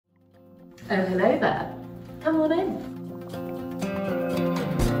Oh, hello there. Come on in.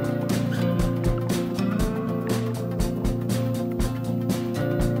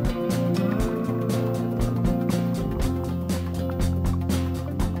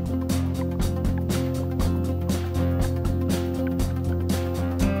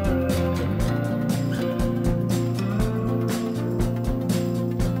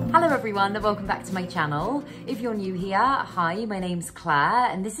 Hello everyone and welcome back to my channel. If you're new here, hi, my name's Claire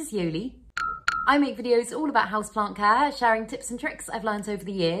and this is Yoli. I make videos all about houseplant care, sharing tips and tricks I've learned over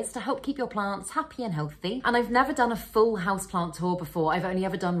the years to help keep your plants happy and healthy. And I've never done a full houseplant tour before. I've only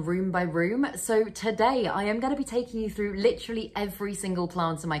ever done room by room. So today I am going to be taking you through literally every single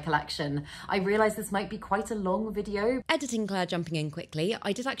plant in my collection. I realise this might be quite a long video. Editing Claire jumping in quickly,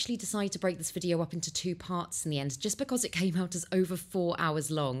 I did actually decide to break this video up into two parts in the end, just because it came out as over 4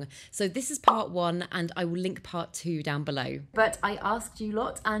 hours long. So this is part 1 and I will link part 2 down below. But I asked you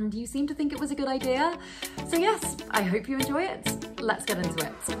lot and you seem to think it was a good idea. So yes, I hope you enjoy it. Let's get into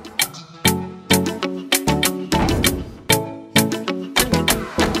it.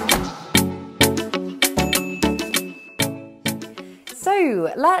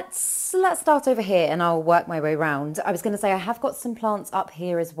 So let's start over here and I'll work my way around. I was going to say I have got some plants up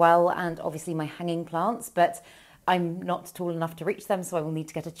here as well and obviously my hanging plants, but I'm not tall enough to reach them, so I will need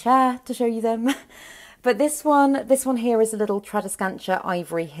to get a chair to show you them. But this one here is a little Tradescantia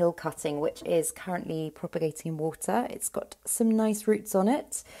ivory hill cutting, which is currently propagating in water. It's got some nice roots on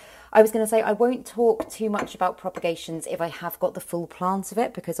it. I was going to say I won't talk too much about propagations if I have got the full plant of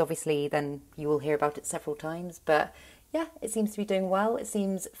it, because obviously then you will hear about it several times. But yeah, it seems to be doing well. It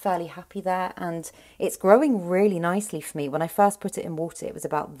seems fairly happy there and it's growing really nicely for me. When I first put it in water, it was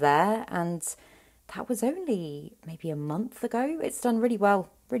about there, and that was only maybe a month ago. It's done really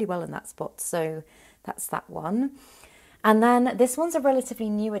well in that spot. So that's that one. And then this one's a relatively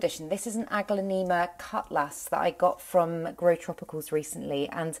new addition. This is an Aglaonema cutlass that I got from Grow Tropicals recently.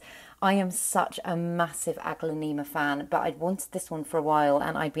 And I am such a massive Aglaonema fan, but I'd wanted this one for a while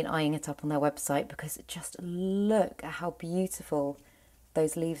and I'd been eyeing it up on their website because just look at how beautiful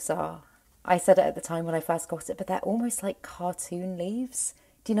those leaves are. I said it at the time when I first got it, but they're almost like cartoon leaves.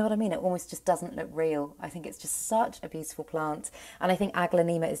 Do you know what I mean? It almost just doesn't look real. I think it's just such a beautiful plant. And I think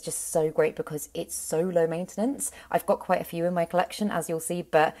Aglaonema is just so great because it's so low maintenance. I've got quite a few in my collection, as you'll see,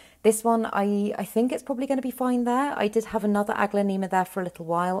 but this one, I think it's probably going to be fine there. I did have another Aglaonema there for a little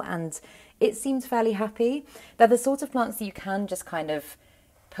while and it seemed fairly happy. They're the sort of plants that you can just kind of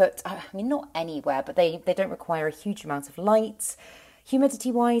put, I mean, not anywhere, but they don't require a huge amount of light.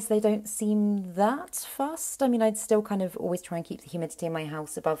 Humidity-wise, they don't seem that fussed. I mean, I'd still kind of always try and keep the humidity in my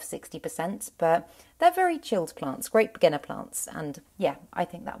house above 60%, but they're very chilled plants, great beginner plants. And yeah, I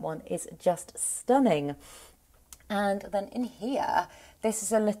think that one is just stunning. And then in here, this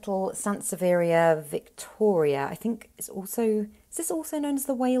is a little Sansevieria Victoria. I think it's also, is this also known as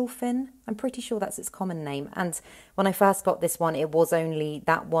the whale fin? I'm pretty sure that's its common name. And when I first got this one, it was only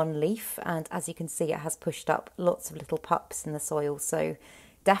that one leaf. And as you can see, it has pushed up lots of little pups in the soil. So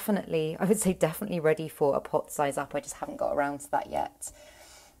definitely, I would say definitely ready for a pot size up. I just haven't got around to that yet.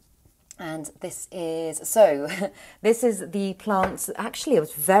 And this is the plants. Actually, I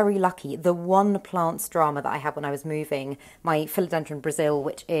was very lucky. The one plants drama that I had when I was moving, my Philodendron Brazil,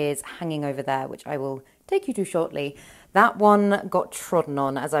 which is hanging over there, which I will take you to shortly, that one got trodden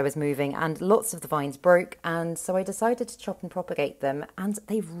on as I was moving and lots of the vines broke. And so I decided to chop and propagate them and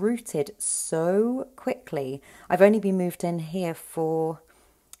they've rooted so quickly. I've only been moved in here for,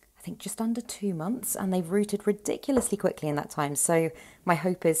 I think, just under 2 months, and they've rooted ridiculously quickly in that time. So my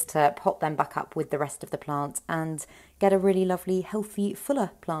hope is to pot them back up with the rest of the plant and get a really lovely, healthy,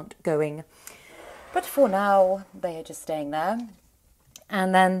 fuller plant going. But for now, they are just staying there.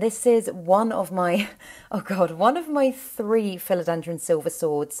 And then this is one of my, one of my 3 Philodendron Silver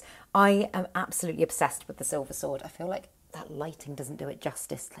Swords. I am absolutely obsessed with the Silver Sword. I feel like that lighting doesn't do it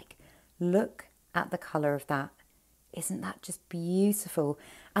justice. Like, look at the colour of that. Isn't that just beautiful?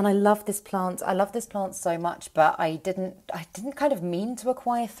 And I love this plant. I love this plant so much, but I didn't kind of mean to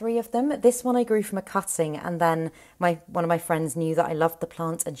acquire 3 of them. This one I grew from a cutting, and then one of my friends knew that I loved the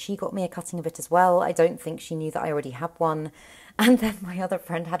plant and she got me a cutting of it as well. I don't think she knew that I already had one. And then my other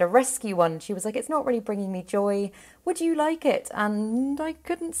friend had a rescue one. She was like, it's not really bringing me joy. Would you like it? And I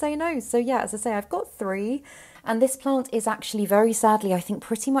couldn't say no. So yeah, as I say, I've got 3. And this plant is actually very sadly, I think,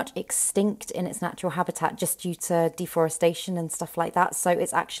 pretty much extinct in its natural habitat just due to deforestation and stuff like that. So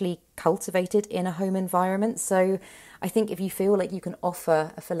it's actually cultivated in a home environment. So I think if you feel like you can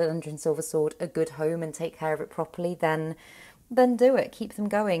offer a Philodendron Silver Sword a good home and take care of it properly, then do it. Keep them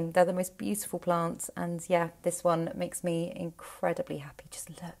going. They're the most beautiful plants. And yeah, this one makes me incredibly happy. Just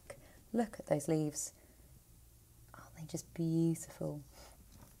look. Look at those leaves. Aren't they just beautiful?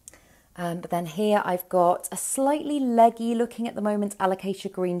 But then here I've got a slightly leggy looking at the moment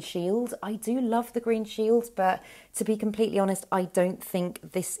alocasia green shield. I do love the green shield, but to be completely honest, I don't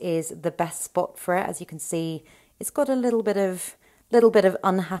think this is the best spot for it. As you can see, it's got a little bit of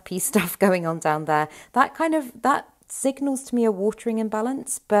unhappy stuff going on down there. That signals to me a watering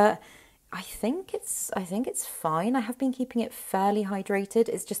imbalance, but I think it's fine. I have been keeping it fairly hydrated.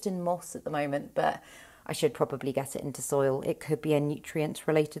 It's just in moss at the moment, but I should probably get it into soil. It could be a nutrient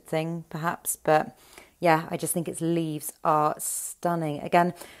related thing perhaps, but yeah, I just think its leaves are stunning.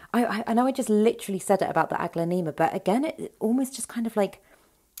 Again, I know I just literally said it about the aglaonema, but again, it almost just kind of like,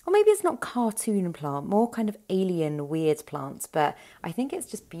 or maybe it's not cartoon plant, more kind of alien weird plants, but I think it's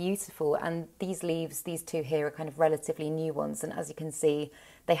just beautiful. And these leaves, these two here, are kind of relatively new ones, and as you can see,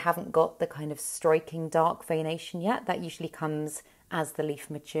 they haven't got the kind of striking dark veination yet. That usually comes as the leaf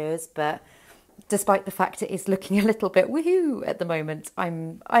matures, but despite the fact it is looking a little bit woohoo at the moment,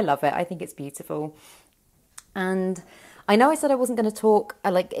 I love it. I think it's beautiful. And I know I said I wasn't going to talk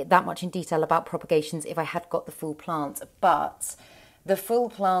like that much in detail about propagations if I had got the full plant, but the full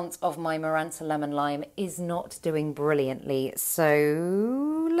plant of my Maranta lemon lime is not doing brilliantly.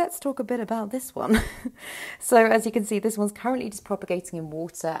 So let's talk a bit about this one. So as you can see, this one's currently just propagating in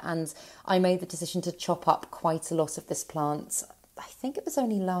water, and I made the decision to chop up quite a lot of this plant. I think it was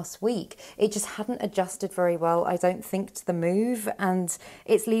only last week. It just hadn't adjusted very well, I don't think, to the move, and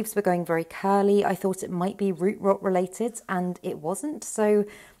its leaves were going very curly. I thought it might be root rot related, and it wasn't. So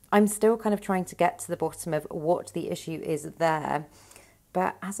I'm still kind of trying to get to the bottom of what the issue is there.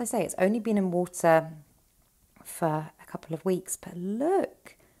 But as I say, it's only been in water for a couple of weeks. But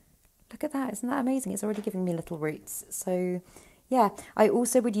look at that. Isn't that amazing? It's already giving me little roots. So yeah, I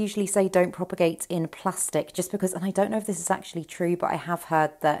also would usually say don't propagate in plastic, just because, and I don't know if this is actually true, but I have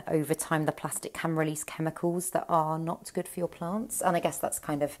heard that over time the plastic can release chemicals that are not good for your plants. And I guess that's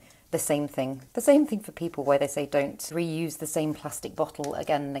kind of the same thing for people, where they say don't reuse the same plastic bottle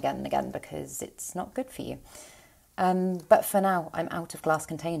again and again and again because it's not good for you. But for now, I'm out of glass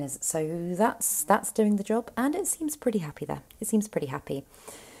containers, so that's doing the job, and it seems pretty happy there. It seems pretty happy.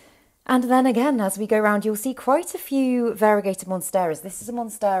 And then again, as we go around, you'll see quite a few variegated monsteras. This is a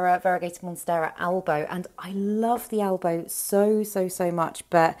monstera, variegated monstera albo, and I love the albo so much.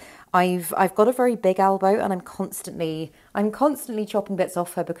 But I've got a very big albo, and I'm constantly chopping bits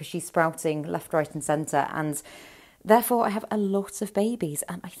off her because she's sprouting left, right, and centre, and therefore I have a lot of babies.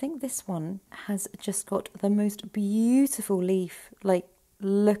 And I think this one has just got the most beautiful leaf. Like,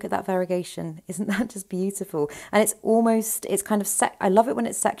 look at that variegation. Isn't that just beautiful? And it's kind of I love it when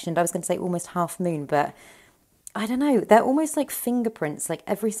it's sectioned. I was going to say almost half moon, but I don't know. They're almost like fingerprints. Like,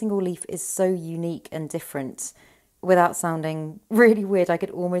 every single leaf is so unique and different. Without sounding really weird, I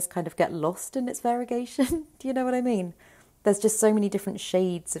could almost kind of get lost in its variegation. Do you know what I mean? There's just so many different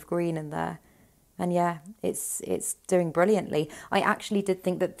shades of green in there. And yeah, it's doing brilliantly. I actually did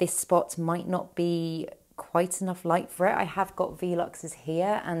think that this spot might not be quite enough light for it. I have got veluxes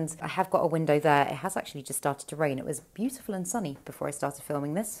here, and I have got a window there. It has actually just started to rain. It was beautiful and sunny before I started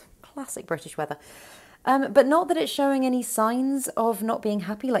filming this. Classic British weather. But not that it's showing any signs of not being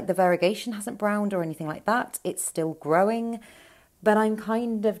happy, like the variegation hasn't browned or anything like that. It's still growing, but I'm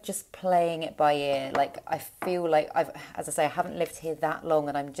kind of just playing it by ear. Like, I feel like as I say, I haven't lived here that long,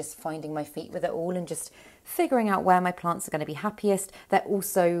 and I'm just finding my feet with it all and just figuring out where my plants are going to be happiest. They're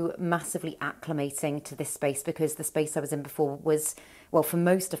also massively acclimating to this space, because the space I was in before was, well, for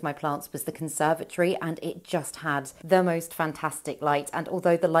most of my plants was the conservatory, and it just had the most fantastic light. And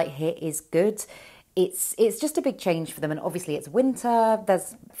although the light here is good, it's just a big change for them. And obviously it's winter,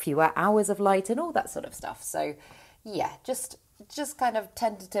 there's fewer hours of light and all that sort of stuff. So yeah, just kind of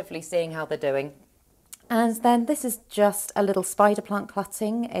tentatively seeing how they're doing. And then this is just a little spider plant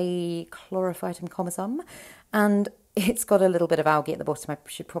cutting, a chlorophytum comosum, and it's got a little bit of algae at the bottom. I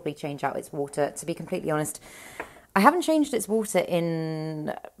should probably change out its water. To be completely honest, I haven't changed its water in,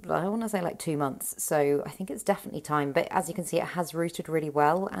 I want to say like 2 months, so I think it's definitely time. But as you can see, it has rooted really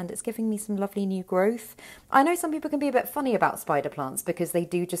well, and it's giving me some lovely new growth. I know some people can be a bit funny about spider plants because they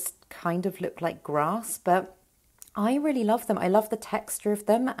do just kind of look like grass, but I really love them. I love the texture of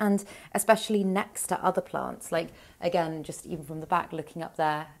them, and especially next to other plants. Like, again, just even from the back, looking up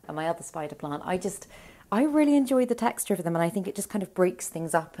there at my other spider plant, I really enjoy the texture of them, and I think it just kind of breaks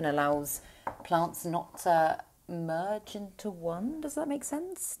things up and allows plants not to merge into one. Does that make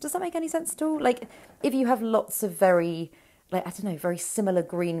sense? Does that make any sense at all? Like, if you have lots of very, like, I don't know, very similar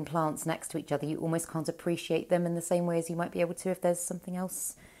green plants next to each other, you almost can't appreciate them in the same way as you might be able to if there's something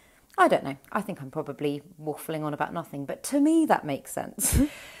else. I don't know. I think I'm probably waffling on about nothing, but to me that makes sense.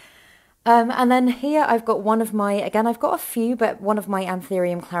 And then here I've got one of my, again, I've got a few, but one of my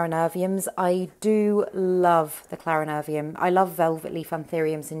Anthurium clarinerviums. I do love the clarinervium. I love velvet leaf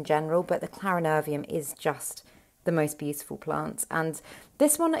Anthuriums in general, but the clarinervium is just the most beautiful plant. And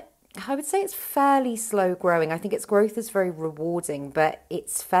this one, I would say it's fairly slow growing. I think its growth is very rewarding, but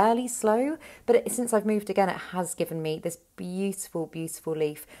it's fairly slow. But since I've moved again, it has given me this beautiful, beautiful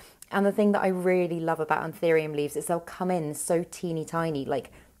leaf. And the thing that I really love about Anthurium leaves is they'll come in so teeny tiny,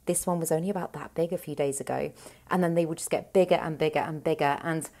 like this one was only about that big a few days ago, and then they would just get bigger and bigger and bigger.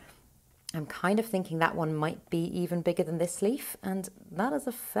 And I'm kind of thinking that one might be even bigger than this leaf, and that is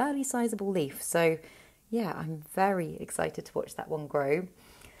a fairly sizable leaf. So yeah, I'm very excited to watch that one grow.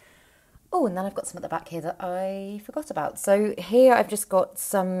 Oh, and then I've got some at the back here that I forgot about. So here I've just got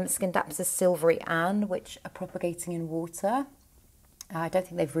some Scindapsus silvery Ann, which are propagating in water. I don't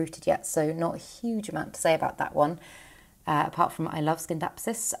think they've rooted yet, so not a huge amount to say about that one. Apart from I love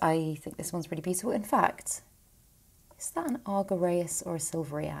Scindapsus, I think this one's really beautiful. In fact, is that an Argyraeus or a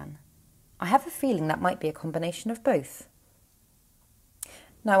Silvery Ann? I have a feeling that might be a combination of both.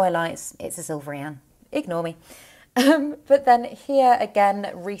 No, I lie, it's a Silvery Ann. Ignore me. But then here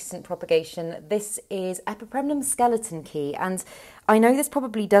again, recent propagation. This is Epipremnum skeleton key, and I know this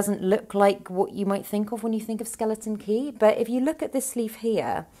probably doesn't look like what you might think of when you think of skeleton key, but if you look at this leaf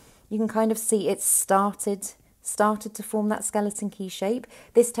here, you can kind of see it's started to form that skeleton key shape.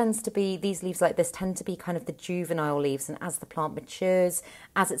 This tends to be, these leaves like this tend to be kind of the juvenile leaves, and as the plant matures,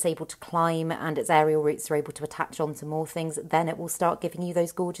 as it's able to climb and its aerial roots are able to attach onto more things, then it will start giving you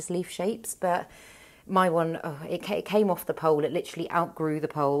those gorgeous leaf shapes. But my one, it came off the pole, it literally outgrew the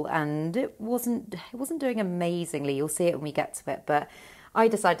pole, and it wasn't doing amazingly. You'll see it when we get to it, but I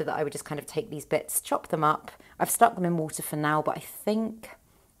decided that I would just kind of take these bits, chop them up. I've stuck them in water for now, but I think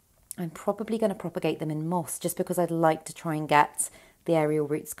I'm probably going to propagate them in moss, just because I'd like to try and get the aerial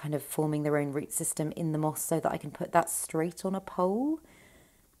roots kind of forming their own root system in the moss so that I can put that straight on a pole.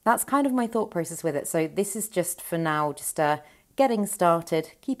 That's kind of my thought process with it. So this is just for now, just getting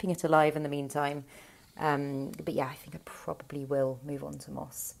started, keeping it alive in the meantime. But yeah, I think I probably will move on to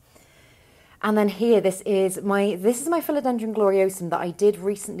moss. And then here, this is my Philodendron gloriosum that I did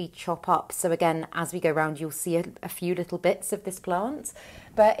recently chop up. So again, as we go around, you'll see a few little bits of this plant,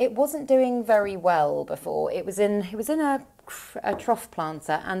 but it wasn't doing very well before. It was in a trough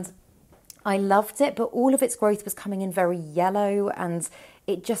planter, and I loved it, but all of its growth was coming in very yellow and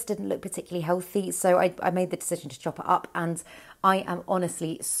it just didn't look particularly healthy. So I made the decision to chop it up, and I am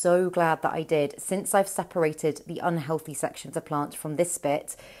honestly so glad that I did. Since I've separated the unhealthy sections of plant from this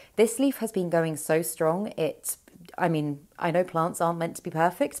bit, this leaf has been going so strong. I mean, I know plants aren't meant to be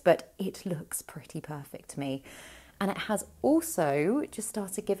perfect, but it looks pretty perfect to me. And it has also just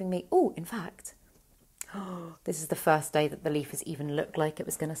started giving me, in fact, this is the first day that the leaf has even looked like it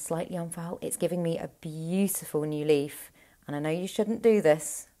was going to slightly unfold. It's giving me a beautiful new leaf. And I know you shouldn't do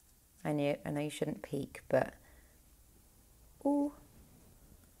this. I know you shouldn't peek, but... Oh.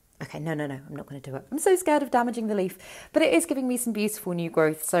 Okay, no, I'm not going to do it. I'm so scared of damaging the leaf. But it is giving me some beautiful new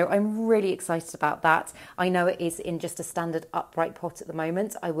growth, so I'm really excited about that. I know it is in just a standard upright pot at the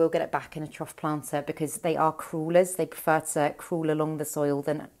moment. I will get it back in a trough planter because they are crawlers. They prefer to crawl along the soil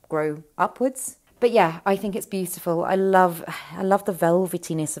than grow upwards. But yeah, I think it's beautiful. I love the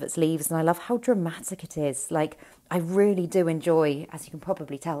velvetiness of its leaves, and I love how dramatic it is. Like, I really do enjoy, as you can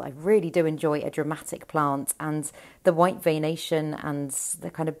probably tell, I really do enjoy a dramatic plant, and the white veination and the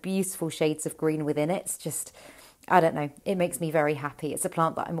kind of beautiful shades of green within it. It's just, I don't know, it makes me very happy. It's a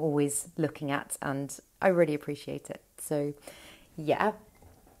plant that I'm always looking at, and I really appreciate it. So yeah.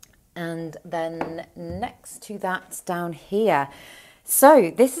 And then next to that down here,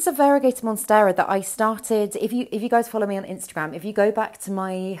 so this is a variegated monstera that I started. If you guys follow me on Instagram, if you go back to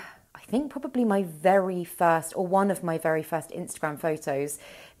my, I think probably my very first, or one of my very first Instagram photos,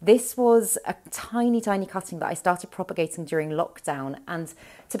 this was a tiny cutting that I started propagating during lockdown. And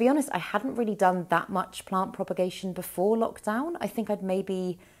to be honest, I hadn't really done that much plant propagation before lockdown. I think I'd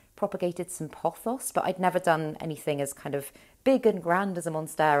maybe propagated some pothos, but I'd never done anything as kind of big and grand as a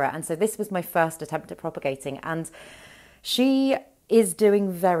monstera. And so this was my first attempt at propagating, and she is doing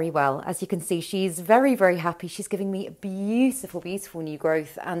very well. As you can see, she's very, very happy. She's giving me beautiful, beautiful new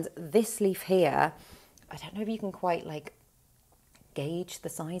growth. And this leaf here, I don't know if you can quite like gauge the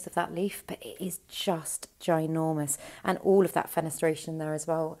size of that leaf, but it is just ginormous. And all of that fenestration there as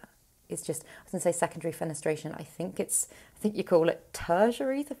well it's just, I was going to say secondary fenestration. I think you call it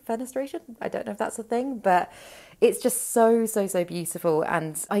tertiary fenestration. I don't know if that's a thing, but it's just so, so, so beautiful.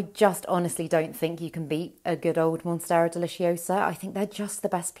 And I just honestly don't think you can beat a good old Monstera deliciosa. I think they're just the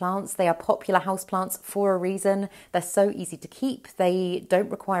best plants. They are popular houseplants for a reason. They're so easy to keep. They don't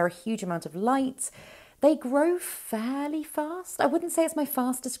require a huge amount of light. They grow fairly fast. I wouldn't say it's my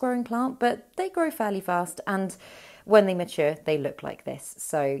fastest growing plant, but they grow fairly fast. And when they mature, they look like this.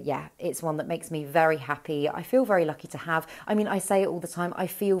 So yeah, it's one that makes me very happy. I feel very lucky to have. I mean, I say it all the time. I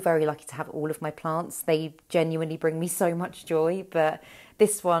feel very lucky to have all of my plants. They genuinely bring me so much joy. But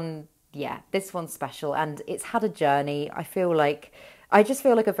this one, yeah, this one's special. And it's had a journey. I just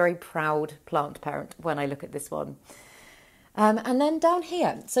feel like a very proud plant parent when I look at this one. And then down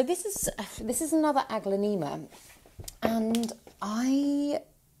here, so this is another aglaonema, and I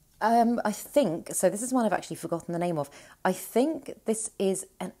think, so this is one I've actually forgotten the name of. I think this is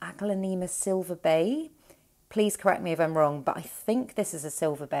an aglaonema silver bay. Please correct me if I'm wrong, but I think this is a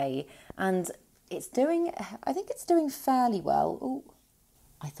silver bay, and I think it's doing fairly well. Oh,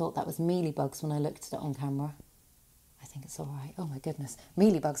 I thought that was mealybugs when I looked at it on camera. I think it's all right. Oh my goodness.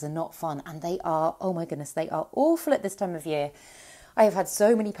 Mealybugs are not fun, and they are, oh my goodness, they are awful at this time of year. I have had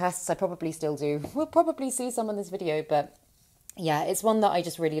so many pests, I probably still do. We'll probably see some in this video, but yeah, it's one that I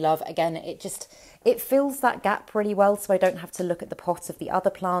just really love. Again, it fills that gap really well, so I don't have to look at the pot of the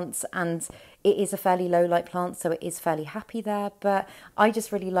other plants, and it is a fairly low light plant, so it is fairly happy there. But I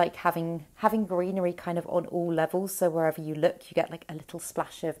just really like having greenery kind of on all levels, so wherever you look, you get like a little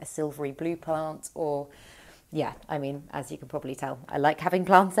splash of a silvery blue plant, or yeah, I mean, as you can probably tell, I like having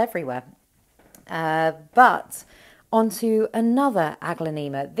plants everywhere. But onto another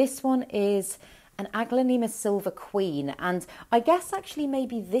aglaonema. This one is an aglaonema silver queen, and I guess actually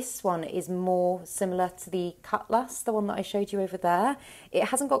maybe this one is more similar to the cutlass, the one that I showed you over there. It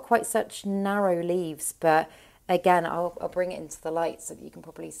hasn't got quite such narrow leaves, but again, I'll bring it into the light so that you can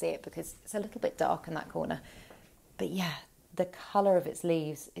probably see it, because it's a little bit dark in that corner. But yeah, the colour of its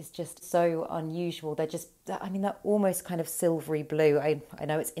leaves is just so unusual. They're almost kind of silvery blue. I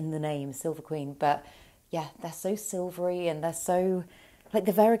know it's in the name, Silver Queen, but yeah, they're so silvery, and they're so, like,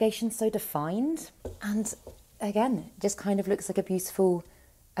 the variegation's so defined. And again, it just kind of looks like a beautiful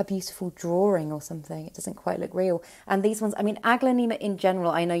drawing or something. It doesn't quite look real. And these ones, I mean, aglaonema in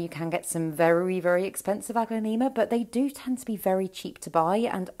general, I know you can get some very, very expensive aglaonema, but they do tend to be very cheap to buy,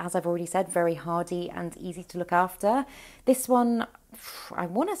 and as I've already said, very hardy and easy to look after. This one, I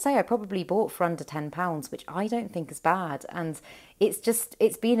want to say I probably bought for under £10, which I don't think is bad. And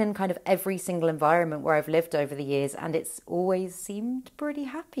it's been in kind of every single environment where I've lived over the years, and it's always seemed pretty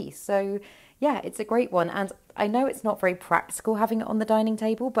happy. So yeah, it's a great one. And I know it's not very practical having it on the dining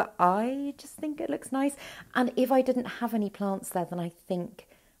table, but I just think it looks nice. And if I didn't have any plants there, then I think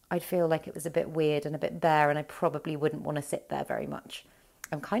I'd feel like it was a bit weird and a bit bare, and I probably wouldn't want to sit there very much.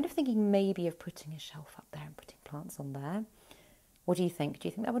 I'm kind of thinking maybe of putting a shelf up there and putting plants on there. What do you think? Do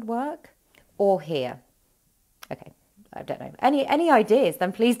you think that would work? Or here? Okay, I don't know. Any ideas,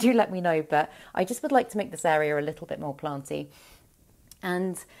 then please do let me know. But I just would like to make this area a little bit more planty.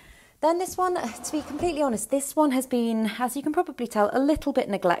 And then this one, to be completely honest, this one has been, as you can probably tell, a little bit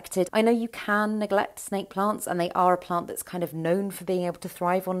neglected. I know you can neglect snake plants, and they are a plant that's kind of known for being able to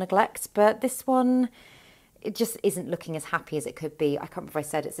thrive on neglect, but this one, it just isn't looking as happy as it could be. I can't remember if I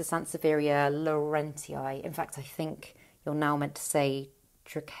said it's a Sansevieria laurentii. In fact, I think you're now meant to say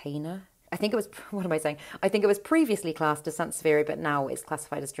Dracaena. I think it was, what am I saying? I think it was previously classed as Sansevieria, but now it's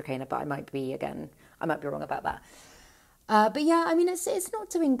classified as Dracaena, but I might be wrong about that. But yeah, I mean, it's not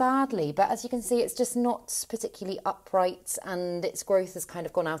doing badly, but as you can see, it's just not particularly upright, and its growth has kind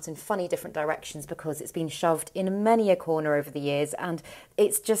of gone out in funny different directions because it's been shoved in many a corner over the years. And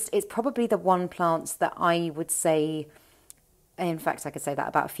it's probably the one plant that I would say, in fact, I could say that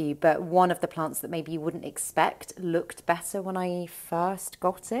about a few, but one of the plants that maybe you wouldn't expect looked better when I first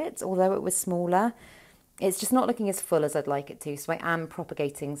got it, although it was smaller. It's just not looking as full as I'd like it to, so I am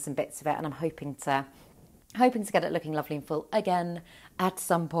propagating some bits of it, and I'm hoping to get it looking lovely and full again at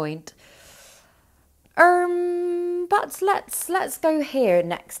some point. But let's go here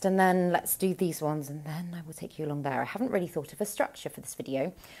next, and then let's do these ones, and then I will take you along there. I haven't really thought of a structure for this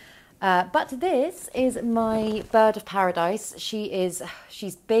video. But this is my bird of paradise. She's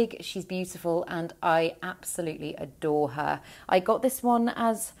big, she's beautiful, and I absolutely adore her. I got this one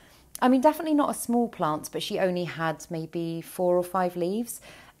as, I mean, definitely not a small plant, but she only had maybe 4 or 5 leaves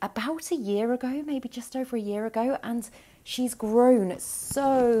about a year ago, maybe just over a year ago, and she's grown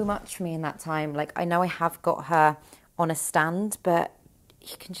so much for me in that time. Like, I know I have got her on a stand, but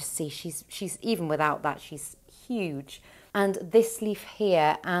you can just see she's even without that, she's huge. And this leaf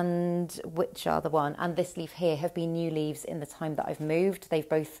here and which other one and this leaf here have been new leaves in the time that I've moved. They've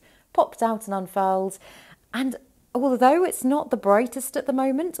both popped out and unfurled. And although it's not the brightest at the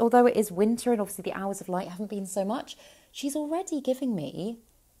moment, although it is winter and obviously the hours of light haven't been so much, she's already giving me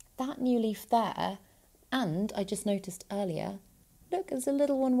that new leaf there. And I just noticed earlier, look, there's a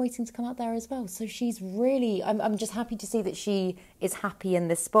little one waiting to come out there as well. So she's really, I'm just happy to see that she is happy in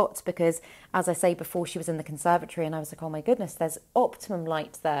this spot because, as I say, before she was in the conservatory and I was like, oh my goodness, there's optimum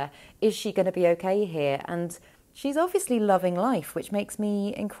light there. Is she going to be okay here? And she's obviously loving life, which makes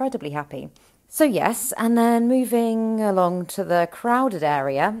me incredibly happy. So yes, and then moving along to the crowded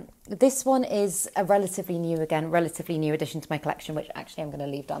area, this one is a relatively new addition to my collection, which actually I'm going to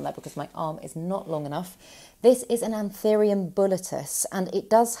leave down there because my arm is not long enough. This is an Anthurium bullatus, and it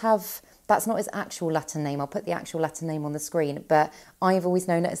does have, that's not its actual Latin name, I'll put the actual Latin name on the screen, but I've always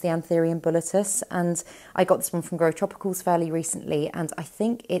known it as the Anthurium bullatus, and I got this one from Grow Tropicals fairly recently, and I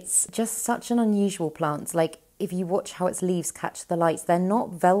think it's just such an unusual plant. Like, if you watch how its leaves catch the lights, they're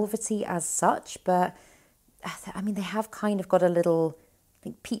not velvety as such, but I mean, they have kind of got a little, I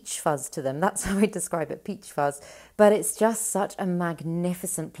think, peach fuzz to them. That's how I describe it, peach fuzz. But it's just such a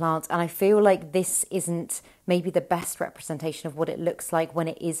magnificent plant. And I feel like this isn't maybe the best representation of what it looks like when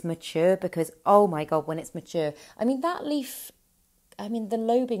it is mature, because, oh my God, when it's mature, I mean, that leaf, I mean, the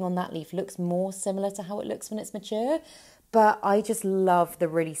lobing on that leaf looks more similar to how it looks when it's mature. But I just love the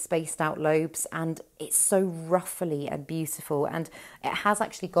really spaced out lobes, and it's so ruffly and beautiful. And it has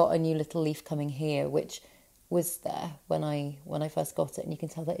actually got a new little leaf coming here, which was there when I first got it. And you can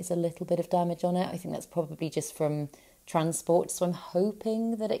tell there is a little bit of damage on it. I think that's probably just from transport. So I'm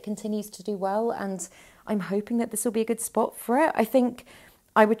hoping that it continues to do well. And I'm hoping that this will be a good spot for it. I think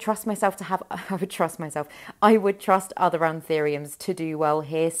I would trust myself to have, I would trust other anthuriums to do well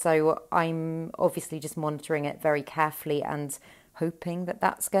here. So I'm obviously just monitoring it very carefully and hoping that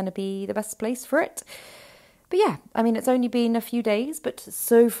that's going to be the best place for it. But yeah, I mean, it's only been a few days, but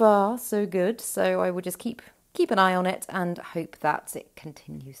so far, so good. So I will just keep an eye on it and hope that it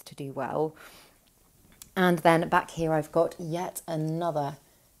continues to do well. And then back here, I've got yet another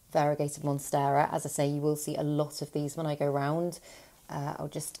variegated monstera. As I say, you will see a lot of these when I go round. I'll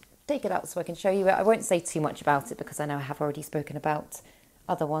just take it out so I can show you it. I won't say too much about it because I know I have already spoken about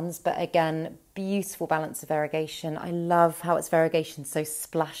other ones. But again, beautiful balance of variegation. I love how its variegation is so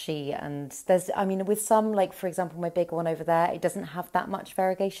splashy. And there's, I mean, with some, like for example, my big one over there, it doesn't have that much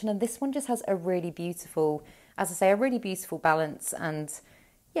variegation. And this one just has a really beautiful, as I say, a really beautiful balance. And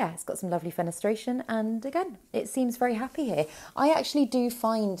yeah, it's got some lovely fenestration, and again, it seems very happy here. I actually do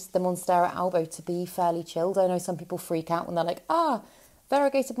find the Monstera albo to be fairly chilled. I know some people freak out when they're like,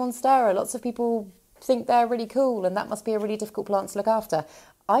 variegated Monstera. Lots of people think they're really cool, and that must be a really difficult plant to look after.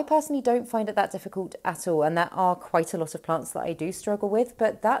 I personally don't find it that difficult at all, and there are quite a lot of plants that I do struggle with,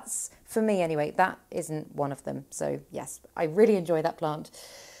 but that's, for me anyway, that isn't one of them. So yes, I really enjoy that plant.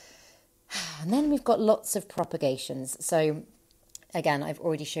 And then we've got lots of propagations. So again, I've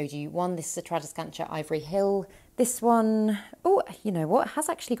already showed you one. This is a Tradescantia Ivory Hill. This one, oh, you know what, has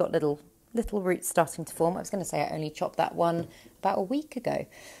actually got little roots starting to form. I was going to say I only chopped that one about a week ago.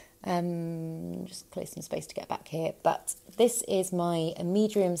 Just clear some space to get back here. But this is my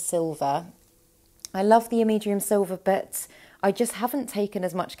Emedrium Silver. I love the Emedrium Silver, but I just haven't taken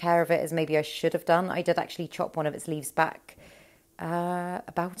as much care of it as maybe I should have done. I did actually chop one of its leaves back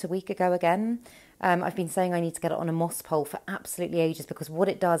about a week ago again. I've been saying I need to get it on a moss pole for absolutely ages, because what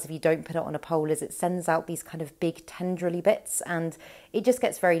it does if you don't put it on a pole is it sends out these kind of big tendrily bits, and it just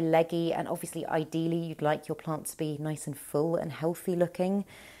gets very leggy. And obviously, ideally, you'd like your plant to be nice and full and healthy looking.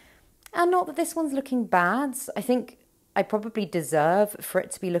 And not that this one's looking bad. I think I probably deserve for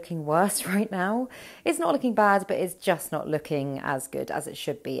it to be looking worse right now. It's not looking bad, but it's just not looking as good as it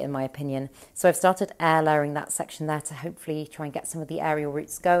should be, in my opinion. So I've started air layering that section there to hopefully try and get some of the aerial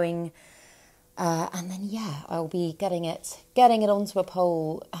roots going. And then, yeah, I'll be getting it onto a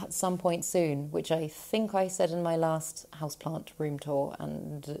pole at some point soon, which I think I said in my last houseplant room tour,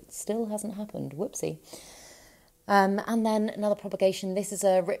 and it still hasn't happened. Whoopsie. And then another propagation. This is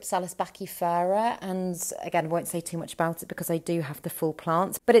a Ripsalis bachyfera, and again, I won't say too much about it because I do have the full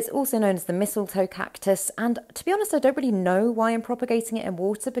plant, but it's also known as the mistletoe cactus. And to be honest, I don't really know why I'm propagating it in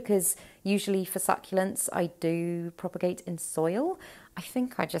water, because usually for succulents, I do propagate in soil. I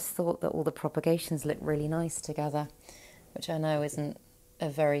think I just thought that all the propagations look really nice together, which I know isn't a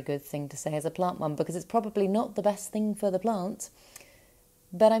very good thing to say as a plant mum, because it's probably not the best thing for the plant.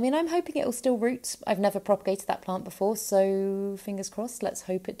 But I mean, I'm hoping it will still root. I've never propagated that plant before, so fingers crossed, let's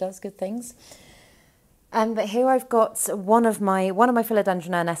hope it does good things. But here I've got one of my philodendron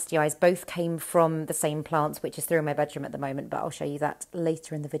ernestii. Both came from the same plant, which is through in my bedroom at the moment, but I'll show you that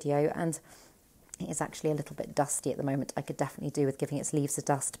later in the video. And it is actually a little bit dusty at the moment. I could definitely do with giving its leaves a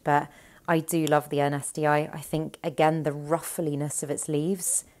dust, but I do love the ernestii. I think, again, the ruffliness of its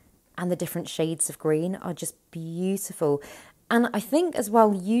leaves and the different shades of green are just beautiful. And I think as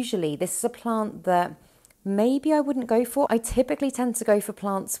well, usually this is a plant that maybe I wouldn't go for. I typically tend to go for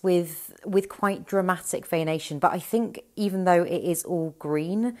plants with quite dramatic veination, but I think even though it is all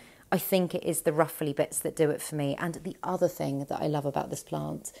green, I think it is the ruffly bits that do it for me. And the other thing that I love about this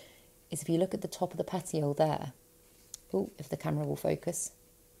plant is if you look at the top of the petiole there, oh, if the camera will focus,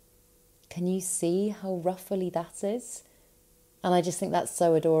 can you see how ruffly that is? And I just think that's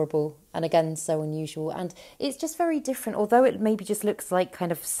so adorable and, again, so unusual. And it's just very different. Although it maybe just looks like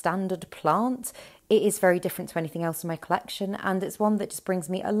kind of standard plant, it is very different to anything else in my collection. And it's one that just brings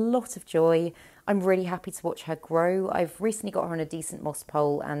me a lot of joy. I'm really happy to watch her grow. I've recently got her on a decent moss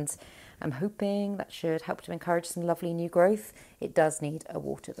pole, and I'm hoping that should help to encourage some lovely new growth. It does need a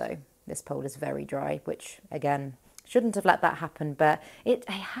water, though. This pole is very dry, which, again, shouldn't have let that happen, but it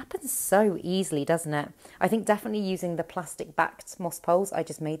happens so easily, doesn't it? I think definitely using the plastic-backed moss poles, I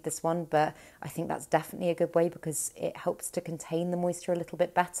just made this one, but I think that's definitely a good way because it helps to contain the moisture a little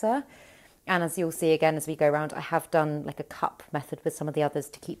bit better. And as you'll see again as we go around, I have done like a cup method with some of the others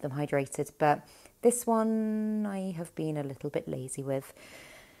to keep them hydrated, but this one I have been a little bit lazy with.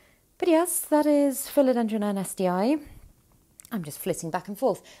 But yes, that is Philodendron ernestii. I'm just flitting back and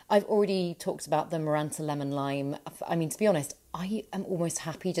forth. I've already talked about the Maranta lemon lime. I mean, to be honest, I am almost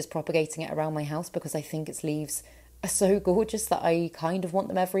happy just propagating it around my house because I think its leaves are so gorgeous that I kind of want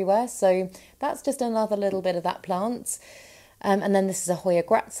them everywhere. So that's just another little bit of that plant. And then this is a Hoya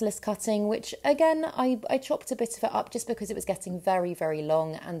gracilis cutting, which again, I chopped a bit of it up just because it was getting very, very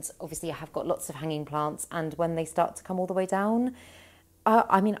long. And obviously I have got lots of hanging plants, and when they start to come all the way down,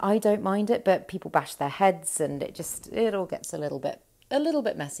 I mean, I don't mind it, but people bash their heads and it all gets a little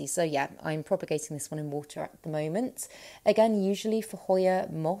bit messy. So yeah, I'm propagating this one in water at the moment. Again, usually for Hoya,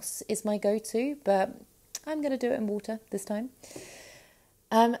 moss is my go-to, but I'm going to do it in water this time.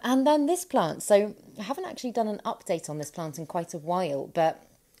 And then this plant. So I haven't actually done an update on this plant in quite a while, but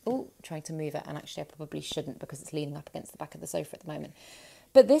trying to move it, and actually I probably shouldn't because it's leaning up against the back of the sofa at the moment.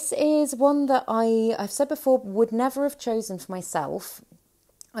 But this is one that I've said before would never have chosen for myself.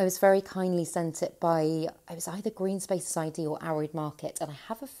 I was very kindly sent it by, it was either Green Spaces ID or Arid Market, and I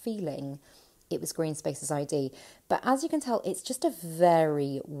have a feeling it was Green Spaces ID. But as you can tell, it's just a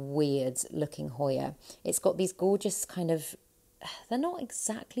very weird looking Hoya. It's got these gorgeous kind of, they're not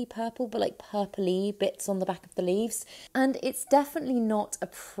exactly purple, but like purpley bits on the back of the leaves. And it's definitely not a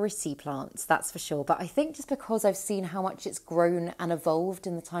pretty plant, that's for sure. But I think just because I've seen how much it's grown and evolved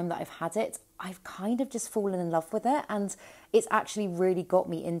in the time that I've had it, I've kind of just fallen in love with it. And it's actually really got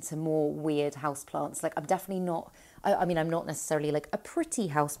me into more weird houseplants. Like I'm definitely not, I mean, I'm not necessarily like a pretty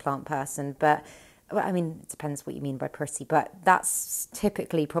houseplant person, but I mean, it depends what you mean by pretty, but that's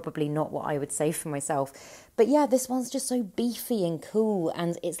typically probably not what I would say for myself. But yeah, this one's just so beefy and cool,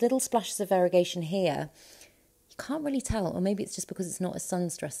 and its little splashes of variegation here, you can't really tell, or maybe it's just because it's not as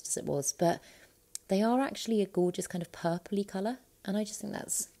sun-stressed as it was, but they are actually a gorgeous kind of purpley colour, and I just think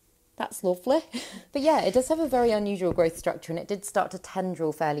that's lovely. But yeah, it does have a very unusual growth structure, and it did start to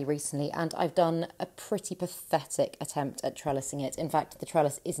tendril fairly recently, and I've done a pretty pathetic attempt at trellising it. In fact, the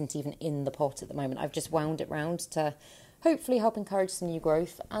trellis isn't even in the pot at the moment. I've just wound it round to hopefully help encourage some new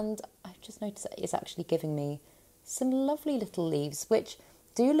growth, and I've just noticed that it's actually giving me some lovely little leaves, which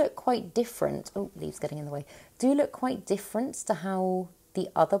do look quite different. Oh, leaves getting in the way. Do look quite different to how the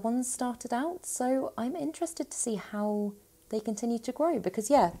other ones started out, so I'm interested to see how they continue to grow, because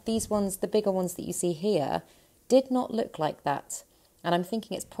yeah, these ones, the bigger ones that you see here, did not look like that, and I'm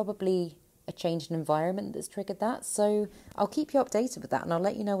thinking it's probably a change in environment that's triggered that. So I'll keep you updated with that, and I'll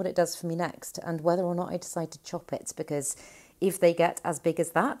let you know what it does for me next and whether or not I decide to chop it, because if they get as big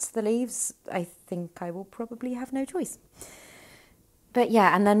as that, the leaves, I think I will probably have no choice. But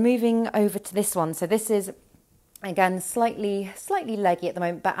yeah, and then moving over to this one, so this is again, slightly leggy at the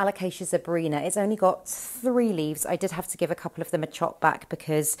moment, but Alocasia zebrina. It's only got 3 leaves. I did have to give a couple of them a chop back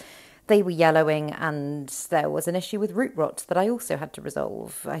because they were yellowing and there was an issue with root rot that I also had to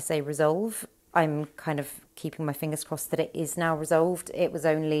resolve. I say resolve. I'm kind of keeping my fingers crossed that it is now resolved. It was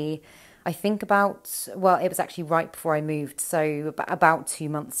only, I think it was actually right before I moved, so about 2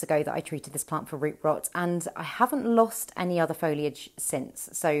 months ago that I treated this plant for root rot, and I haven't lost any other foliage since.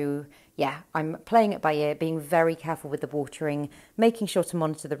 So yeah, I'm playing it by ear, being very careful with the watering, making sure to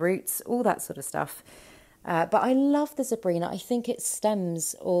monitor the roots, all that sort of stuff. But I love the Zebrina. I think it's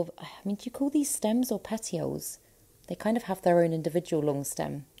stems, or, I mean, do you call these stems or petioles? They kind of have their own individual long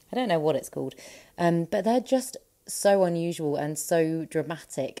stem. I don't know what it's called. But they're just so unusual and so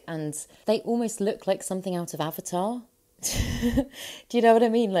dramatic. And they almost look like something out of Avatar. Do you know what I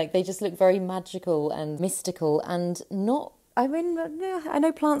mean? Like, they just look very magical and mystical and not... I mean, I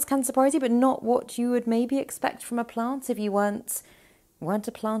know plants can surprise you, but not what you would maybe expect from a plant if you weren't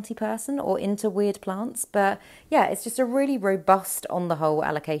a planty person or into weird plants. But yeah, it's just a really robust, on the whole,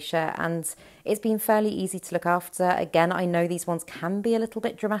 alocasia, and it's been fairly easy to look after. Again, I know these ones can be a little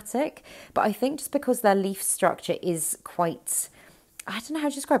bit dramatic, but I think just because their leaf structure is quite... I don't know how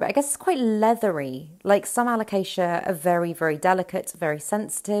to describe it. I guess it's quite leathery. Like, some alocasia are very, very delicate, very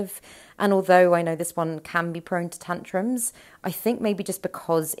sensitive. And although I know this one can be prone to tantrums, I think maybe just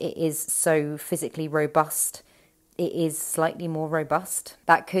because it is so physically robust, it is slightly more robust.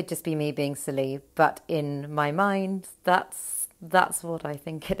 That could just be me being silly, but in my mind, that's what I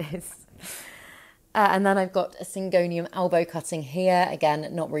think it is. And then I've got a Syngonium elbow cutting here. Again,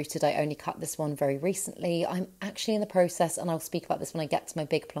 not rooted. I only cut this one very recently. I'm actually in the process, and I'll speak about this when I get to my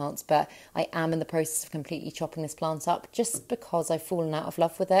big plants, but I am in the process of completely chopping this plant up just because I've fallen out of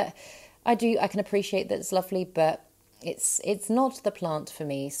love with it. I can appreciate that it's lovely, but it's not the plant for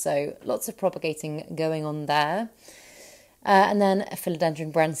me. So lots of propagating going on there. And then a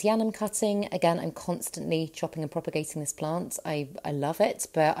Philodendron Brandsianum cutting. Again, I'm constantly chopping and propagating this plant. I love it,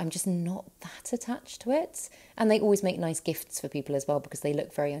 but I'm just not that attached to it. And they always make nice gifts for people as well because they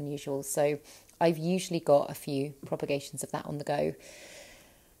look very unusual. So I've usually got a few propagations of that on the go.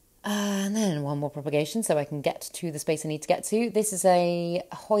 And then one more propagation so I can get to the space I need to get to. This is a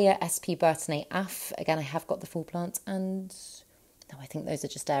Hoya SP Burtonate Aff. Again, I have got the full plant, and no, I think those are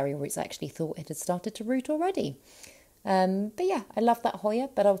just aerial roots. I actually thought it had started to root already. But yeah, I love that Hoya,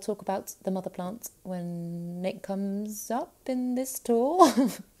 but I'll talk about the mother plant when it comes up in this tour.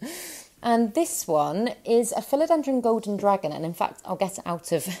 And this one is a Philodendron Golden Dragon, and in fact I'll get it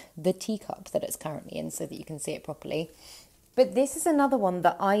out of the teacup that it's currently in so that you can see it properly. But this is another one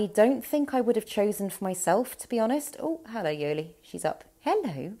that I don't think I would have chosen for myself, to be honest. Oh, hello Yoli, she's up.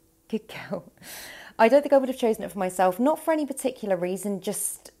 Hello, good girl. I don't think I would have chosen it for myself, not for any particular reason,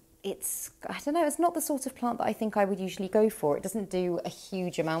 just... I don't know, it's not the sort of plant that I think I would usually go for. It doesn't do a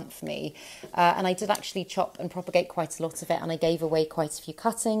huge amount for me. And I did actually chop and propagate quite a lot of it, and I gave away quite a few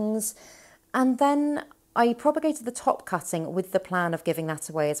cuttings. And then I propagated the top cutting with the plan of giving that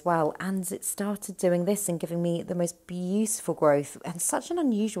away as well. And it started doing this and giving me the most beautiful growth and such an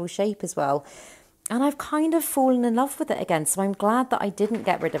unusual shape as well. And I've kind of fallen in love with it again. So I'm glad that I didn't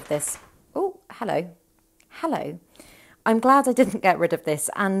get rid of this. Oh, hello. Hello. I'm glad I didn't get rid of this,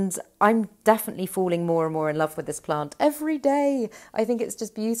 and I'm definitely falling more and more in love with this plant every day. I think it's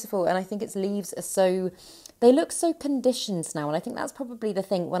just beautiful, and I think its leaves are they look so conditioned now, and I think that's probably the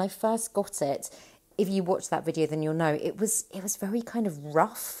thing. When I first got it, if you watch that video, then you'll know, it was very kind of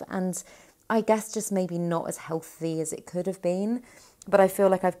rough, and I guess just maybe not as healthy as it could have been. But I feel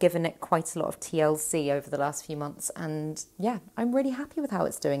like I've given it quite a lot of TLC over the last few months, and yeah, I'm really happy with how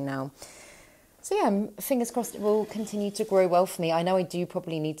it's doing now. So yeah, fingers crossed it will continue to grow well for me. I know I do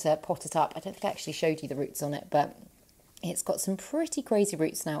probably need to pot it up. I don't think I actually showed you the roots on it, but it's got some pretty crazy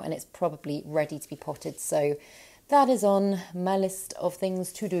roots now, and it's probably ready to be potted. So that is on my list of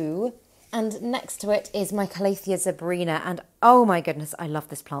things to do. And next to it is my Calathea zebrina, and oh my goodness, I love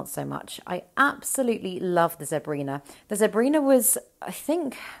this plant so much. I absolutely love the zebrina. The zebrina was, I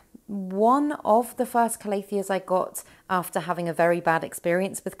think, one of the first Calatheas I got after having a very bad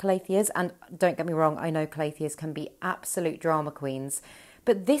experience with Calatheas. And don't get me wrong, I know Calatheas can be absolute drama queens.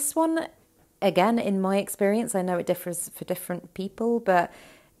 But this one, again, in my experience, I know it differs for different people, but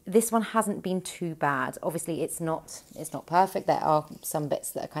this one hasn't been too bad. Obviously, it's not perfect. There are some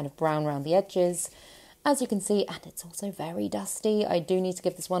bits that are kind of brown around the edges, as you can see, and it's also very dusty. I do need to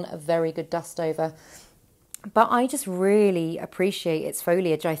give this one a very good dust over. But I just really appreciate its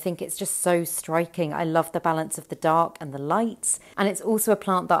foliage. I think it's just so striking. I love the balance of the dark and the lights. And it's also a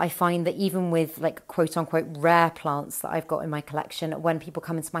plant that I find that even with like quote unquote rare plants that I've got in my collection, when people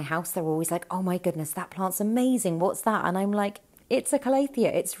come into my house, they're always like, oh my goodness, that plant's amazing. What's that? And I'm like, it's a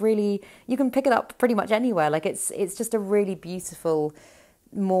Calathea. It's really, you can pick it up pretty much anywhere. Like it's just a really beautiful,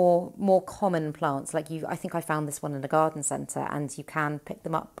 more common plants. Like I think I found this one in a garden centre, and you can pick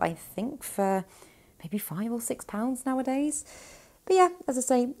them up, I think, for maybe £5 or £6 nowadays. But yeah, as I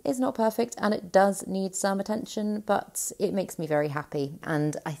say, it's not perfect and it does need some attention, but it makes me very happy.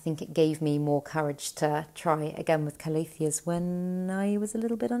 And I think it gave me more courage to try again with Calatheas when I was a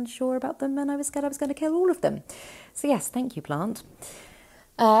little bit unsure about them and I was scared I was going to kill all of them. So yes, thank you, plant.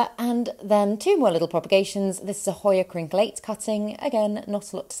 And then 2 more little propagations. This is a Hoya crinklate cutting. Again,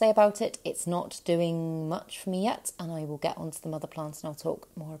 not a lot to say about it. It's not doing much for me yet, and I will get onto the mother plant and I'll talk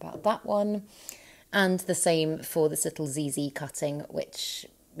more about that one. And the same for this little ZZ cutting, which,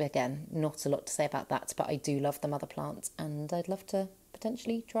 again, not a lot to say about that, but I do love the mother plant and I'd love to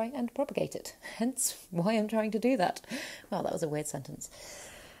potentially try and propagate it. Hence why I'm trying to do that. Well, that was a weird sentence.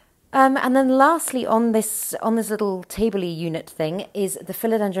 And then lastly on this little table-y unit thing is the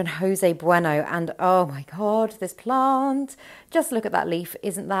Philodendron Jose Bueno. And oh my God, this plant, just look at that leaf.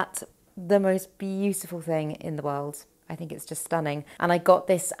 Isn't that the most beautiful thing in the world? I think it's just stunning. And I got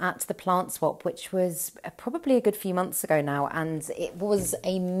this at the plant swap, which was probably a good few months ago now. And it was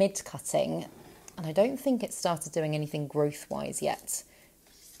a mid-cutting. And I don't think it started doing anything growth-wise yet.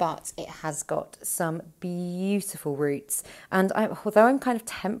 But it has got some beautiful roots. And although I'm kind of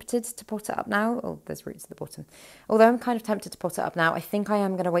tempted to pot it up now, oh, there's roots at the bottom. Although I'm kind of tempted to pot it up now, I think I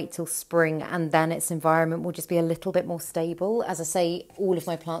am going to wait till spring and then its environment will just be a little bit more stable. As I say, all of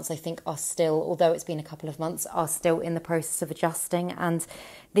my plants I think are still, although it's been a couple of months, are still in the process of adjusting. And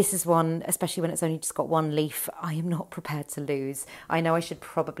this is one, especially when it's only just got one leaf, I am not prepared to lose. I know I should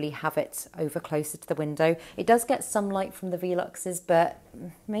probably have it over closer to the window. It does get some light from the Veluxes, but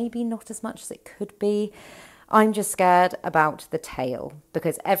maybe not as much as it could be. I'm just scared about the tail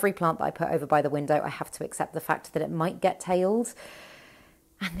because every plant that I put over by the window, I have to accept the fact that it might get tailed.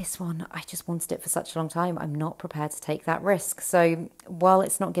 And this one, I just wanted it for such a long time. I'm not prepared to take that risk. So while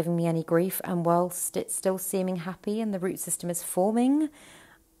it's not giving me any grief and whilst it's still seeming happy and the root system is forming,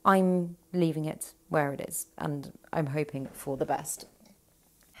 I'm leaving it where it is and I'm hoping for the best.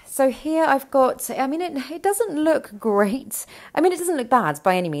 So here I've got, I mean, it doesn't look great. I mean, it doesn't look bad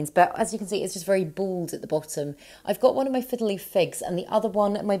by any means, but as you can see, it's just very bald at the bottom. I've got one of my fiddle leaf figs and the other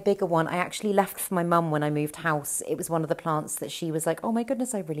one, my bigger one, I actually left for my mum when I moved house. It was one of the plants that she was like, oh my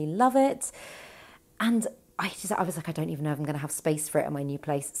goodness, I really love it. And I was like, I don't even know if I'm going to have space for it in my new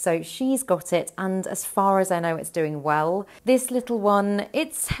place. So she's got it, and as far as I know, it's doing well. This little one,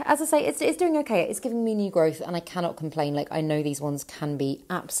 it's, as I say, it's doing okay. It's giving me new growth, and I cannot complain. Like, I know these ones can be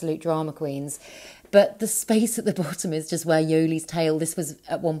absolute drama queens, but the space at the bottom is just where Yoli's tail, this was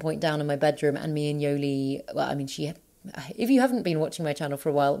at one point down in my bedroom, and me and Yoli, well, I mean, if you haven't been watching my channel for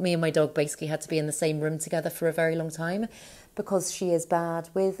a while, me and my dog basically had to be in the same room together for a very long time because she is bad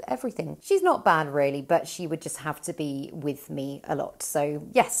with everything. She's not bad really, but she would just have to be with me a lot. So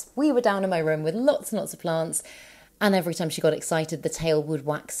yes, we were down in my room with lots and lots of plants, and every time she got excited, the tail would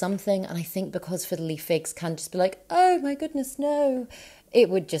whack something. And I think because fiddle leaf figs can just be like, oh my goodness, no, it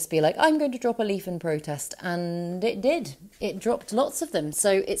would just be like, I'm going to drop a leaf in protest. And it did. It dropped lots of them.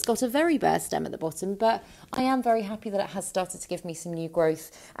 So it's got a very bare stem at the bottom, but I am very happy that it has started to give me some new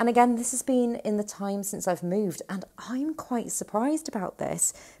growth. And again, this has been in the time since I've moved, and I'm quite surprised about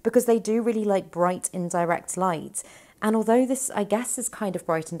this because they do really like bright indirect light. And although this, I guess, is kind of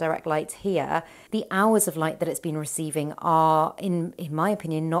bright and direct light here, the hours of light that it's been receiving are, in my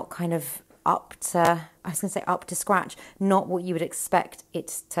opinion, not kind of up to scratch, not what you would expect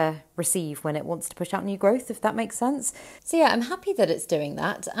it to receive when it wants to push out new growth, if that makes sense. So yeah, I'm happy that it's doing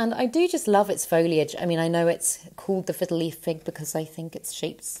that, and I do just love its foliage. I mean, I know it's called the fiddle leaf fig because I think it's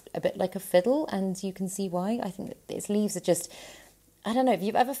shaped a bit like a fiddle, and you can see why. I think that its leaves are just, I don't know, if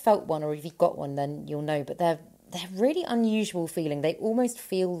you've ever felt one or if you've got one, then you'll know, but they're really unusual feeling. They almost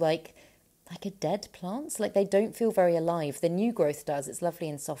feel like a dead plant. Like they don't feel very alive. The new growth does. It's lovely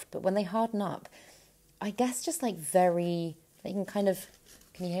and soft. But when they harden up, I guess just like very, they can kind of,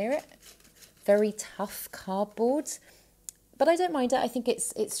 can you hear it? Very tough cardboard. But I don't mind it. I think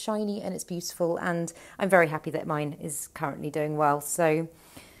it's shiny and it's beautiful. And I'm very happy that mine is currently doing well. So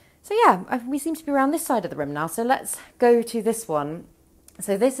yeah, we seem to be around this side of the room now. So let's go to this one.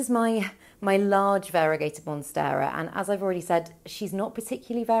 So this is my large variegated monstera, and as I've already said, she's not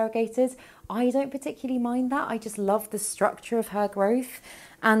particularly variegated. I don't particularly mind that. I just love the structure of her growth,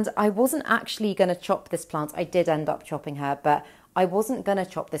 and I wasn't actually going to chop this plant. I did end up chopping her, but I wasn't going to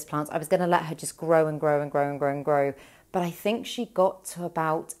chop this plant. I was going to let her just grow and grow and grow and grow and grow. But I think she got to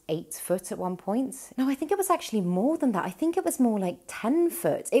about 8 foot at one point. No, I think it was actually more than that. I think it was more like 10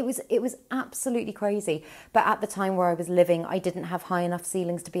 foot. It was absolutely crazy. But at the time where I was living, I didn't have high enough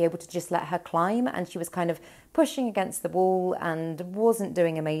ceilings to be able to just let her climb. And she was kind of pushing against the wall and wasn't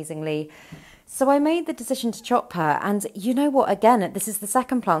doing amazingly. So I made the decision to chop her. And you know what? Again, this is the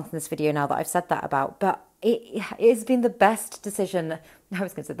second plant in this video now that I've said that about. But it has been the best decision, I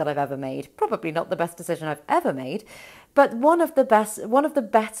was going to say, that I've ever made. Probably not the best decision I've ever made, but one of the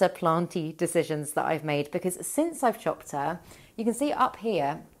better planty decisions that I've made, because since I've chopped her, you can see up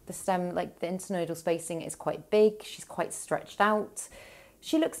here, the stem, like the internodal spacing is quite big. She's quite stretched out.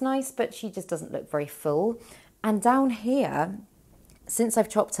 she looks nice, but she just doesn't look very full. And down here, since I've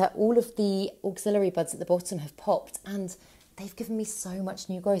chopped her, all of the auxiliary buds at the bottom have popped and they've given me so much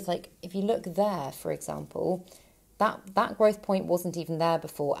new growth. Like if you look there, for example, that growth point wasn't even there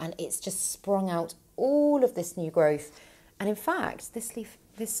before, and it's just sprung out all of this new growth. And in fact, this leaf,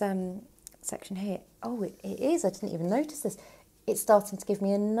 this section here, oh, it is, I didn't even notice this. It's starting to give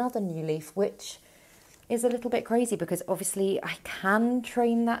me another new leaf, which is a little bit crazy because obviously I can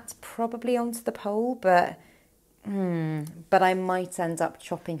train that probably onto the pole, but I might end up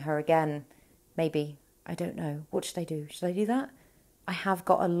chopping her again. Maybe. I don't know. What should I do? Should I do that? I have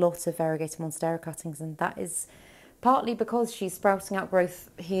got a lot of variegated monstera cuttings, and that is partly because she's sprouting out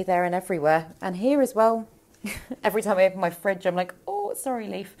growth here, there and everywhere. And here as well. Every time I open my fridge, I'm like, oh, sorry,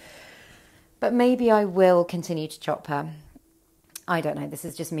 leaf. But maybe I will continue to chop her. I don't know, this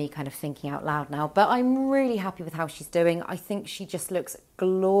is just me kind of thinking out loud now, but I'm really happy with how she's doing. I think she just looks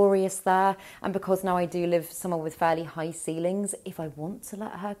glorious there. And because now I do live somewhere with fairly high ceilings, if I want to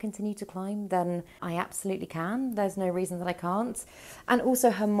let her continue to climb, then I absolutely can. There's no reason that I can't. And also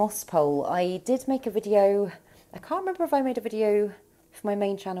her moss pole. I did make a video, I can't remember if I made a video for my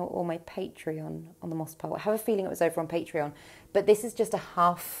main channel or my Patreon on the moss pole. I have a feeling it was over on Patreon, but this is just a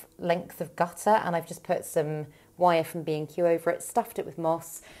half length of gutter, and I've just put some wire from B&Q over it, stuffed it with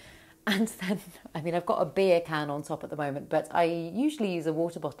moss, and then, I mean, I've got a beer can on top at the moment, but I usually use a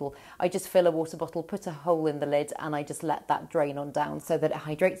water bottle. I just fill a water bottle, put a hole in the lid, and I just let that drain on down so that it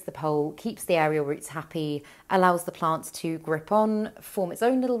hydrates the pole, keeps the aerial roots happy, allows the plant to grip on, form its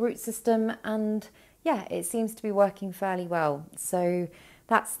own little root system, and yeah, it seems to be working fairly well. So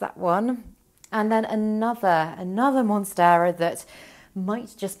that's that one. And then another monstera that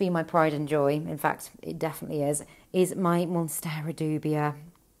might just be my pride and joy, in fact it definitely is my Monstera dubia.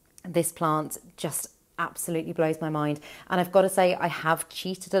 This plant just absolutely blows my mind, and I've got to say I have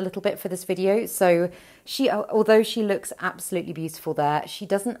cheated a little bit for this video. So she, although she looks absolutely beautiful there, she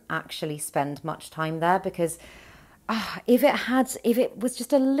doesn't actually spend much time there because if it was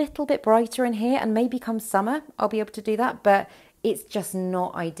just a little bit brighter in here, and maybe come summer I'll be able to do that, but it's just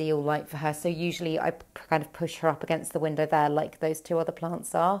not ideal light for her. So usually I kind of push her up against the window there like those two other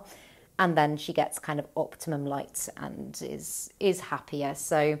plants are, and then she gets kind of optimum light and is happier.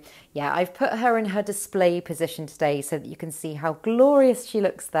 So yeah, I've put her in her display position today so that you can see how glorious she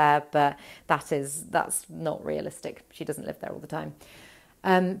looks there, but that's not realistic. She doesn't live there all the time.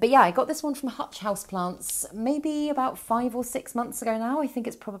 But yeah, I got this one from Hutch Houseplants maybe about 5 or 6 months ago now. I think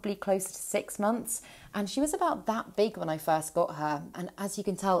it's probably close to 6 months. And she was about that big when I first got her. And as you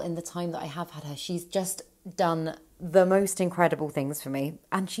can tell in the time that I have had her, she's just done the most incredible things for me.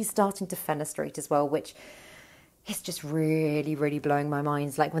 And she's starting to fenestrate as well, which is just really, really blowing my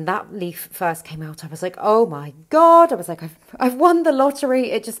mind. Like when that leaf first came out, I was like, oh my God. I was like, I've won the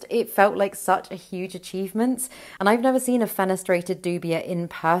lottery. It felt like such a huge achievement. And I've never seen a fenestrated dubia in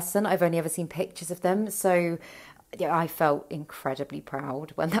person. I've only ever seen pictures of them. So yeah, I felt incredibly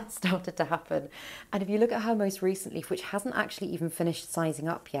proud when that started to happen. And if you look at her most recent leaf, which hasn't actually even finished sizing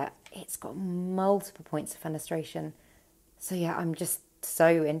up yet, it's got multiple points of fenestration. So yeah, I'm just so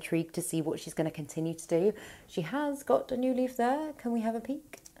intrigued to see what she's going to continue to do. She has got a new leaf there. Can we have a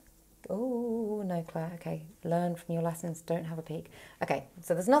peek? Oh, no, Claire. Okay, learn from your lessons. Don't have a peek. Okay,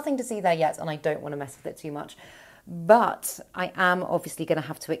 so there's nothing to see there yet, and I don't want to mess with it too much. But I am obviously going to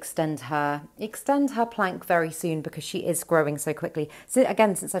have to extend her plank very soon because she is growing so quickly. So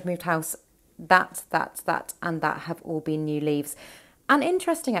again, since I've moved house, that, and that have all been new leaves. And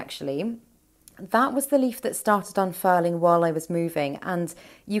interesting, actually, that was the leaf that started unfurling while I was moving. And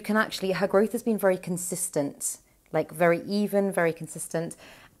you can actually, her growth has been very consistent, like very even, very consistent.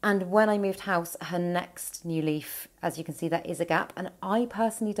 And when I moved house, her next new leaf, as you can see, there is a gap. And I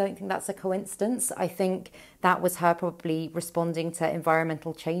personally don't think that's a coincidence. I think that was her probably responding to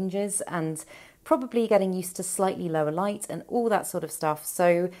environmental changes and probably getting used to slightly lower light and all that sort of stuff.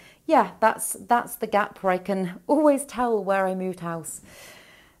 So yeah, that's the gap where I can always tell where I moved house.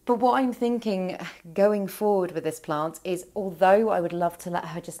 But what I'm thinking going forward with this plant is, although I would love to let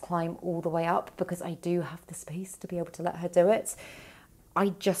her just climb all the way up because I do have the space to be able to let her do it, I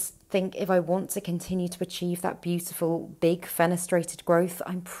just think if I want to continue to achieve that beautiful big fenestrated growth,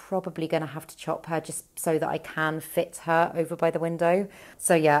 I'm probably going to have to chop her just so that I can fit her over by the window.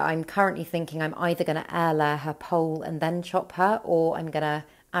 So yeah, I'm currently thinking I'm either going to air layer her pole and then chop her, or I'm going to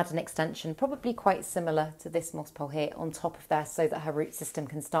add an extension, probably quite similar to this moss pole here, on top of there so that her root system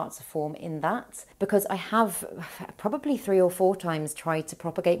can start to form in that. Because I have probably 3 or 4 times tried to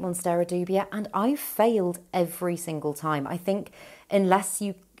propagate Monstera dubia and I've failed every single time. I think unless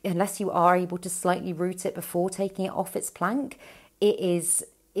you are able to slightly root it before taking it off its plank,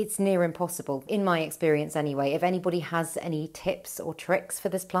 it's near impossible, in my experience anyway. If anybody has any tips or tricks for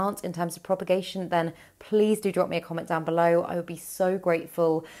this plant in terms of propagation, then please do drop me a comment down below. I would be so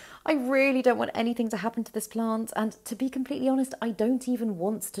grateful. I really don't want anything to happen to this plant, and to be completely honest, I don't even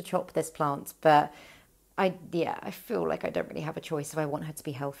want to chop this plant, but I feel like I don't really have a choice if I want her to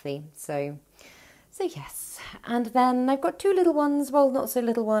be healthy. So yes. And then I've got two little ones, well, not so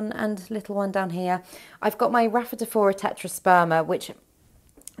little one and little one down here. I've got my Rhaphidophora tetrasperma, which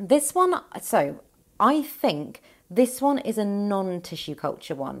this one, so I think this one is a non-tissue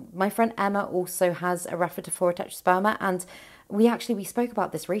culture one. My friend Emma also has a Rhaphidophora tetrasperma, and we spoke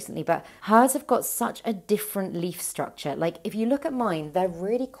about this recently, but hers have got such a different leaf structure. Like, if you look at mine, they're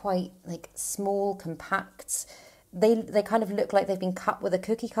really quite like small, compact. They kind of look like they've been cut with a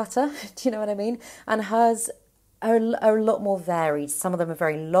cookie cutter. Do you know what I mean? And hers are a lot more varied. Some of them are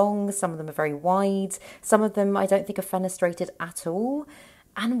very long, some of them are very wide, some of them I don't think are fenestrated at all.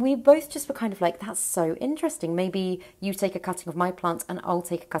 And we both just were kind of like, that's so interesting. Maybe you take a cutting of my plant and I'll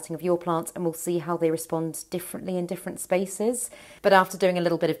take a cutting of your plant, and we'll see how they respond differently in different spaces. But after doing a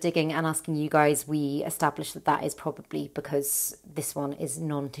little bit of digging and asking you guys, we established that that is probably because this one is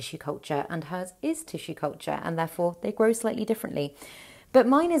non-tissue culture and hers is tissue culture, and therefore they grow slightly differently. But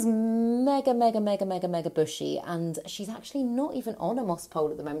mine is mega bushy, and she's actually not even on a moss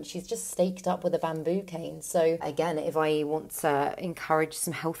pole at the moment. She's just staked up with a bamboo cane. So again, if I want to encourage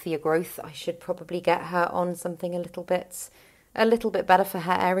some healthier growth, I should probably get her on something a little bit better for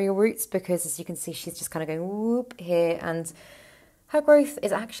her aerial roots, because as you can see, she's just kind of going whoop here, and her growth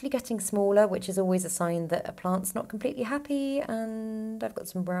is actually getting smaller, which is always a sign that a plant's not completely happy. And I've got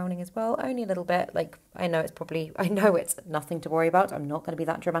some browning as well, only a little bit. Like, I know it's nothing to worry about. I'm not going to be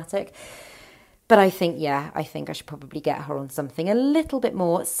that dramatic. But I think I should probably get her on something a little bit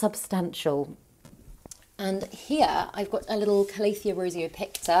more substantial. And here I've got a little Calathea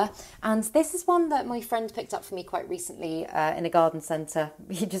roseo-picta, and this is one that my friend picked up for me quite recently in a garden centre.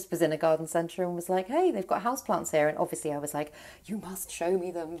 He just was in a garden centre and was like, hey, they've got houseplants here. And obviously I was like, you must show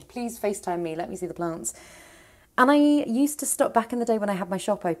me them. Please FaceTime me. Let me see the plants. And I used to stock, back in the day when I had my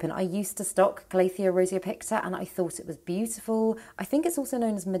shop open, I used to stock Calathea roseo-picta, and I thought it was beautiful. I think it's also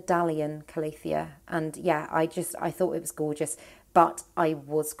known as medallion Calathea. And yeah, I thought it was gorgeous. But I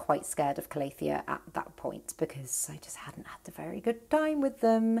was quite scared of Calathea at that point because I just hadn't had a very good time with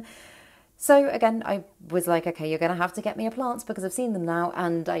them. So again, I was like, okay, you're going to have to get me a plant because I've seen them now.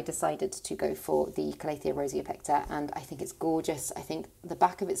 And I decided to go for the Calathea roseo-picta, and I think it's gorgeous. I think the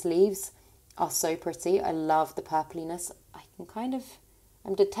back of its leaves are so pretty. I love the purpliness.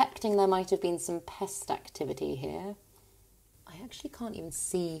 I'm detecting there might have been some pest activity here. I actually can't even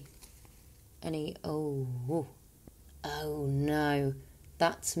see any, oh no,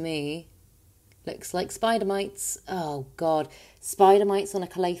 that's me. Looks like spider mites. Oh God, spider mites on a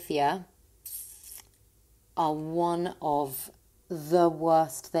Calathea are one of the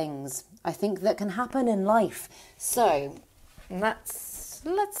worst things I think that can happen in life. So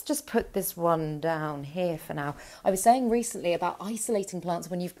let's just put this one down here for now. I was saying recently about isolating plants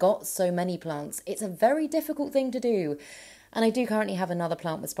when you've got so many plants. It's a very difficult thing to do. And I do currently have another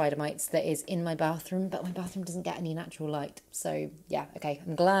plant with spider mites that is in my bathroom, but my bathroom doesn't get any natural light. So yeah, okay,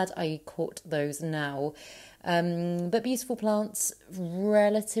 I'm glad I caught those now. But beautiful plants,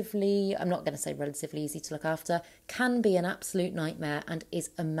 relatively, I'm not going to say relatively easy to look after, can be an absolute nightmare and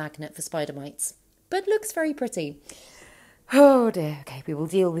is a magnet for spider mites, but looks very pretty. Oh dear, okay, we will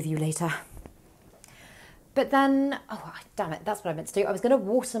deal with you later. But then, oh damn it, that's what I meant to do. I was going to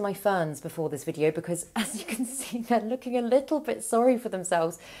water my ferns before this video because, as you can see, they're looking a little bit sorry for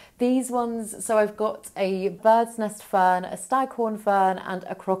themselves. These ones, so I've got a bird's nest fern, a staghorn fern and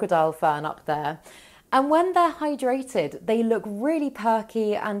a crocodile fern up there. And when they're hydrated, they look really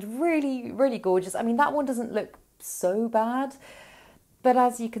perky and really gorgeous. I mean, that one doesn't look so bad, but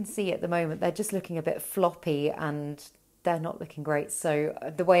as you can see at the moment, they're just looking a bit floppy and they're not looking great. So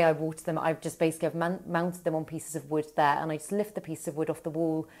the way I water them, I've just basically mounted them on pieces of wood there, and I just lift the piece of wood off the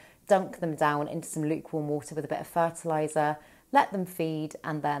wall, dunk them down into some lukewarm water with a bit of fertiliser, let them feed,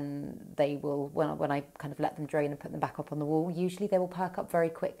 and then they will, when I kind of let them drain and put them back up on the wall, usually they will perk up very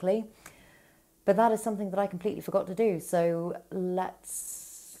quickly. But that is something that I completely forgot to do. So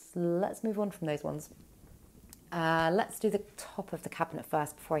let's move on from those ones. Let's do the top of the cabinet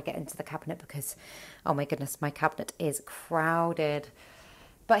first before I get into the cabinet because, oh my goodness, my cabinet is crowded.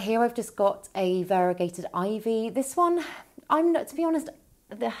 But here I've just got a variegated ivy. This one, to be honest,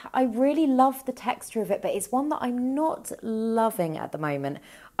 I really love the texture of it, but it's one that I'm not loving at the moment.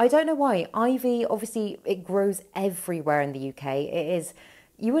 I don't know why. Ivy, obviously, it grows everywhere in the UK. It is,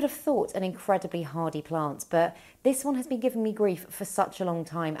 you would have thought an incredibly hardy plant, but this one has been giving me grief for such a long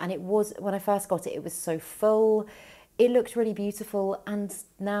time. And it was, when I first got it, it was so full. It looked really beautiful. And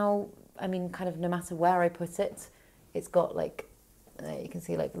now, I mean, kind of no matter where I put it, it's got like, you can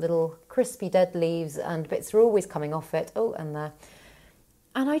see like little crispy dead leaves and bits are always coming off it. Oh, and there.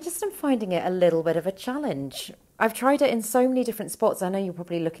 And I just am finding it a little bit of a challenge. I've tried it in so many different spots. I know you're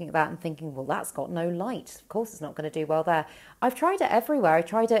probably looking at that and thinking, well, that's got no light. Of course, it's not going to do well there. I've tried it everywhere. I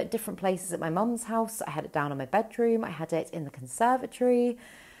tried it at different places at my mum's house. I had it down in my bedroom. I had it in the conservatory.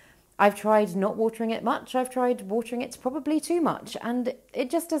 I've tried not watering it much. I've tried watering it probably too much. And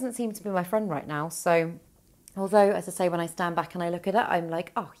it just doesn't seem to be my friend right now. So although, as I say, when I stand back and I look at it, I'm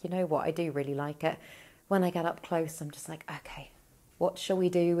like, oh, you know what? I do really like it. When I get up close, I'm just like, okay, what shall we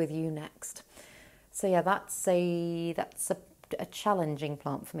do with you next? So yeah, that's a challenging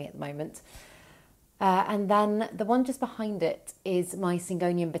plant for me at the moment. And then the one just behind it is my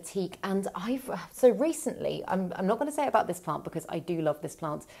Syngonium batik. And so recently, I'm not going to say about this plant because I do love this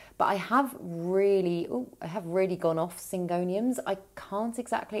plant, but I have really gone off Syngoniums. I can't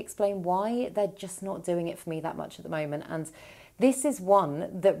exactly explain why. They're just not doing it for me that much at the moment. And this is one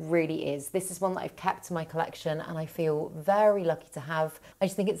that really is. This is one that I've kept in my collection and I feel very lucky to have. I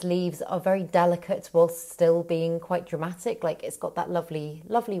just think its leaves are very delicate while still being quite dramatic. Like it's got that lovely,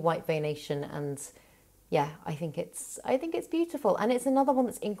 lovely white veination, and yeah, I think it's beautiful. And it's another one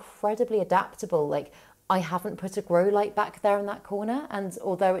that's incredibly adaptable. Like I haven't put a grow light back there in that corner, and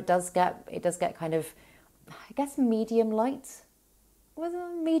although it does get kind of, I guess, medium light,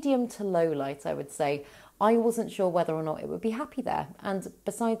 medium to low light, I would say. I wasn't sure whether or not it would be happy there. And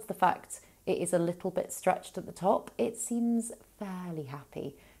besides the fact it is a little bit stretched at the top, it seems fairly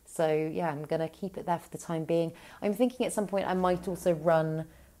happy. So yeah, I'm going to keep it there for the time being. I'm thinking at some point I might also run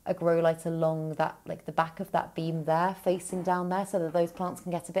a grow light along that, like the back of that beam there, facing down there, so that those plants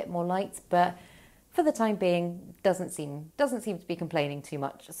can get a bit more light. But for the time being, doesn't seem to be complaining too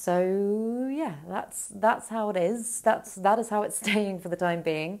much. So yeah, that's how it is. That is how it's staying for the time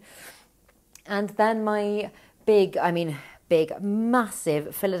being. And then my big,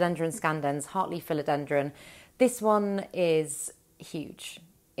 massive philodendron scandens, heartleaf philodendron. This one is huge.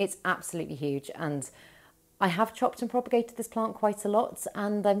 It's absolutely huge. And I have chopped and propagated this plant quite a lot.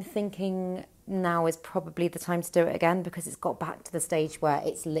 And I'm thinking now is probably the time to do it again, because it's got back to the stage where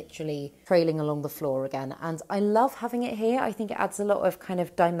it's literally trailing along the floor again. And I love having it here. I think it adds a lot of kind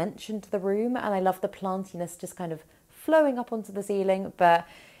of dimension to the room. And I love the plantiness just kind of flowing up onto the ceiling. But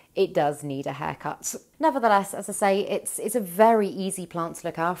it does need a haircut. Nevertheless, as I say, it's a very easy plant to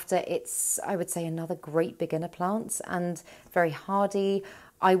look after. It's, I would say, another great beginner plant and very hardy.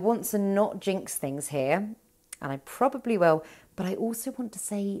 I want to not jinx things here, and I probably will, but I also want to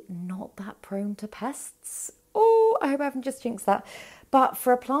say not that prone to pests. Oh, I hope I haven't just jinxed that. But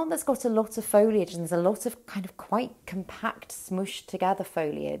for a plant that's got a lot of foliage and there's a lot of kind of quite compact, smushed together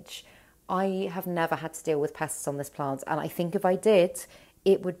foliage, I have never had to deal with pests on this plant. And I think if I did,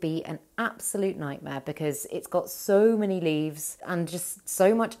 it would be an absolute nightmare because it's got so many leaves and just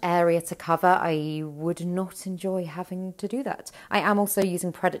so much area to cover. I would not enjoy having to do that. I am also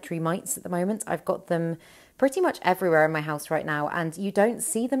using predatory mites at the moment. I've got them pretty much everywhere in my house right now, and you don't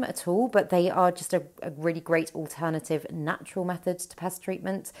see them at all, but they are just a really great alternative natural method to pest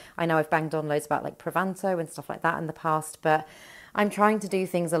treatment. I know I've banged on loads about like Provanto and stuff like that in the past, but I'm trying to do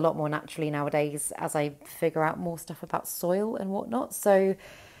things a lot more naturally nowadays as I figure out more stuff about soil and whatnot. So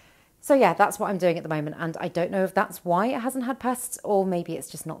yeah, that's what I'm doing at the moment. And I don't know if that's why it hasn't had pests, or maybe it's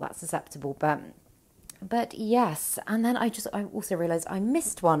just not that susceptible. But yes. And then I also realised I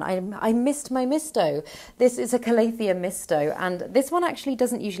missed one. I missed my misto. This is a Calathea misto. And this one actually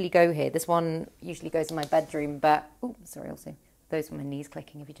doesn't usually go here. This one usually goes in my bedroom. But, oh, sorry, also, those were my knees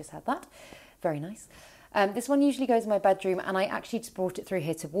clicking if you just had that. Very nice. This one usually goes in my bedroom, and I actually just brought it through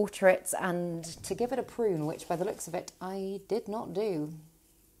here to water it and to give it a prune, which by the looks of it, I did not do.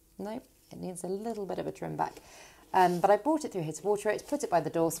 No, it needs a little bit of a trim back. But I brought it through here to water it, put it by the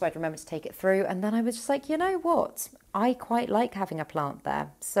door so I'd remember to take it through. And then I was just like, you know what? I quite like having a plant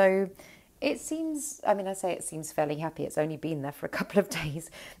there. So it seems, I say it seems fairly happy. It's only been there for a couple of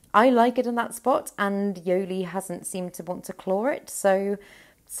days. I like it in that spot, and Yoli hasn't seemed to want to claw it. So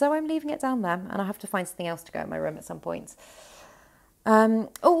I'm leaving it down there, and I have to find something else to go in my room at some point.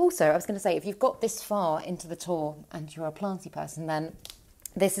 Also, I was going to say, if you've got this far into the tour and you're a planty person, then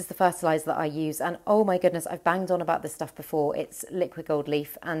this is the fertiliser that I use. And oh my goodness, I've banged on about this stuff before. It's liquid gold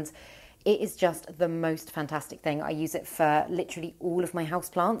leaf, and it is just the most fantastic thing. I use it for literally all of my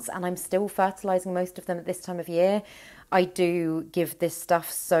houseplants, and I'm still fertilising most of them at this time of year. I do give this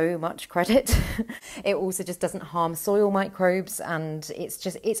stuff so much credit. It also just doesn't harm soil microbes, and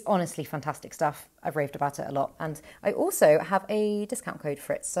it's honestly fantastic stuff. I've raved about it a lot, and I also have a discount code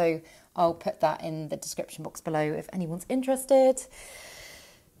for it, so I'll put that in the description box below if anyone's interested.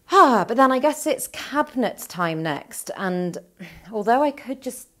 But then I guess it's cabinet time next, and although I could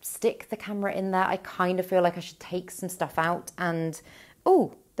just stick the camera in there, I kind of feel like I should take some stuff out. And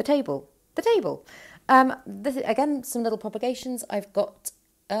oh, the table. Again, some little propagations. I've got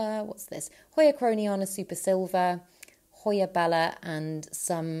what's this? Hoya Croniana Super Silver, Hoya Bella, and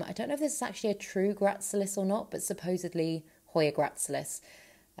some, I don't know if this is actually a true Gracilis or not, but supposedly Hoya Gracilis.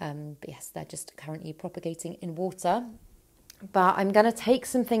 But yes, they're just currently propagating in water. But I'm going to take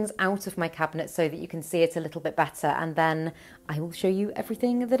some things out of my cabinet so that you can see it a little bit better, and then I will show you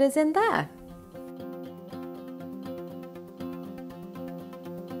everything that is in there.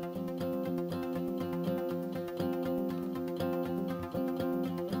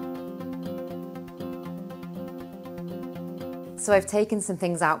 So I've taken some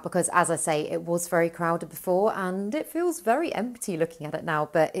things out because, as I say, it was very crowded before and it feels very empty looking at it now,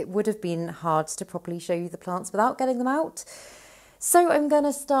 but it would have been hard to properly show you the plants without getting them out. So I'm going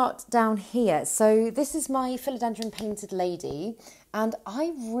to start down here. So this is my Philodendron Painted Lady, and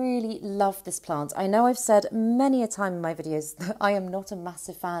I really love this plant. I know I've said many a time in my videos that I am not a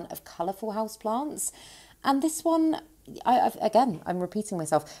massive fan of colourful houseplants, and this one, again, I'm repeating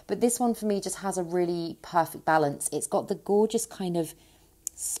myself, but this one for me just has a really perfect balance. It's got the gorgeous kind of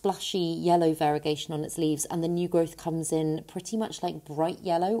splashy yellow variegation on its leaves, and the new growth comes in pretty much like bright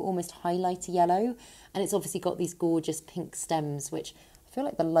yellow, almost highlighter yellow, and it's obviously got these gorgeous pink stems, which I feel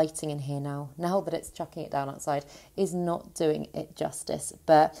like the lighting in here now that it's chucking it down outside, is not doing it justice.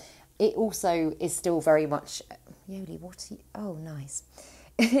 But it also is still very much, Yoli, oh nice.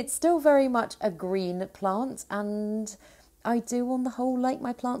 It's still very much a green plant, and I do on the whole like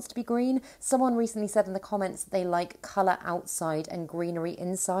my plants to be green. Someone recently said in the comments they like colour outside and greenery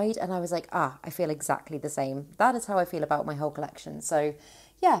inside, and I was like, I feel exactly the same. That is how I feel about my whole collection. So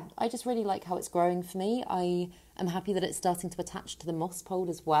yeah, I just really like how it's growing for me. I am happy that it's starting to attach to the moss pole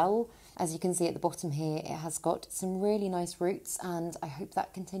as well. As you can see at the bottom here, it has got some really nice roots, and I hope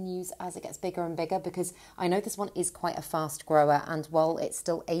that continues as it gets bigger and bigger, because I know this one is quite a fast grower, and while it's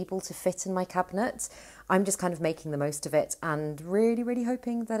still able to fit in my cabinet, I'm just kind of making the most of it and really, really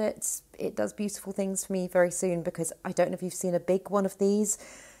hoping that it does beautiful things for me very soon, because I don't know if you've seen a big one of these.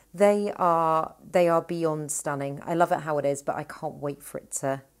 They are beyond stunning. I love it how it is, but I can't wait for it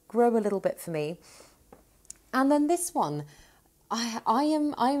to grow a little bit for me. And then this one,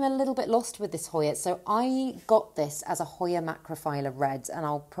 I'm a little bit lost with this Hoya. So I got this as a Hoya Macrophylla Red, and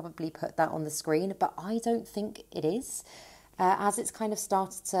I'll probably put that on the screen, but I don't think it is. As it's kind of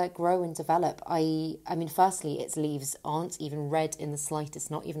started to grow and develop, I mean, firstly, its leaves aren't even red in the slightest,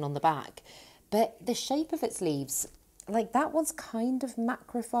 not even on the back. But the shape of its leaves, like that one's kind of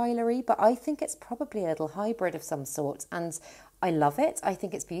macrophylla-y, but I think it's probably a little hybrid of some sort, and I love it. I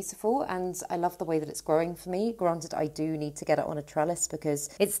think it's beautiful, and I love the way that it's growing for me. Granted, I do need to get it on a trellis because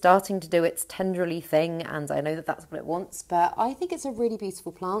it's starting to do its tendrily thing, and I know that that's what it wants, but I think it's a really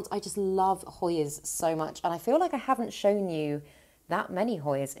beautiful plant. I just love Hoyas so much, and I feel like I haven't shown you that many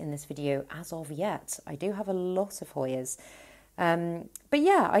Hoyas in this video as of yet. I do have a lot of Hoyas. But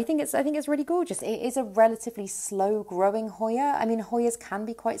yeah, I think it's really gorgeous. It is a relatively slow growing Hoya. I mean, Hoyas can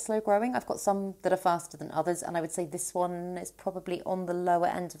be quite slow growing. I've got some that are faster than others, and I would say this one is probably on the lower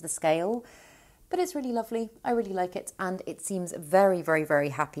end of the scale, but it's really lovely. I really like it, and it seems very, very, very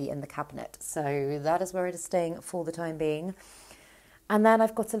happy in the cabinet. So that is where it is staying for the time being. And then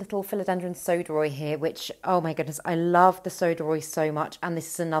I've got a little Philodendron Soderoy here, which, oh my goodness, I love the Soderoy so much. And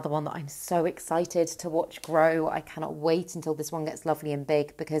this is another one that I'm so excited to watch grow. I cannot wait until this one gets lovely and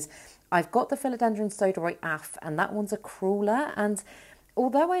big, because I've got the Philodendron Soderoy Af, and that one's a crawler. And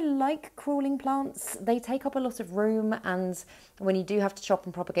although I like crawling plants, they take up a lot of room. And when you do have to chop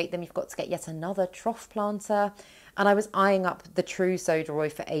and propagate them, you've got to get yet another trough planter. And I was eyeing up the true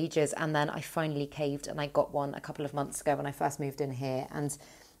Soderoy for ages, and then I finally caved and I got one a couple of months ago when I first moved in here. And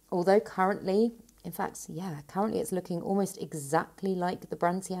although currently, in fact, yeah, currently it's looking almost exactly like the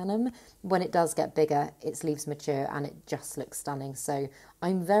Brandtianum, when it does get bigger, its leaves mature and it just looks stunning. So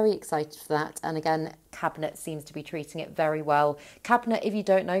I'm very excited for that. And again, Cabinet seems to be treating it very well. Cabinet, if you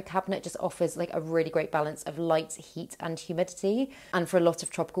don't know, Cabinet just offers like a really great balance of light, heat and humidity. And for a lot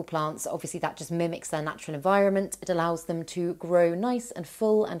of tropical plants, obviously that just mimics their natural environment. It allows them to grow nice and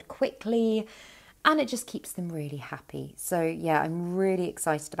full and quickly, and it just keeps them really happy. So yeah, I'm really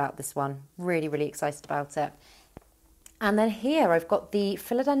excited about this one. Really, really excited about it. And then here I've got the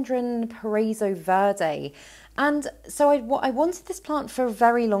Philodendron Paraiso Verde. And so I wanted this plant for a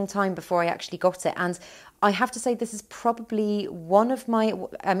very long time before I actually got it. And I have to say this is probably one of my,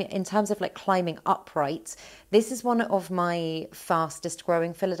 I mean, in terms of like climbing upright, this is one of my fastest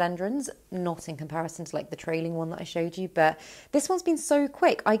growing philodendrons, not in comparison to like the trailing one that I showed you, but this one's been so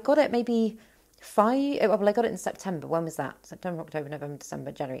quick. I got it maybe I got it in September. When was that? September, October, November,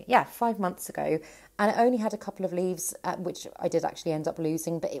 December, January. Yeah, 5 months ago. And it only had a couple of leaves, which I did actually end up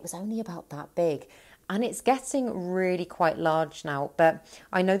losing, but it was only about that big. And it's getting really quite large now. But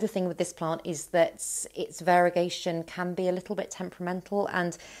I know the thing with this plant is that its variegation can be a little bit temperamental.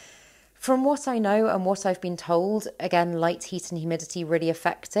 And from what I know and what I've been told, again, light, heat and humidity really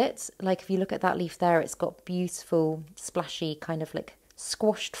affect it. Like if you look at that leaf there, it's got beautiful, splashy kind of like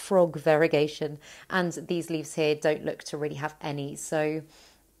squashed frog variegation, and these leaves here don't look to really have any. So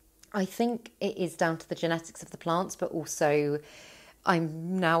I think it is down to the genetics of the plants, but also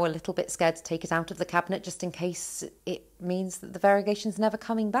I'm now a little bit scared to take it out of the cabinet just in case it means that the variegation's never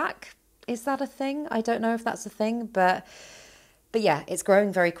coming back. Is that a thing? I don't know if that's a thing, but yeah, it's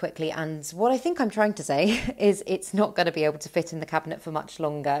growing very quickly, and what I think I'm trying to say is it's not going to be able to fit in the cabinet for much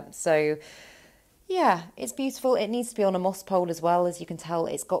longer. So yeah, it's beautiful. It needs to be on a moss pole as well. As you can tell,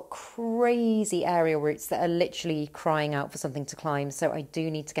 it's got crazy aerial roots that are literally crying out for something to climb. So I do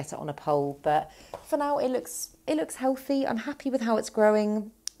need to get it on a pole. But for now, it looks healthy. I'm happy with how it's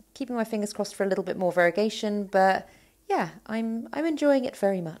growing. Keeping my fingers crossed for a little bit more variegation. But yeah, I'm enjoying it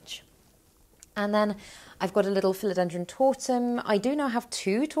very much. And then I've got a little philodendron tortum. I do now have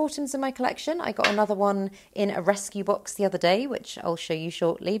 2 tortums in my collection. I got another one in a rescue box the other day, which I'll show you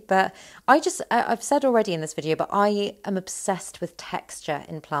shortly. But I've said already in this video, but I am obsessed with texture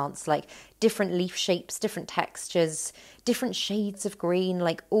in plants, like different leaf shapes, different textures, different shades of green,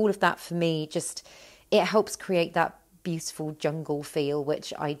 like all of that for me, just, it helps create that beautiful jungle feel,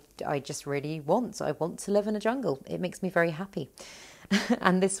 which I just really want. I want to live in a jungle. It makes me very happy.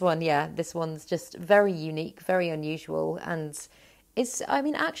 And this one's just very unique, very unusual, and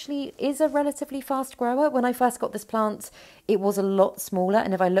actually is a relatively fast grower. When I first got this plant, it was a lot smaller,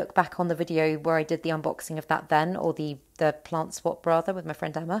 and if I look back on the video where I did the unboxing of that then, or the plant swap rather, with my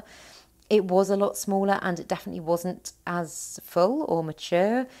friend Emma, it was a lot smaller and it definitely wasn't as full or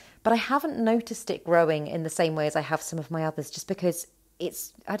mature, but I haven't noticed it growing in the same way as I have some of my others, just because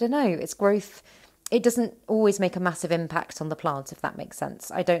its growth, it doesn't always make a massive impact on the plant, if that makes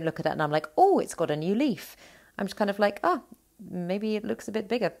sense. I don't look at it and I'm like, oh, it's got a new leaf. I'm just kind of like, maybe it looks a bit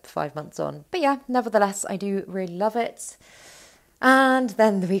bigger 5 months on. But yeah, nevertheless, I do really love it. And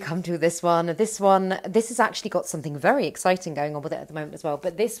then we come to this one. This has actually got something very exciting going on with it at the moment as well.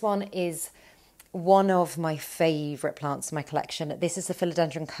 But this one is one of my favourite plants in my collection. This is the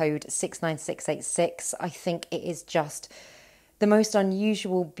Philodendron code 69686. I think it is just the most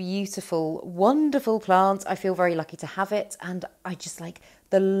unusual, beautiful, wonderful plant. I feel very lucky to have it. And I just like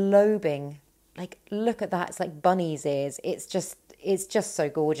the lobing. Like, look at that. It's like bunny's ears. It's just so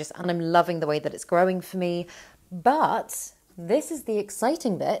gorgeous. And I'm loving the way that it's growing for me. But this is the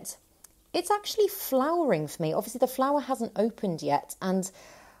exciting bit. It's actually flowering for me. Obviously, the flower hasn't opened yet. And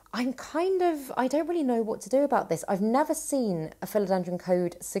I don't really know what to do about this. I've never seen a Philodendron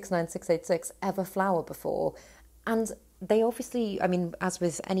code 69686 ever flower before. And they obviously, as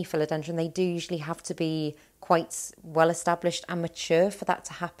with any philodendron, they do usually have to be quite well established and mature for that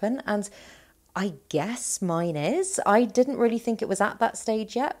to happen. And I guess mine is. I didn't really think it was at that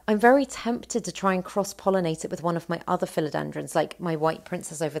stage yet. I'm very tempted to try and cross-pollinate it with one of my other philodendrons. Like my white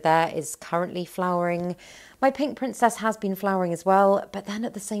princess over there is currently flowering. My pink princess has been flowering as well. But then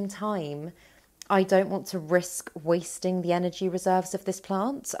at the same time, I don't want to risk wasting the energy reserves of this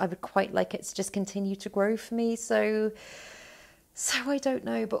plant. I would quite like it to just continue to grow for me. So I don't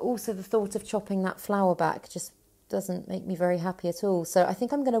know. But also the thought of chopping that flower back just doesn't make me very happy at all. So I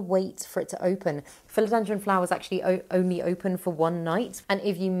think I'm going to wait for it to open. Philodendron flowers actually only open for one night. And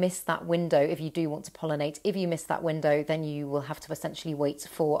if you miss that window, if you do want to pollinate, if you miss that window, then you will have to essentially wait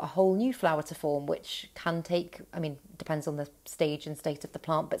for a whole new flower to form, which can take, depends on the stage and state of the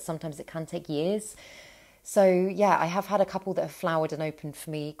plant, but sometimes it can take years. So yeah, I have had a couple that have flowered and opened for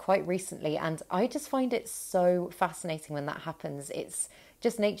me quite recently, and I just find it so fascinating when that happens. It's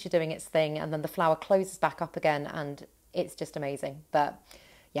just nature doing its thing, and then the flower closes back up again, and it's just amazing. But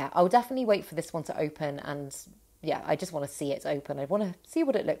yeah, I'll definitely wait for this one to open, and yeah, I just want to see it open. I want to see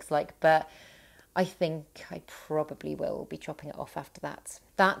what it looks like, but I think I probably will be chopping it off after that.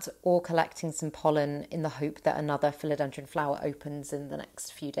 That or collecting some pollen in the hope that another philodendron flower opens in the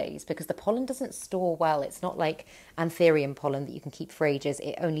next few days, because the pollen doesn't store well. It's not like anthurium pollen that you can keep for ages.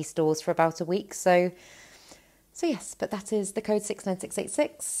 It only stores for about a week. So So yes, but that is the code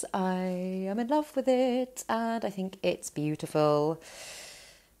 69686. I am in love with it and I think it's beautiful.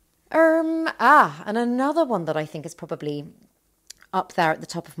 And another one that I think is probably up there at the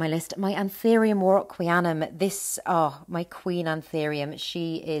top of my list, my Anthurium warocquianum. This, my Queen Anthurium.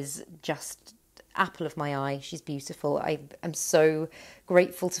 She is just apple of my eye. She's beautiful. I am so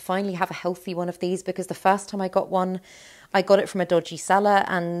grateful to finally have a healthy one of these, because the first time I got one, I got it from a dodgy seller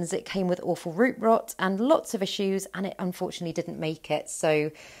and it came with awful root rot and lots of issues, and it unfortunately didn't make it.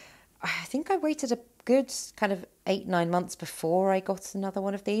 So I think I waited a good kind of 8-9 months before I got another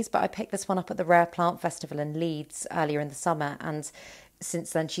one of these, but I picked this one up at the Rare Plant Festival in Leeds earlier in the summer, and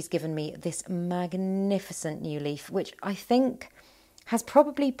since then she's given me this magnificent new leaf, which I think has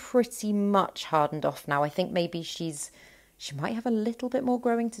probably pretty much hardened off now. I think maybe she might have a little bit more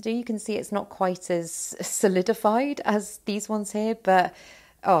growing to do. You can see it's not quite as solidified as these ones here, but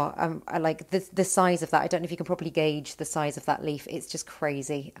I like the size of that. I don't know if you can probably gauge the size of that leaf. It's just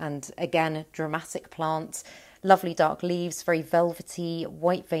crazy. And again, dramatic plant, lovely dark leaves, very velvety,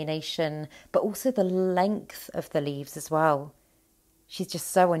 white veination, but also the length of the leaves as well. She's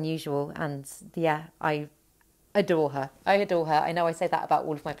just so unusual, and yeah, I adore her. I adore her. I know I say that about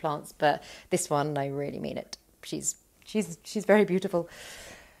all of my plants, but this one, I really mean it. She's very beautiful.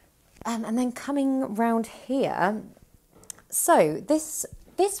 And then coming round here, so this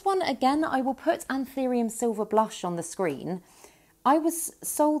one again, I will put Anthurium Silver Blush on the screen. I was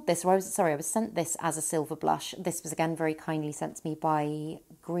sent this as a silver blush. This was again very kindly sent to me by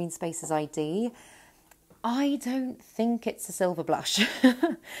Green Spaces ID. I don't think it's a silver blush,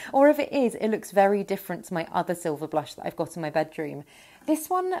 or if it is, it looks very different to my other silver blush that I've got in my bedroom. This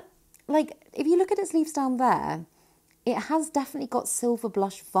one, like, if you look at its leaves down there, it has definitely got silver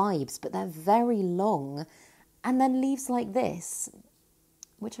blush vibes, but they're very long. And then leaves like this,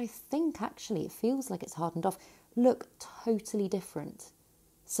 which I think actually it feels like it's hardened off, look totally different.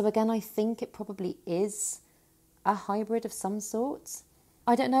 So again, I think it probably is a hybrid of some sort.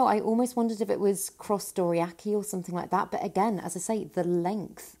 I don't know, I almost wondered if it was cross Doriaki or something like that. But again, as I say, the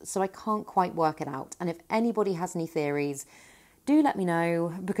length, so I can't quite work it out. And if anybody has any theories, do let me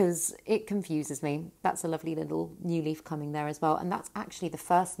know, because it confuses me. That's a lovely little new leaf coming there as well. And that's actually the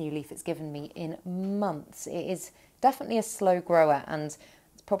first new leaf it's given me in months. It is definitely a slow grower, and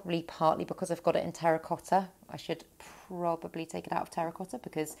it's probably partly because I've got it in terracotta. I should probably take it out of terracotta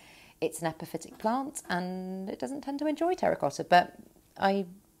because it's an epiphytic plant and it doesn't tend to enjoy terracotta, but I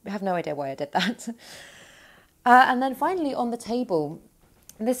have no idea why I did that. And then finally on the table,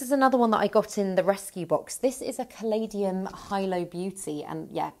 this is another one that I got in the rescue box. This is a Caladium High-Low Beauty,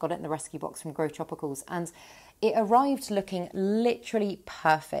 and yeah, got it in the rescue box from Grow Tropicals, and it arrived looking literally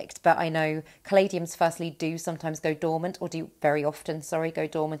perfect. But I know Caladiums firstly do sometimes go dormant, or do very often, go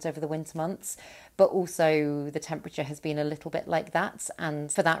dormant over the winter months. But also the temperature has been a little bit like that.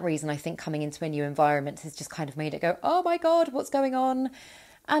 And for that reason, I think coming into a new environment has just kind of made it go, oh my God, what's going on?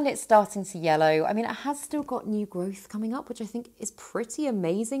 And it's starting to yellow. I mean, it has still got new growth coming up, which I think is pretty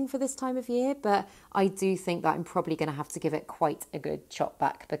amazing for this time of year. But I do think that I'm probably going to have to give it quite a good chop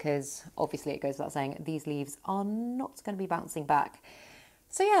back, because obviously it goes without saying, these leaves are not going to be bouncing back.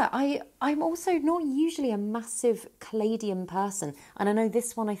 So yeah, I'm also not usually a massive Caladium person. And I know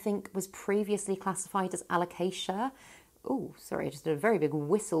this one, I think, was previously classified as Alocasia. Oh, sorry, I just did a very big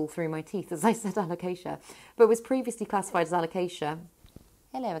whistle through my teeth as I said Alocasia. But was previously classified as Alocasia.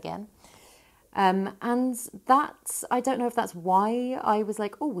 Hello again. And that's, I don't know if that's why I was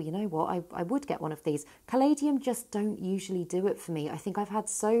like, oh, well, you know what, I would get one of these. Caladium just don't usually do it for me. I think I've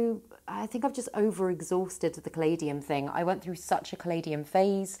just over-exhausted the Caladium thing. I went through such a Caladium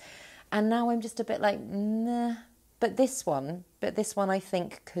phase, and now I'm just a bit like, nah. But this one I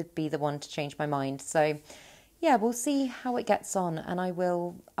think could be the one to change my mind. So yeah, we'll see how it gets on, and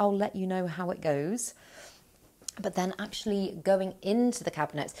I'll let you know how it goes. But then actually going into the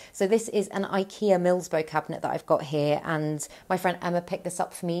cabinets, so this is an IKEA Millsbo cabinet that I've got here, and my friend Emma picked this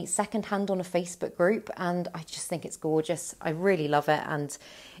up for me secondhand on a Facebook group, and I just think it's gorgeous. I really love it, and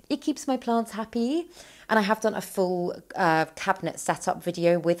it keeps my plants happy. And I have done a full cabinet setup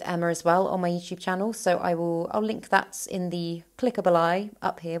video with Emma as well on my YouTube channel, so I'll link that in the clickable eye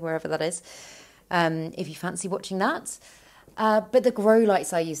up here, wherever that is, if you fancy watching that. But the grow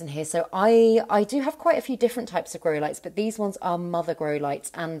lights I use in here, so I do have quite a few different types of grow lights, but these ones are mother grow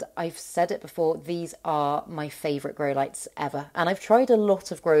lights, and I've said it before, these are my favourite grow lights ever. And I've tried a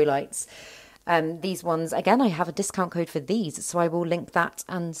lot of grow lights, These ones, again, I have a discount code for these, so I will link that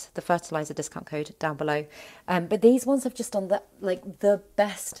and the Fertiliser discount code down below. But these ones have just done the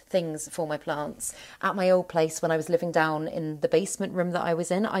best things for my plants. At my old place, when I was living down in the basement room that I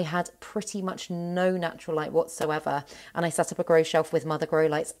was in, I had pretty much no natural light whatsoever, and I set up a grow shelf with mother grow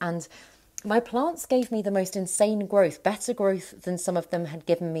lights, and my plants gave me the most insane growth, better growth than some of them had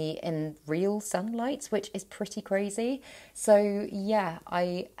given me in real sunlight, which is pretty crazy. So yeah,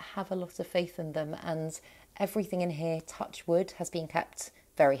 I have a lot of faith in them, and everything in here, touch wood, has been kept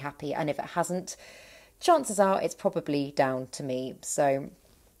very happy. And if it hasn't, chances are it's probably down to me. So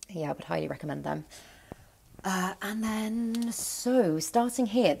yeah, I would highly recommend them. And then, so starting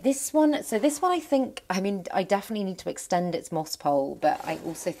here, this one I think, I mean, I definitely need to extend its moss pole, but I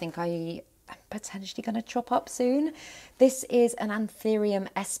also think I'm potentially going to chop up soon. This is an Anthurium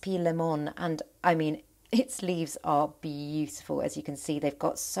SP Lemon, and I mean, its leaves are beautiful. As you can see, they've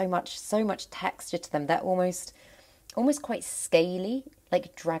got so much texture to them. They're almost quite scaly,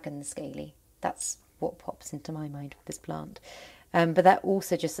 like dragon scaly. That's what pops into my mind with this plant. But they're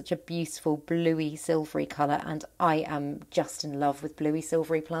also just such a beautiful bluey silvery colour, and I am just in love with bluey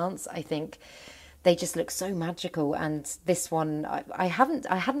silvery plants. I think they just look so magical, and this one, I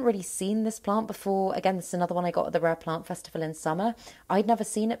hadn't really seen this plant before. Again, this is another one I got at the Rare Plant Festival in summer. I'd never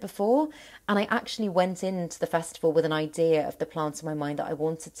seen it before, and I actually went into the festival with an idea of the plant in my mind that I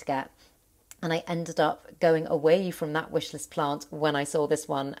wanted to get. And I ended up going away from that wishlist plant when I saw this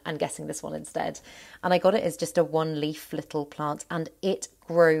one and getting this one instead. And I got it as just a one-leaf little plant, and it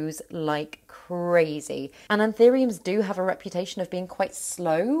grows like crazy. And Anthuriums do have a reputation of being quite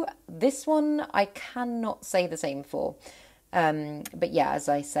slow. This one I cannot say the same for. But yeah, as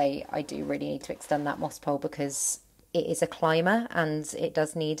I say, I do really need to extend that moss pole because it is a climber and it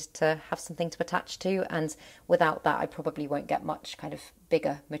does need to have something to attach to, and without that I probably won't get much kind of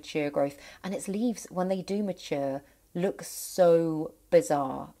bigger mature growth. And its leaves, when they do mature, look so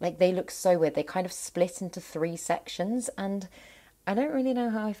bizarre. Like, they look so weird. They kind of split into 3 sections, and I don't really know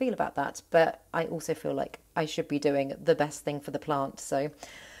how I feel about that, but I also feel like I should be doing the best thing for the plant, so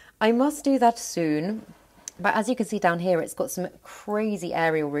I must do that soon. But as you can see down here, it's got some crazy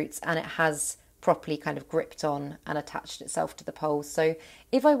aerial roots, and it has properly kind of gripped on and attached itself to the poles. So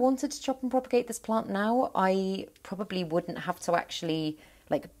if I wanted to chop and propagate this plant now, I probably wouldn't have to actually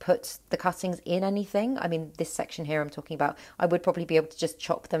like put the cuttings in anything. I mean, this section here I'm talking about, I would probably be able to just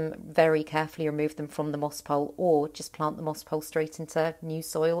chop them very carefully, remove them from the moss pole, or just plant the moss pole straight into new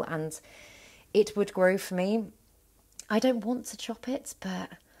soil and it would grow for me. I don't want to chop it,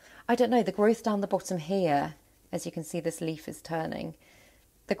 but I don't know, the growth down the bottom here, as you can see this leaf is turning,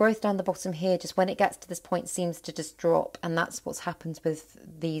 the growth down the bottom here, just when it gets to this point, seems to just drop, and that's what's happened with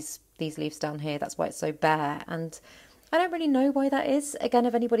these leaves down here. That's why it's so bare, and I don't really know why that is. Again,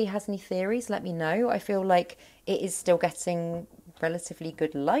 if anybody has any theories, let me know. I feel like it is still getting relatively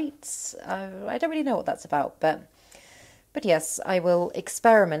good light. I don't really know what that's about, but yes, I will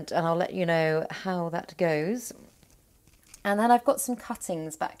experiment and I'll let you know how that goes. And then I've got some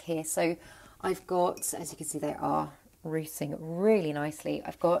cuttings back here. So I've got, as you can see, they are rooting really nicely.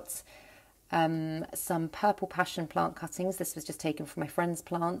 I've got some purple passion plant cuttings. This was just taken from my friend's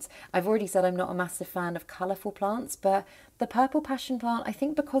plant. I've already said I'm not a massive fan of colourful plants, but the purple passion plant, I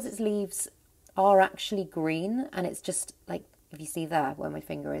think because its leaves are actually green, and it's just like, if you see there where my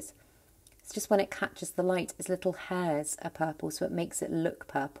finger is, it's just when it catches the light, its little hairs are purple, so it makes it look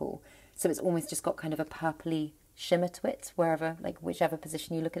purple. So it's almost just got kind of a purpley shimmer to it, wherever, like whichever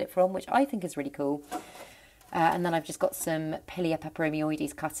position you look at it from, which I think is really cool. And then I've just got some Pilia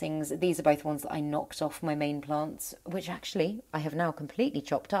peperomioides cuttings. These are both ones that I knocked off my main plants, which actually I have now completely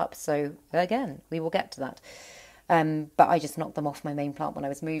chopped up. So again, we will get to that. But I just knocked them off my main plant when I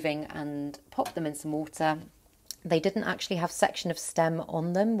was moving and popped them in some water. They didn't actually have section of stem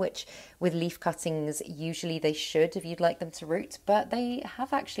on them, which with leaf cuttings, usually they should if you'd like them to root. But they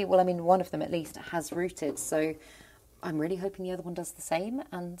have actually, well, I mean, one of them at least has rooted. So I'm really hoping the other one does the same.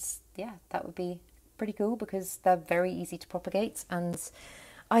 And yeah, that would be pretty cool because they're very easy to propagate, and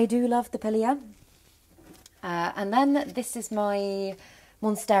I do love the Pilia. And then this is my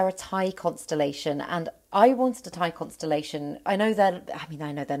Monstera Thai constellation, and I wanted a Thai constellation. I know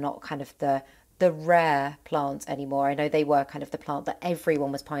they're not kind of the rare plant anymore. I know they were kind of the plant that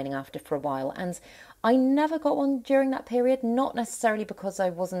everyone was pining after for a while, and I never got one during that period, not necessarily because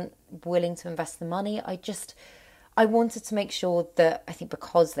I wasn't willing to invest the money. I wanted to make sure that, I think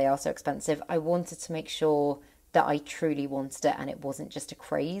because they are so expensive, I wanted to make sure that I truly wanted it and it wasn't just a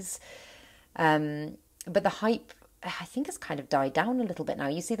craze. But the hype I think has kind of died down a little bit now.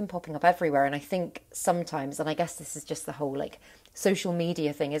 You see them popping up everywhere, and I think sometimes, and I guess this is just the whole like social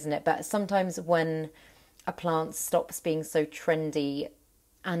media thing, isn't it? But sometimes when a plant stops being so trendy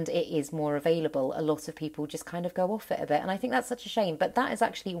and it is more available, a lot of people just kind of go off it a bit, and I think that's such a shame. But that is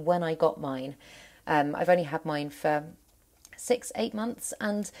actually when I got mine. I've only had mine for 6-8 months,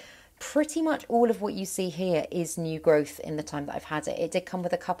 and pretty much all of what you see here is new growth in the time that I've had it. It did come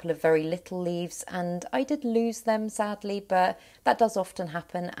with a couple of very little leaves, and I did lose them sadly, but that does often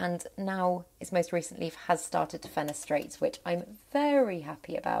happen. And now its most recent leaf has started to fenestrate, which I'm very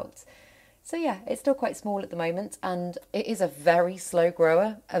happy about. So yeah, it's still quite small at the moment, and it is a very slow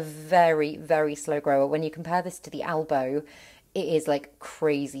grower, a very, very slow grower. When you compare this to the Albo, it is like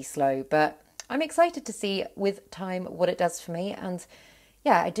crazy slow, but I'm excited to see with time what it does for me. And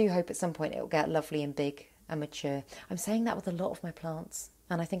yeah, I do hope at some point it'll get lovely and big and mature. I'm saying that with a lot of my plants,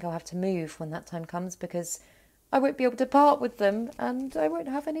 and I think I'll have to move when that time comes because I won't be able to part with them and I won't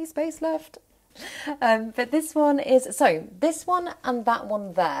have any space left. But this one is, so this one and that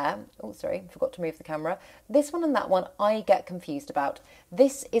one there, oh sorry, forgot to move the camera. This one and that one I get confused about.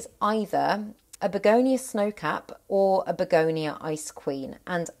 This is either a begonia snowcap or a begonia ice queen,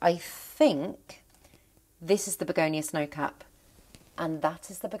 and I think this is the begonia snowcap and that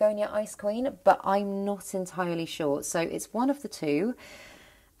is the begonia ice queen, but I'm not entirely sure. So it's one of the two.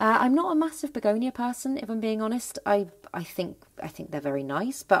 I'm not a massive begonia person, if I'm being honest. I think they're very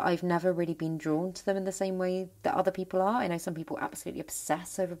nice, but I've never really been drawn to them in the same way that other people are. I know some people absolutely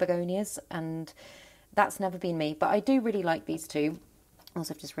obsess over begonias, and that's never been me. But I do really like these two.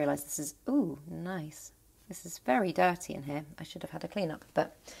 Also, I've just realised this is, ooh, nice. This is very dirty in here. I should have had a clean up,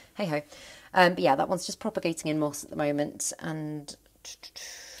 but hey ho. But yeah, that one's just propagating in moss at the moment, and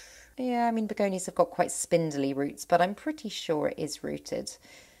yeah, I mean, begonias have got quite spindly roots, but I'm pretty sure it is rooted.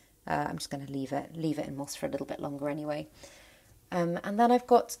 I'm just going to leave it in moss for a little bit longer anyway. And then I've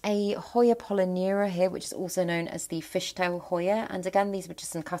got a Hoya polynera here, which is also known as the fishtail Hoya. And again, these were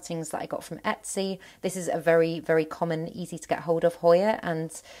just some cuttings that I got from Etsy. This is a very, very common, easy to get hold of Hoya,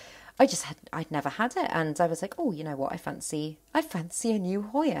 and I'd never had it, and I was like, oh, you know what, I fancy a new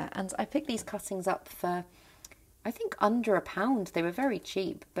Hoya. And I picked these cuttings up for, I think, under £1. They were very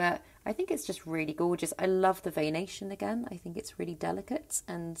cheap, but I think it's just really gorgeous. I love the veination again. I think it's really delicate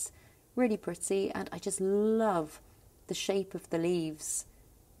and really pretty, and I just love the shape of the leaves.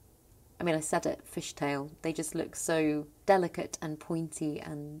 I mean, I said it, fishtail. They just look so delicate and pointy,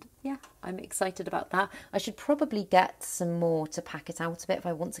 and yeah, I'm excited about that. I should probably get some more to pack it out a bit if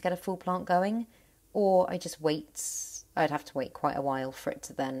I want to get a full plant going, or I just wait. I'd have to wait quite a while for it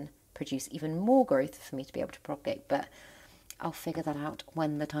to then produce even more growth for me to be able to propagate, but I'll figure that out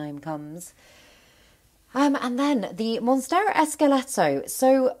when the time comes. And then the Monstera Esqueleto.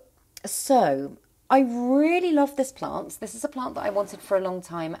 So I really love this plant. This is a plant that I wanted for a long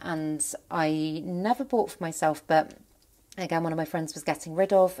time and I never bought for myself, but again, one of my friends was getting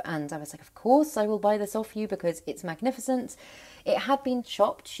rid of, and I was like, of course I will buy this off you because it's magnificent. It had been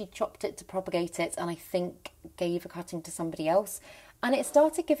chopped. She chopped it to propagate it, and I think gave a cutting to somebody else. And it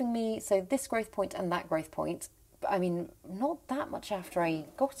started giving me, so this growth point and that growth point, I mean, not that much after I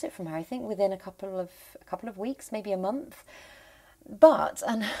got it from her. I think within a couple of weeks, maybe a month. But,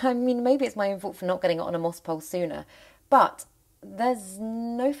 and I mean, maybe it's my own fault for not getting it on a moss pole sooner, but there's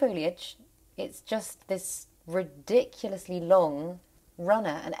no foliage. It's just this ridiculously long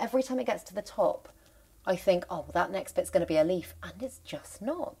runner, and every time it gets to the top, I think, oh, well, that next bit's going to be a leaf, and it's just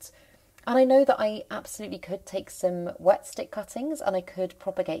not. And I know that I absolutely could take some wet stick cuttings and I could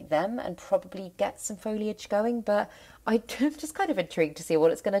propagate them and probably get some foliage going, but I'm just kind of intrigued to see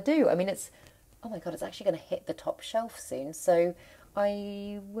what it's going to do. I mean, oh my God, it's actually going to hit the top shelf soon, so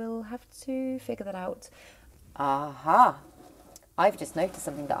I will have to figure that out. Aha! I've just noticed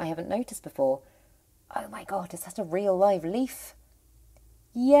something that I haven't noticed before. Oh my God, it's a real live leaf.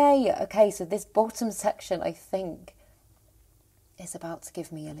 Yay! Okay, so this bottom section, I think, is about to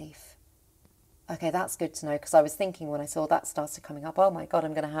give me a leaf. Okay, that's good to know, because I was thinking when I saw that started coming up, oh my God,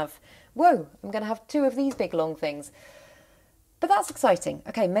 I'm going to have 2 of these big long things. But that's exciting.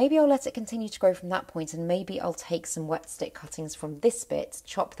 Okay, maybe I'll let it continue to grow from that point, and maybe I'll take some wet stick cuttings from this bit,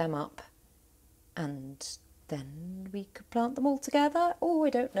 chop them up, and then we could plant them all together. Oh, I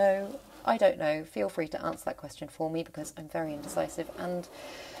don't know. Feel free to answer that question for me, because I'm very indecisive, and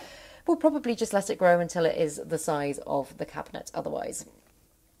we'll probably just let it grow until it is the size of the cabinet otherwise.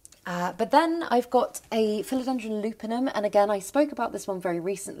 But then I've got a Philodendron lupinum, and again, I spoke about this one very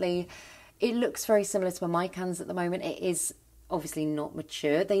recently. It looks very similar to my mycans at the moment. It is obviously not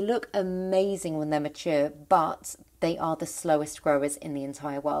mature. They look amazing when they're mature, but they are the slowest growers in the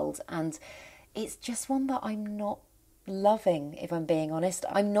entire world, and it's just one that I'm not loving, if I'm being honest.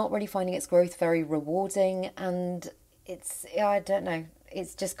 I'm not really finding its growth very rewarding, and I don't know,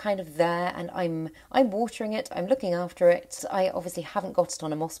 it's just kind of there, and I'm watering it, I'm looking after it. I obviously haven't got it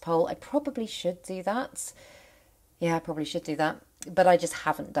on a moss pole. I probably should do that. Yeah, I probably should do that, but I just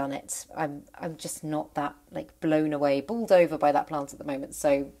haven't done it. I'm just not that like blown away, bowled over by that plant at the moment.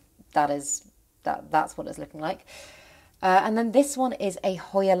 So that's what it's looking like. And then this one is a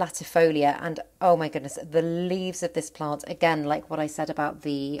Hoya latifolia, and oh my goodness, the leaves of this plant, again, like what I said about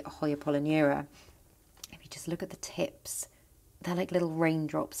the Hoya polynura, if you just look at the tips, they're like little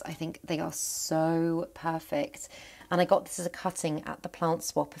raindrops. I think they are so perfect. And I got this as a cutting at the plant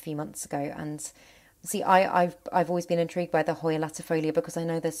swap a few months ago, and see, I've always been intrigued by the Hoya latifolia because I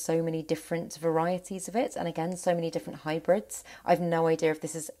know there's so many different varieties of it, and again, so many different hybrids. I've no idea if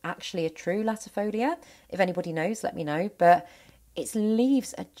this is actually a true latifolia. If anybody knows, let me know. But its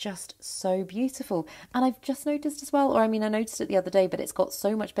leaves are just so beautiful. And I've just noticed as well, or I mean, I noticed it the other day, but it's got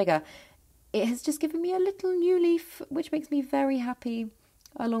so much bigger. It has just given me a little new leaf, which makes me very happy,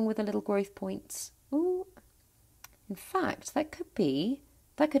 along with a little growth point. Oh, in fact, that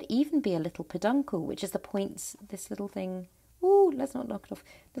could even be a little peduncle, which is the points, this little thing. Oh, let's not knock it off.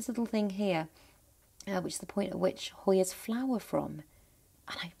 This little thing here, which is the point at which Hoyas flower from.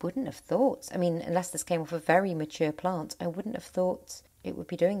 And I wouldn't have thought, I mean, unless this came off a very mature plant, I wouldn't have thought it would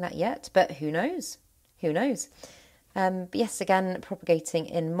be doing that yet. But who knows? Who knows? But yes, again, propagating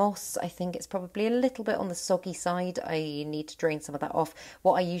in moss. I think it's probably a little bit on the soggy side. I need to drain some of that off.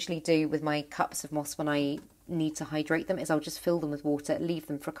 What I usually do with my cups of moss when I need to hydrate them is I'll just fill them with water, leave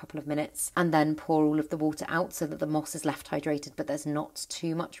them for a couple of minutes, and then pour all of the water out so that the moss is left hydrated, but there's not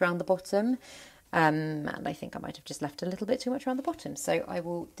too much around the bottom. And I think I might have just left a little bit too much around the bottom, so I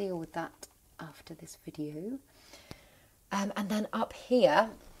will deal with that after this video. And then up here,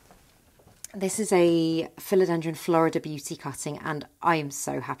 this is a Philodendron Florida Beauty cutting, and I am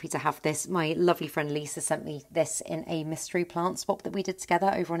so happy to have this. My lovely friend Lisa sent me this in a mystery plant swap that we did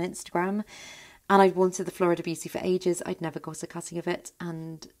together over on Instagram. And I'd wanted the Florida Beauty for ages. I'd never got a cutting of it,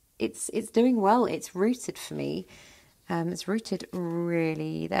 and it's doing well. It's rooted for me. It's rooted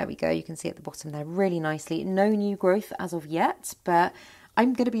really, there we go. You can see at the bottom there really nicely. No new growth as of yet, but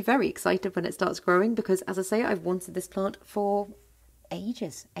I'm going to be very excited when it starts growing because, as I say, I've wanted this plant for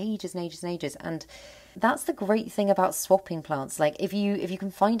ages. And that's the great thing about swapping plants. Like if you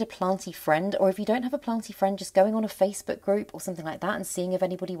can find a planty friend, or if you don't have a planty friend, just going on a Facebook group or something like that and seeing if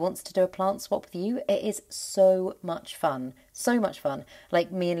anybody wants to do a plant swap with you, it is so much fun. Like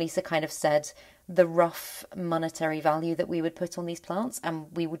me and Lisa kind of said the rough monetary value that we would put on these plants, and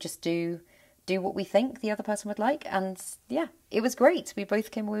we would just do what we think the other person would like. And yeah, it was great. We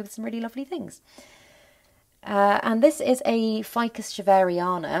both came away with some really lovely things. And this is a Ficus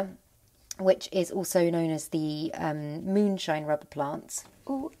shaveriana, which is also known as the moonshine rubber plant.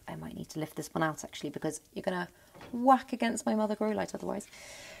 Oh, I might need to lift this one out actually because you're going to whack against my mother grow light otherwise.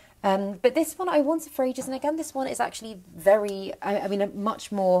 But this one I wanted for ages, and again, this one is actually very, I mean,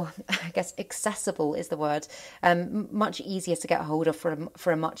 much more, I guess, accessible is the word, much easier to get a hold of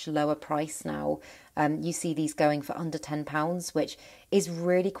for a much lower price now. You see these going for under £10, which is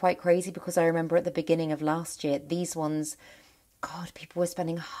really quite crazy because I remember at the beginning of last year, these ones, God, people were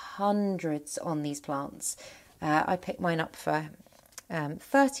spending hundreds on these plants. I picked mine up for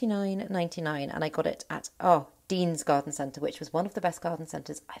 $39.99, and I got it at, Dean's Garden Centre, which was one of the best garden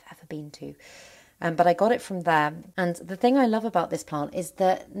centres I've ever been to. But I got it from there. And the thing I love about this plant is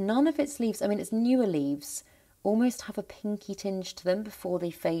that none of its leaves, I mean, its newer leaves almost have a pinky tinge to them before they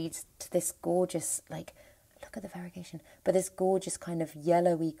fade to this gorgeous, like, look at the variegation, but this gorgeous kind of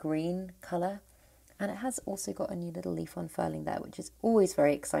yellowy green colour. And it has also got a new little leaf unfurling there, which is always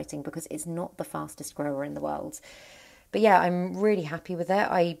very exciting because it's not the fastest grower in the world. But yeah, I'm really happy with it.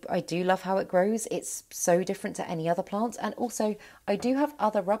 I do love how it grows. It's so different to any other plant. And also, I do have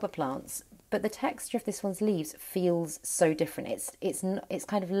other rubber plants, but the texture of this one's leaves feels so different. It's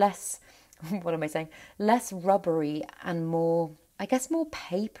kind of less, what am I saying? Less rubbery and more, I guess, more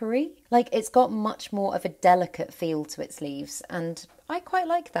papery. Like, it's got much more of a delicate feel to its leaves, and I quite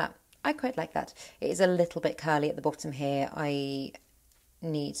like that. It is a little bit curly at the bottom here. I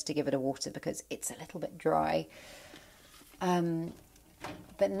need to give it a water because it's a little bit dry.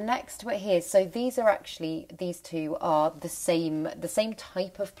 But next to it here, so these two are the same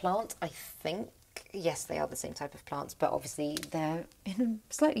type of plant, I think. Yes, they are the same type of plants, but obviously they're in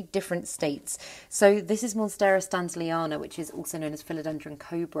slightly different states. So this is Monstera stanseliana, which is also known as Philodendron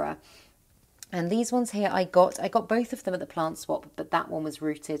cobra. And these ones here I got both of them at the plant swap, but that one was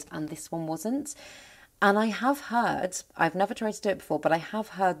rooted and this one wasn't. And I have heard, I've never tried to do it before, but I have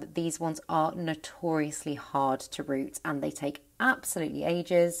heard that these ones are notoriously hard to root and they take absolutely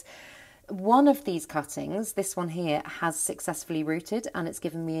ages. One of these cuttings, this one here, has successfully rooted and it's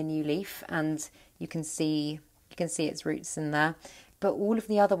given me a new leaf, and you can see its roots in there. But all of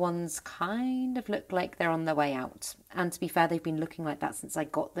the other ones kind of look like they're on their way out. And to be fair, they've been looking like that since I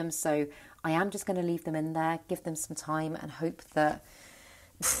got them. So I am just going to leave them in there, give them some time and hope that,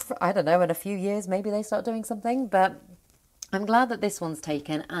 I don't know, in a few years, maybe they start doing something. But I'm glad that this one's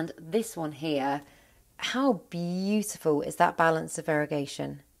taken. And this one here, how beautiful is that balance of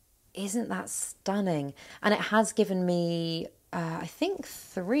variegation? Isn't that stunning? And it has given me, I think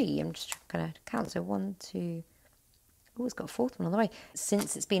 3. I'm just going to count. So 1, 2... Oh, it's got a 4th one on the way.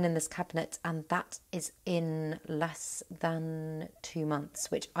 Since it's been in this cabinet, and that is in less than 2 months,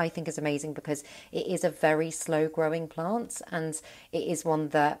 which I think is amazing because it is a very slow growing plant, and it is one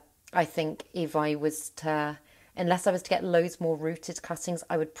that I think if I was to, unless I was to get loads more rooted cuttings,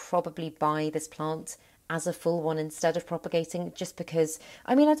 I would probably buy this plant as a full one instead of propagating, just because,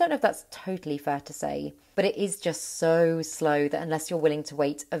 I mean, I don't know if that's totally fair to say, but it is just so slow that unless you're willing to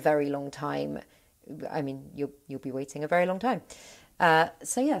wait a very long time, I mean, you'll be waiting a very long time.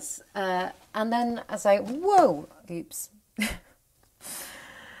 So yes, and then as whoa, oops.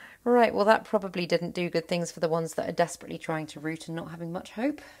 Right, well that probably didn't do good things for the ones that are desperately trying to root and not having much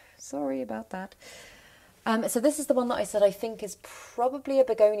hope. Sorry about that. So this is the one that I said I think is probably a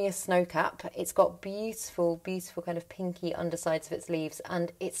begonia snowcap. It's got beautiful, beautiful kind of pinky undersides of its leaves,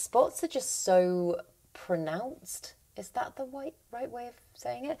 and its spots are just so pronounced. Is that the right way of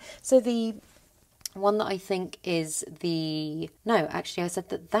saying it? So the one that I think is no, actually I said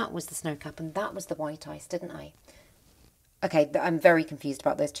that was the snowcap and that was the white ice, didn't I? Okay, I'm very confused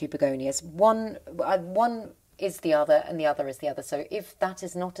about those 2 begonias. One is the other and the other is the other. So if that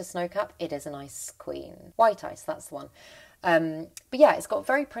is not a snowcap, it is an ice queen. White ice, that's the one. But yeah, it's got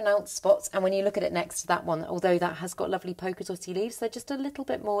very pronounced spots, and when you look at it next to that one, although that has got lovely polka dotty leaves, they're just a little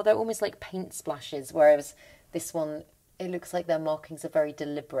bit more, they're almost like paint splashes, whereas this one, it looks like their markings are very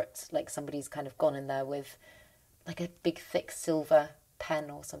deliberate, like somebody's kind of gone in there with like a big thick silver pen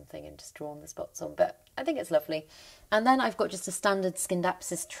or something and just drawn the spots on. But I think it's lovely. And then I've got just a standard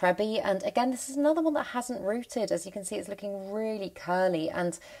Scindapsus trebi, and again this is another one that hasn't rooted. As you can see, it's looking really curly,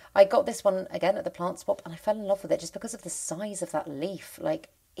 and I got this one again at the plant swap and I fell in love with it just because of the size of that leaf. Like,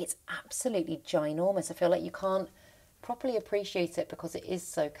 it's absolutely ginormous. I feel like you can't properly appreciate it because it is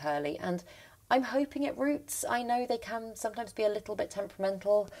so curly, and I'm hoping it roots. I know they can sometimes be a little bit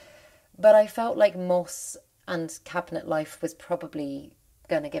temperamental, but I felt like moss and cabinet life was probably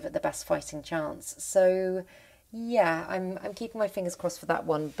going to give it the best fighting chance. So yeah, I'm keeping my fingers crossed for that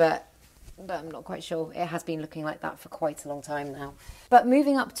one, but I'm not quite sure. It has been looking like that for quite a long time now. But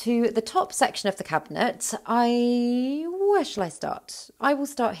moving up to the top section of the cabinet, where shall I start? I will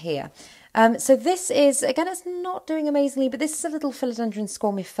start here. So this is, again, it's not doing amazingly, but this is a little Philodendron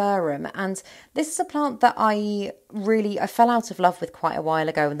scormiferum, and this is a plant that I fell out of love with quite a while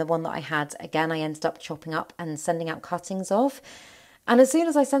ago, and the one that I had, again, I ended up chopping up and sending out cuttings of. And as soon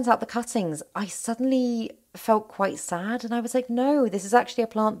as I sent out the cuttings, I suddenly felt quite sad, and I was like, no, this is actually a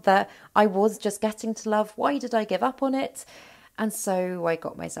plant that I was just getting to love. Why did I give up on it? And so I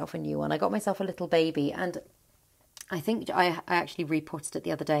got myself a new one. I got myself a little baby, and I think I actually repotted it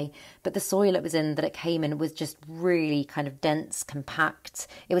the other day, but the soil it was in, that it came in, was just really kind of dense, compact.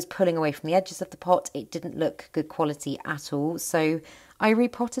 It was pulling away from the edges of the pot. It didn't look good quality at all. So I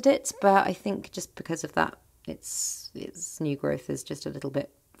repotted it, but I think just because of that, its new growth is just a little bit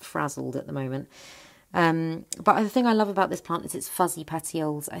frazzled at the moment. But the thing I love about this plant is its fuzzy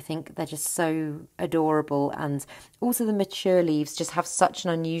petioles. I think they're just so adorable, and also the mature leaves just have such an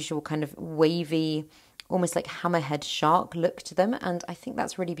unusual kind of wavy, almost like hammerhead shark look to them, and I think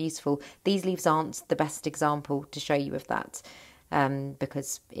that's really beautiful. These leaves aren't the best example to show you of that,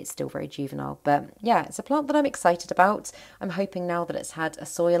 because it's still very juvenile. But yeah, it's a plant that I'm excited about. I'm hoping now that it's had a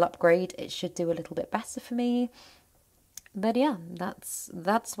soil upgrade, it should do a little bit better for me. But yeah, that's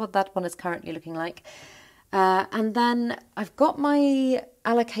what that one is currently looking like. And then I've got my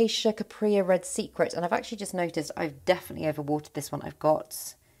Alocasia Capria Red Secret, and I've actually just noticed I've definitely overwatered this one. I've got,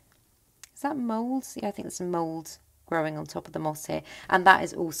 is that mould? Yeah, I think there's some mould growing on top of the moss here. And that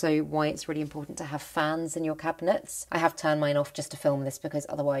is also why it's really important to have fans in your cabinets. I have turned mine off just to film this because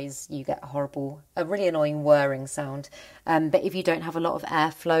otherwise you get a really annoying whirring sound. But if you don't have a lot of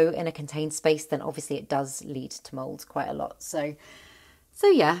airflow in a contained space, then obviously it does lead to mould quite a lot. So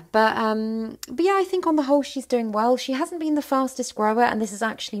yeah, but yeah, I think on the whole she's doing well. She hasn't been the fastest grower, and this is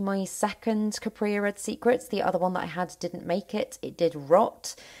actually my second Capria Red Secrets. The other one that I had didn't make it. It did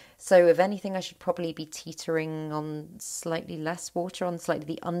rot. So if anything, I should probably be teetering on slightly less water, on slightly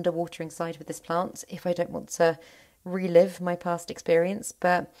the underwatering side with this plant, if I don't want to relive my past experience.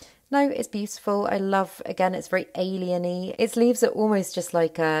 But no, it's beautiful. I love, again, it's very alien-y. Its leaves are almost just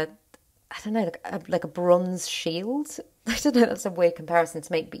like a, I don't know, like a bronze shield. I don't know, that's a weird comparison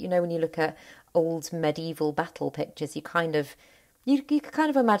to make, but you know, when you look at old medieval battle pictures, you could kind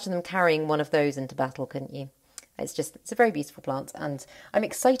of imagine them carrying one of those into battle, couldn't you? It's a very beautiful plant, and I'm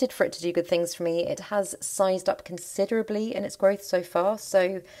excited for it to do good things for me. It has sized up considerably in its growth so far,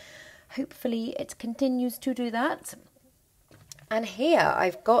 so hopefully it continues to do that. And here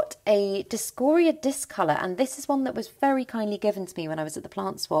I've got a Discoria Discolor, and this is one that was very kindly given to me when I was at the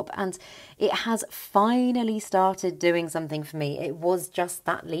plant swap, and it has finally started doing something for me. It was just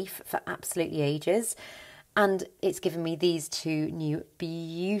that leaf for absolutely ages, and it's given me these two new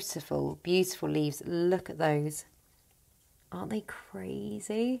beautiful, beautiful leaves. Look at those. Aren't they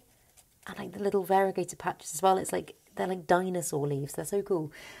crazy? And like the little variegated patches as well. They're like dinosaur leaves. They're so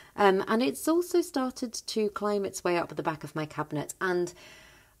cool. And it's also started to climb its way up at the back of my cabinet. And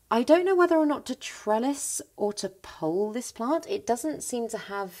I don't know whether or not to trellis or to pole this plant. It doesn't seem to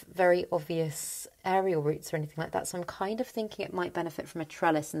have very obvious aerial roots or anything like that. So I'm kind of thinking it might benefit from a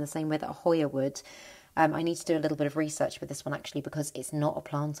trellis in the same way that a Hoya would. I need to do a little bit of research with this one actually, because it's not a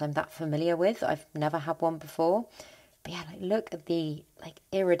plant I'm that familiar with. I've never had one before. But yeah, look at the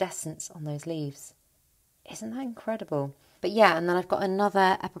iridescence on those leaves. Isn't that incredible? But yeah, and then I've got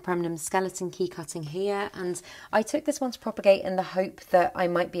another Epipremnum skeleton key cutting here, and I took this one to propagate in the hope that I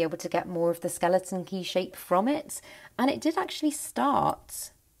might be able to get more of the skeleton key shape from it, and it did actually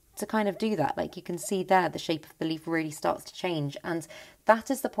start to kind of do that. Like you can see there, the shape of the leaf really starts to change, and that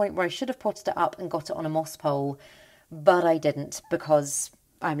is the point where I should have potted it up and got it on a moss pole, but I didn't because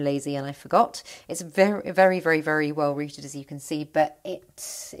I'm lazy and I forgot. It's very, very, very, very well rooted, as you can see, but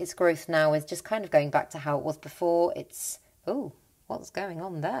its growth now is just kind of going back to how it was before. Oh, what's going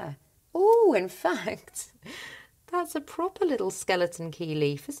on there? Oh, in fact, that's a proper little skeleton key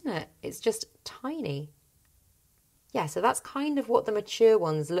leaf, isn't it? It's just tiny. Yeah, so that's kind of what the mature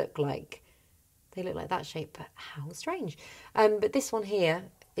ones look like. They look like that shape, but how strange. But this one here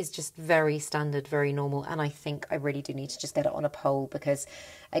is just very standard, very normal, and I think I really do need to just get it on a pole because,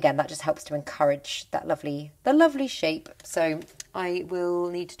 again, that just helps to encourage the lovely shape. So I will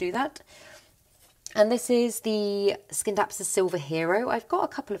need to do that. And this is the Scindapsus Silver Hero. I've got a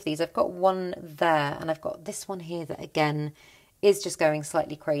couple of these. I've got one there, and I've got this one here that, again, is just going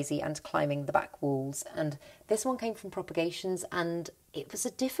slightly crazy and climbing the back walls. And this one came from propagations, and it was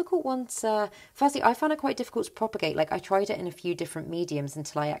a difficult one to... Firstly, I found it quite difficult to propagate. Like, I tried it in a few different mediums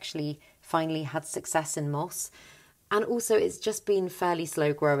until I actually finally had success in moss. And also, it's just been fairly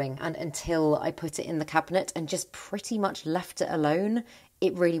slow growing. And until I put it in the cabinet and just pretty much left it alone,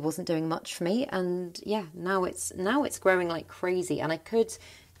 it really wasn't doing much for me. And yeah, now it's growing like crazy. And I could,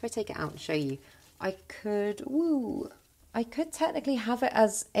 if I take it out and show you, I could technically have it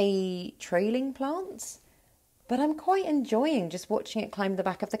as a trailing plant, but I'm quite enjoying just watching it climb the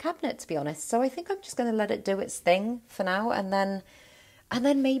back of the cabinet, to be honest. So I think I'm just going to let it do its thing for now, and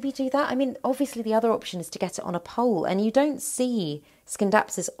then maybe do that. I mean, obviously the other option is to get it on a pole, and you don't see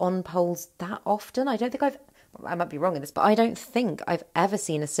Scindapsus on poles that often. I might be wrong in this, but I don't think I've ever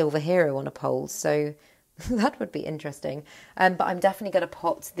seen a Silver Hero on a pole, so that would be interesting. But I'm definitely going to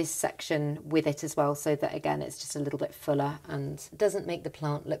pot this section with it as well, so that, again, it's just a little bit fuller and doesn't make the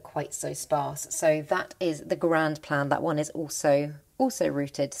plant look quite so sparse. So that is the grand plan. That one is also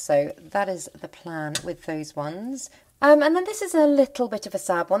rooted. So that is the plan with those ones. And then this is a little bit of a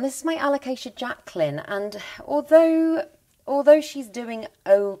sad one. This is my Alocasia Jacqueline, and although she's doing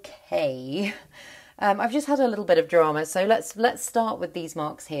okay, I've just had a little bit of drama, so let's start with these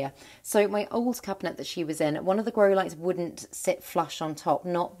marks here. So my old cabinet that she was in, one of the grow lights wouldn't sit flush on top,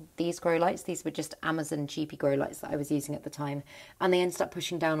 not these grow lights. These were just Amazon cheapy grow lights that I was using at the time, and they ended up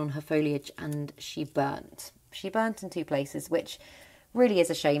pushing down on her foliage, and she burnt. She burnt in two places, which really is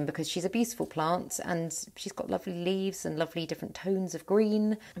a shame because she's a beautiful plant and she's got lovely leaves and lovely different tones of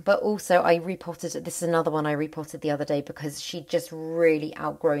green. But also I repotted, this is another one I repotted the other day because she'd just really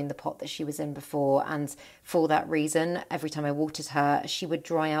outgrown the pot that she was in before, and for that reason every time I watered her she would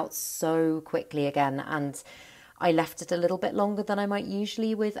dry out so quickly again, and I left it a little bit longer than I might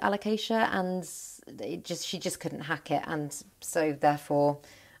usually with Alocasia, and she just couldn't hack it, and so therefore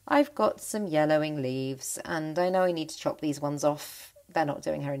I've got some yellowing leaves, and I know I need to chop these ones off. They're not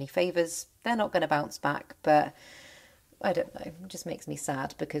doing her any favours. They're not going to bounce back, but I don't know. It just makes me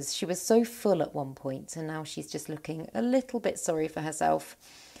sad because she was so full at one point and now she's just looking a little bit sorry for herself.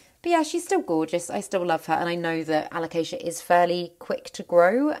 But yeah, she's still gorgeous. I still love her. And I know that alocasia is fairly quick to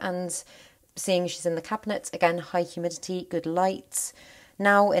grow. And seeing she's in the cabinet, again, high humidity, good light.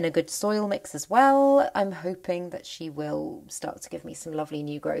 Now in a good soil mix as well. I'm hoping that she will start to give me some lovely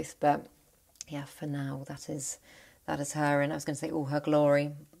new growth. But yeah, for now, that is her. And I was going to say all her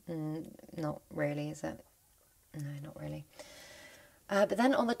glory. Not really, is it? No, not really. But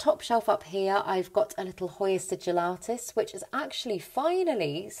then on the top shelf up here, I've got a little Hoya sigillartis, which is actually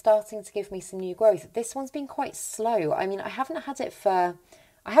finally starting to give me some new growth. This one's been quite slow. I mean, I haven't had it for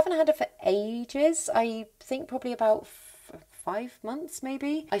ages. I think probably about 5 months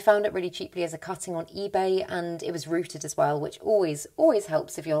maybe. I found it really cheaply as a cutting on eBay, and it was rooted as well, which always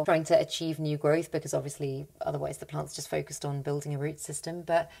helps if you're trying to achieve new growth, because obviously otherwise the plant's just focused on building a root system.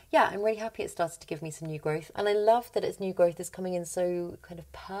 But yeah, I'm really happy it started to give me some new growth, and I love that its new growth is coming in so kind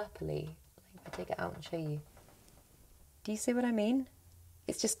of purpley. If I take it out and show you. Do you see what I mean?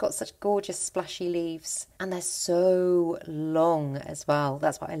 It's just got such gorgeous splashy leaves, and they're so long as well.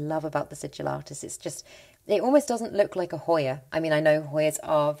 That's what I love about the sigillartis. It almost doesn't look like a Hoya. I mean, I know Hoyas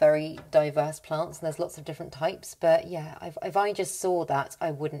are very diverse plants and there's lots of different types, but yeah, if I just saw that, I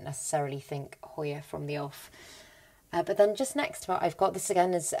wouldn't necessarily think Hoya from the off. But then just next to it, I've got this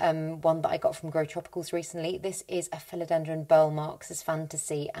again is one that I got from Grow Tropicals recently. This is a Philodendron Burl Marx's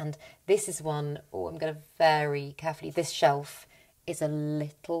Fantasy, and this is one, I'm going to very carefully, this shelf is a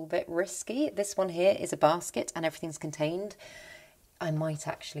little bit risky. This one here is a basket and everything's contained. I might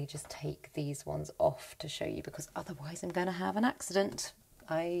actually just take these ones off to show you, because otherwise I'm going to have an accident.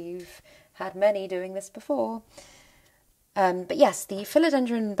 I've had many doing this before. But yes, the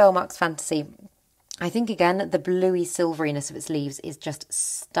Philodendron Burl Marx Fantasy. I think, again, the bluey silveryness of its leaves is just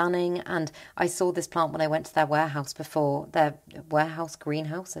stunning. And I saw this plant when I went to their warehouse before, their warehouse,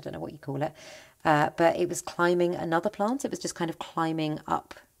 greenhouse, I don't know what you call it. But it was climbing another plant. It was just kind of climbing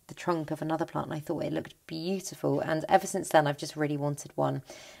up the trunk of another plant, and I thought it looked beautiful, and ever since then I've just really wanted one.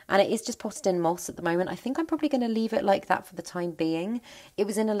 And it is just potted in moss at the moment. I think I'm probably going to leave it like that for the time being. It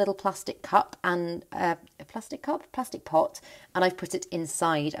was in a little plastic cup, and plastic pot, and I've put it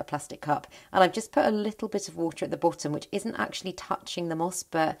inside a plastic cup, and I've just put a little bit of water at the bottom, which isn't actually touching the moss,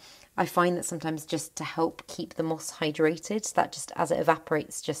 but I find that sometimes just to help keep the moss hydrated, that just as it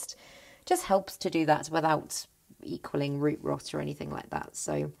evaporates just helps to do that without equaling root rot or anything like that.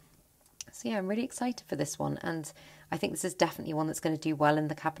 So yeah, I'm really excited for this one, and I think this is definitely one that's going to do well in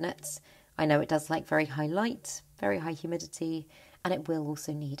the cabinets. I know it does like very high light, very high humidity, and it will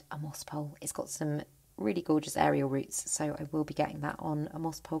also need a moss pole. It's got some really gorgeous aerial roots, so I will be getting that on a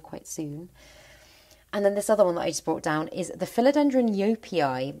moss pole quite soon. And then this other one that I just brought down is the Philodendron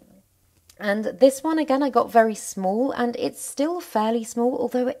Yopii. And this one, again, I got very small, and it's still fairly small,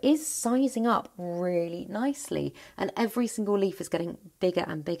 although it is sizing up really nicely. And every single leaf is getting bigger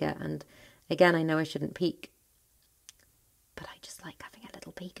and bigger. And again, I know I shouldn't peek, but I just like having a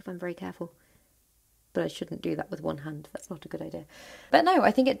little peek if I'm very careful. But I shouldn't do that with one hand. That's not a good idea. But no, I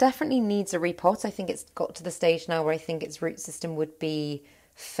think it definitely needs a repot. I think it's got to the stage now where I think its root system would be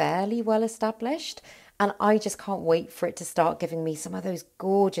fairly well established. And I just can't wait for it to start giving me some of those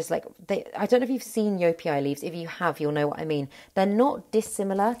gorgeous, I don't know if you've seen Yopii leaves. If you have, you'll know what I mean. They're not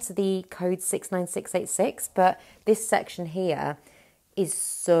dissimilar to the code 69686, but this section here is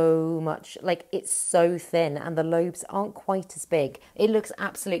so much, it's so thin, and the lobes aren't quite as big. It looks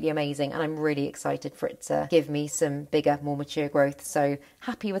absolutely amazing, and I'm really excited for it to give me some bigger, more mature growth. So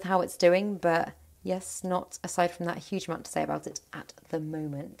happy with how it's doing, but yes, not aside from that, a huge amount to say about it at the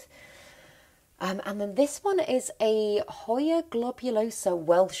moment. And then this one is a Hoya globulosa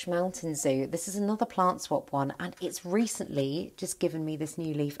Welsh Mountain Zoo. This is another plant swap one, and it's recently just given me this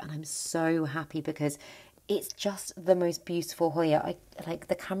new leaf, and I'm so happy because it's just the most beautiful Hoya. I like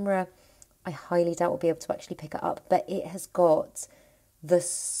the camera, I highly doubt we'll be able to actually pick it up, but it has got the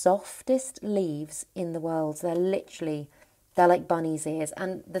softest leaves in the world. They're like bunny's ears.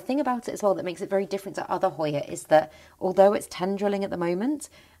 And the thing about it as well that makes it very different to other Hoya is that although it's tendriling at the moment,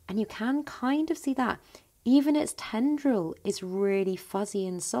 and you can kind of see that, even its tendril is really fuzzy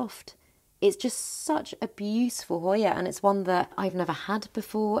and soft. It's just such a beautiful Hoya, and it's one that I've never had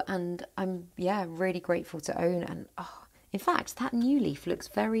before, and I'm, really grateful to own. And in fact, that new leaf looks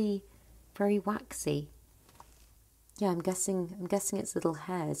very, very waxy. Yeah, I'm guessing its little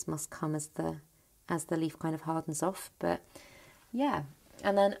hairs must come as the leaf kind of hardens off, but yeah.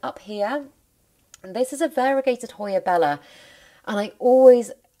 And then up here, this is a variegated Hoya Bella, and I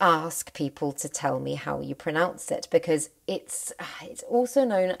always ask people to tell me how you pronounce it, because it's also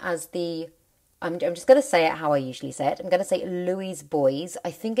known as I'm just going to say it how I usually say it. I'm going to say Louis Boys. I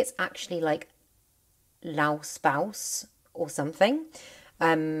think it's actually like Lausbaus or something.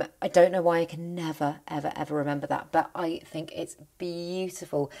 I don't know why I can never, ever, ever remember that, but I think it's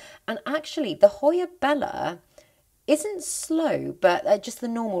beautiful. And actually, the Hoya Bella isn't slow, but just the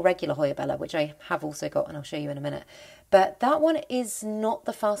normal regular Hoya Bella, which I have also got and I'll show you in a minute. But that one is not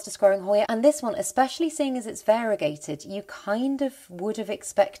the fastest growing Hoya. And this one, especially seeing as it's variegated, you kind of would have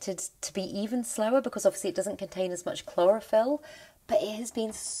expected to be even slower because obviously it doesn't contain as much chlorophyll, but it has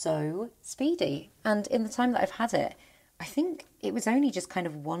been so speedy. And in the time that I've had it, I think it was only just kind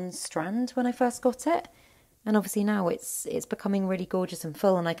of one strand when I first got it. And obviously now it's becoming really gorgeous and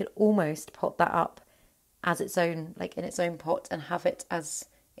full, and I could almost pot that up as its own, like in its own pot, and have it as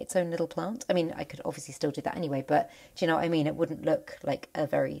its own little plant. I mean, I could obviously still do that anyway, but do you know what I mean? It wouldn't look like a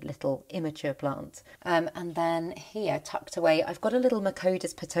very little immature plant. And then here, tucked away, I've got a little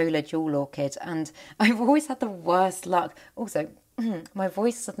Macodas petola jewel orchid, and I've always had the worst luck. Also, my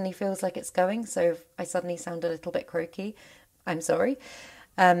voice suddenly feels like it's going, so if I suddenly sound a little bit croaky, I'm sorry.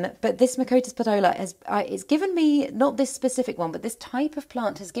 But this Macodas petola it's given me, not this specific one, but this type of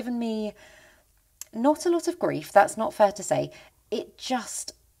plant has given me not a lot of grief, that's not fair to say. It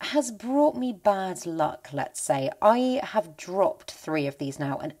just has brought me bad luck, let's say. I have dropped 3 of these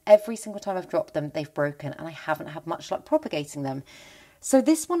now, and every single time I've dropped them, they've broken, and I haven't had much luck propagating them. So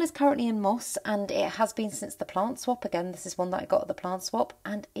this one is currently in moss, and it has been since the plant swap. Again, this is one that I got at the plant swap,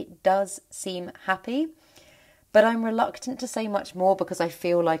 and it does seem happy. But I'm reluctant to say much more because I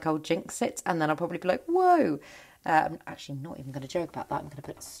feel like I'll jinx it, and then I'll probably be like, whoa. I'm actually not even going to joke about that. I'm going to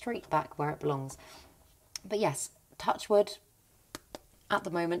put it straight back where it belongs. But yes, touch wood, at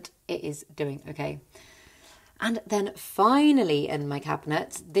the moment, it is doing okay. And then finally in my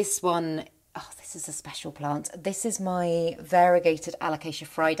cabinet, this one, oh, this is a special plant. This is my variegated Alocasia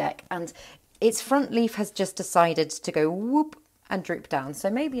Frydek, and its front leaf has just decided to go whoop and droop down. So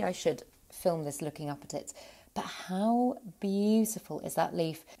maybe I should film this looking up at it. But how beautiful is that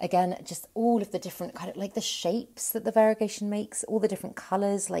leaf? Again, just all of the different kind of like the shapes that the variegation makes, all the different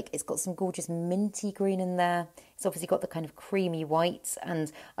colours. Like it's got some gorgeous minty green in there. It's obviously got the kind of creamy white,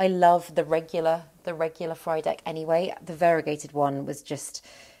 and I love the regular Frydek anyway. The variegated one was just,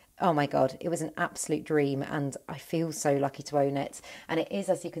 oh my God, it was an absolute dream, and I feel so lucky to own it. And it is,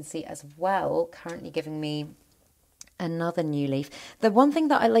 as you can see as well, currently giving me another new leaf. The one thing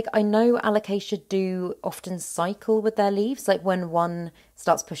that I like, I know Alocasia do often cycle with their leaves. Like when one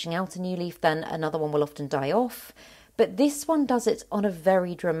starts pushing out a new leaf, then another one will often die off. But this one does it on a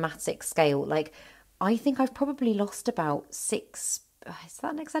very dramatic scale. Like I think I've probably lost about 6, is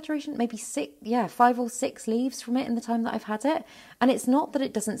that an exaggeration? Maybe 6, yeah, 5 or 6 leaves from it in the time that I've had it. And it's not that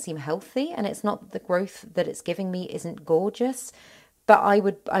it doesn't seem healthy, and it's not that the growth that it's giving me isn't gorgeous. But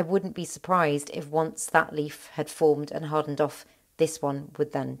I wouldn't be surprised if once that leaf had formed and hardened off, this one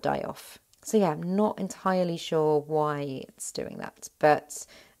would then die off. So yeah, I'm not entirely sure why it's doing that, but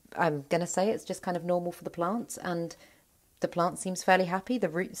I'm going to say it's just kind of normal for the plant, and the plant seems fairly happy, the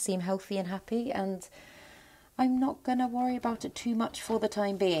roots seem healthy and happy, and I'm not going to worry about it too much for the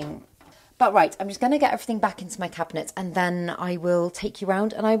time being. But right, I'm just going to get everything back into my cabinet, and then I will take you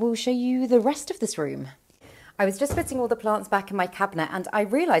around and I will show you the rest of this room. I was just putting all the plants back in my cabinet, and I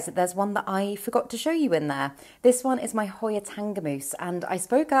realised that there's one that I forgot to show you in there. This one is my Hoya Tangamoose, and I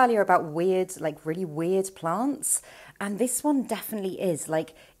spoke earlier about weird, like really weird plants, and this one definitely is.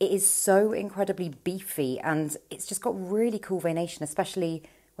 Like, it is so incredibly beefy, and it's just got really cool veination, especially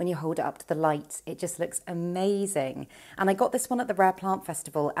when you hold it up to the light. It just looks amazing. And I got this one at the Rare Plant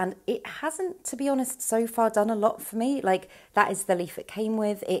Festival, and it hasn't, to be honest, so far done a lot for me. Like, that is the leaf it came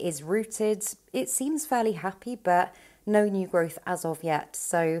with. It is rooted. It seems fairly happy, but no new growth as of yet.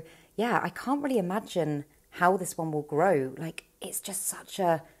 So yeah, I can't really imagine how this one will grow. Like, it's just such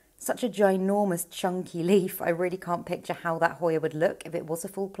a ginormous chunky leaf. I really can't picture how that Hoya would look if it was a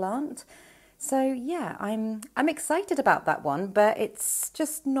full plant. So yeah, I'm excited about that one, but it's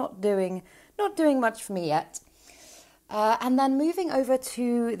just not doing much for me yet. And then moving over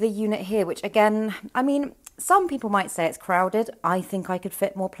to the unit here, which again, I mean, some people might say it's crowded. I think I could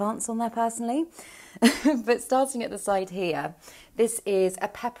fit more plants on there personally. But starting at the side here, this is a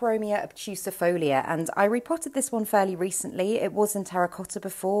Peperomia obtusifolia, and I repotted this one fairly recently. It was in terracotta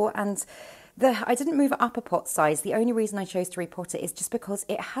before, and I didn't move it up a pot size. The only reason I chose to repot it is just because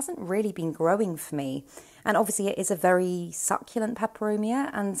it hasn't really been growing for me. And obviously it is a very succulent Peperomia,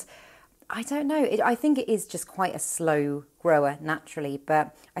 and I don't know, I think it is just quite a slow grower naturally,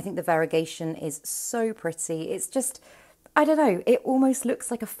 but I think the variegation is so pretty. It's just, I don't know, it almost looks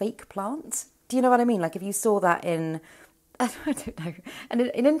like a fake plant. Do you know what I mean? Like if you saw that in I don't know,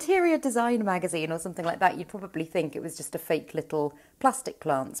 an interior design magazine or something like that, you'd probably think it was just a fake little plastic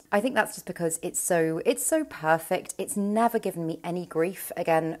plant. I think that's just because it's so perfect. It's never given me any grief.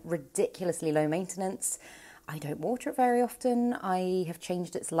 Again, ridiculously low maintenance. I don't water it very often. I have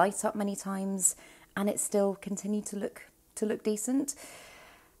changed its light up many times, and it still continued to look decent.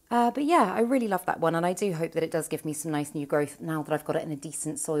 But yeah, I really love that one, and I do hope that it does give me some nice new growth now that I've got it in a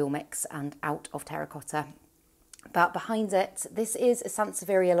decent soil mix and out of terracotta. But behind it, this is a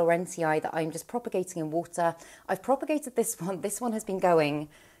Sansevieria laurentii that I'm just propagating in water. I've propagated this one. This one has been going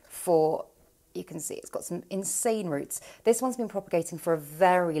for, you can see it's got some insane roots. This one's been propagating for a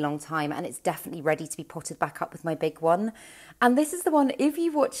very long time, and it's definitely ready to be potted back up with my big one. And this is the one, if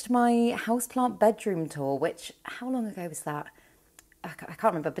you watched my houseplant bedroom tour, which, how long ago was that? I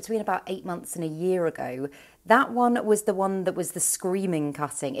can't remember, between about 8 months and a year ago, that one was the one that was the screaming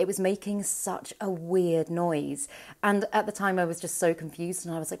cutting. It was making such a weird noise. And at the time I was just so confused,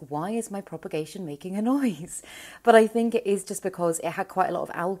 and I was like, why is my propagation making a noise? But I think it is just because it had quite a lot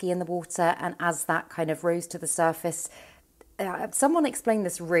of algae in the water, and as that kind of rose to the surface, someone explained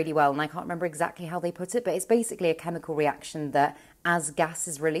this really well, and I can't remember exactly how they put it, but it's basically a chemical reaction that as gas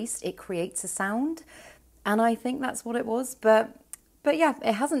is released, it creates a sound. And I think that's what it was, But yeah,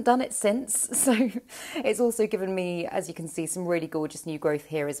 it hasn't done it since, so it's also given me, as you can see, some really gorgeous new growth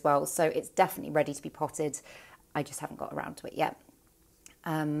here as well, so it's definitely ready to be potted. I just haven't got around to it yet.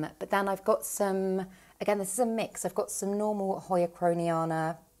 But then I've got some, again, this is a mix. I've got some normal Hoya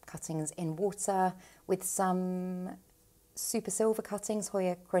croniana cuttings in water with some super silver cuttings,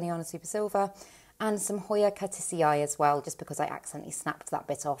 Hoya croniana super silver, and some Hoya curtisii as well, just because I accidentally snapped that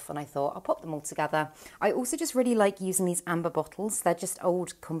bit off and I thought I'll pop them all together. I also just really like using these amber bottles. They're just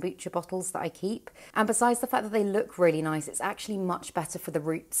old kombucha bottles that I keep. And besides the fact that they look really nice, it's actually much better for the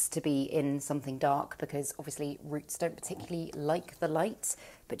roots to be in something dark, because obviously roots don't particularly like the light.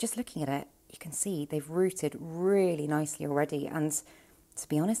 But just looking at it, you can see they've rooted really nicely already. And to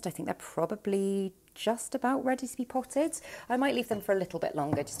be honest, I think they're probably just about ready to be potted. I might leave them for a little bit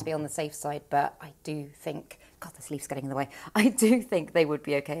longer just to be on the safe side, but I do think, God, this leaf's getting in the way. I do think they would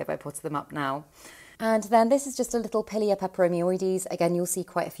be okay if I potted them up now. And then this is just a little Pilia peperomioides. Again, you'll see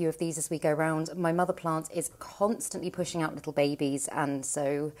quite a few of these as we go around. My mother plant is constantly pushing out little babies, and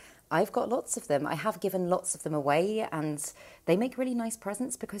so I've got lots of them. I have given lots of them away, and they make really nice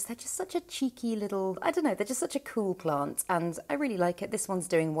presents because they're just such a cheeky little, I don't know, they're just such a cool plant, and I really like it. This one's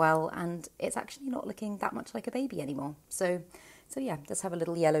doing well, and it's actually not looking that much like a baby anymore. So yeah, does have a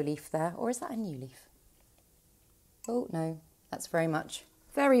little yellow leaf there. Or is that a new leaf? Oh no, that's very much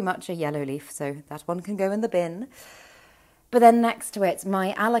a yellow leaf, so that one can go in the bin. But then next to it,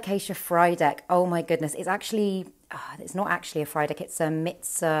 my Alocasia Frydek. Oh my goodness, it's actually, it's not actually a Frydek, it's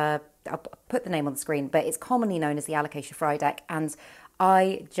a I'll put the name on the screen, but it's commonly known as the Alocasia Frydek, and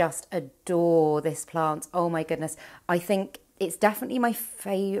I just adore this plant. Oh my goodness, I think it's definitely my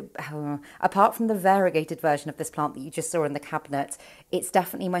favourite, apart from the variegated version of this plant that you just saw in the cabinet, it's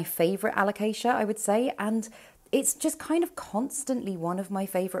definitely my favourite Alocasia, I would say, and it's just kind of constantly one of my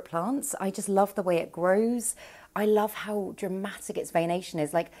favourite plants. I just love the way it grows. I love how dramatic its veination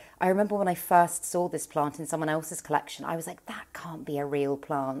is. Like, I remember when I first saw this plant in someone else's collection, I was like, that can't be a real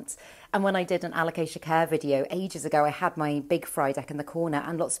plant. And when I did an alocasia care video ages ago, I had my big Frydek in the corner,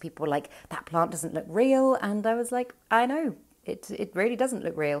 and lots of people were like, that plant doesn't look real. And I was like, I know, it really doesn't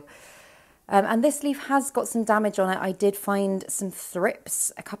look real. And this leaf has got some damage on it. I did find some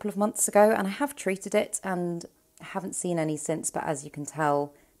thrips a couple of months ago, and I have treated it and haven't seen any since, but as you can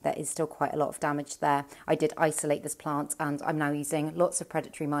tell, there is still quite a lot of damage there. I did isolate this plant, and I'm now using lots of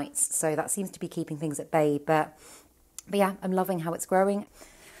predatory mites, so that seems to be keeping things at bay, but yeah, I'm loving how it's growing.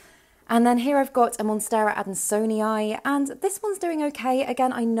 And then here I've got a Monstera adansonii, and this one's doing okay.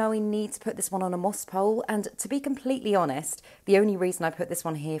 Again, I know I need to put this one on a moss pole, and to be completely honest, the only reason I put this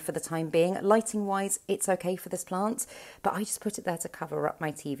one here for the time being, lighting-wise, it's okay for this plant, but I just put it there to cover up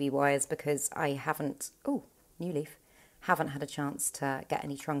my TV wires because I haven't, oh, new leaf, haven't had a chance to get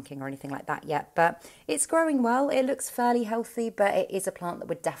any trunking or anything like that yet, but it's growing well. It looks fairly healthy, but it is a plant that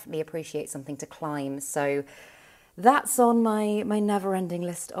would definitely appreciate something to climb, so that's on my never-ending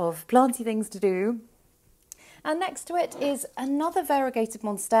list of planty things to do. And next to it is another variegated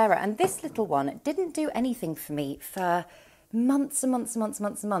Monstera, and this little one didn't do anything for me for months and months and months and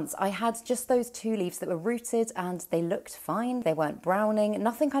months and months. I had just those two leaves that were rooted and they looked fine. They weren't browning.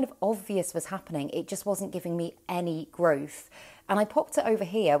 Nothing kind of obvious was happening. It just wasn't giving me any growth. And I popped it over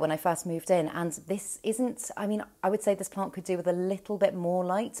here when I first moved in, and this isn't, I mean, I would say this plant could do with a little bit more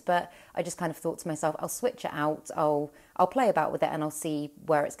light, but I just kind of thought to myself, I'll switch it out, I'll play about with it, and I'll see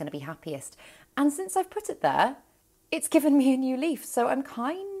where it's going to be happiest. And since I've put it there, it's given me a new leaf. So I'm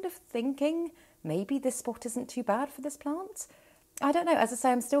kind of thinking maybe this spot isn't too bad for this plant. I don't know. As I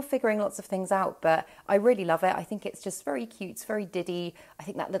say, I'm still figuring lots of things out, but I really love it. I think it's just very cute. It's very diddy. I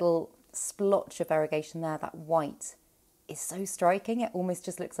think that little splotch of variegation there, that white, is so striking. It almost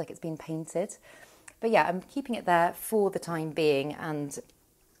just looks like it's been painted. But yeah, I'm keeping it there for the time being, and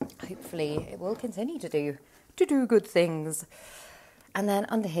hopefully it will continue to do good things. And then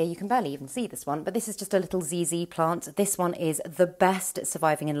under here, you can barely even see this one, but this is just a little ZZ plant. This one is the best at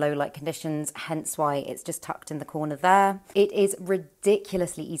surviving in low light conditions, hence why it's just tucked in the corner there. It is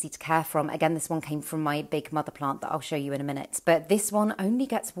ridiculously easy to care from. Again, this one came from my big mother plant that I'll show you in a minute, but this one only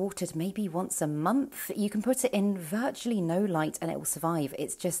gets watered maybe once a month. You can put it in virtually no light and it will survive.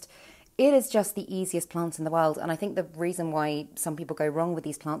 It is just the easiest plant in the world, and I think the reason why some people go wrong with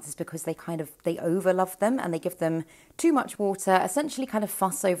these plants is because they overlove them and they give them too much water, essentially kind of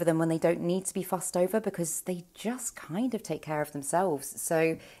fuss over them when they don't need to be fussed over, because they just kind of take care of themselves.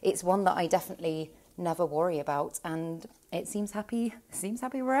 So it's one that I definitely never worry about, and it seems happy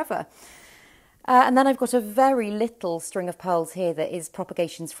wherever. And then I've got a very little string of pearls here that is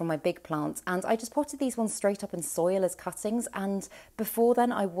propagations from my big plant, and I just potted these ones straight up in soil as cuttings, and before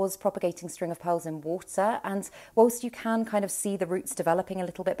then I was propagating string of pearls in water, and whilst you can kind of see the roots developing a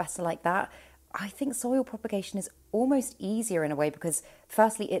little bit better like that, I think soil propagation is almost easier in a way, because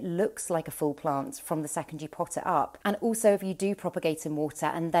firstly it looks like a full plant from the second you pot it up, and also if you do propagate in water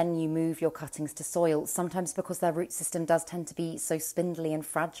and then you move your cuttings to soil, sometimes because their root system does tend to be so spindly and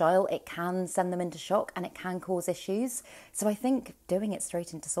fragile, it can send them into shock and it can cause issues. So I think doing it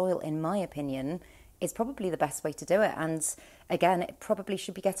straight into soil, in my opinion, is probably the best way to do it. And again, it probably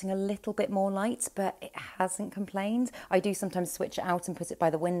should be getting a little bit more light, but it hasn't complained. I do sometimes switch it out and put it by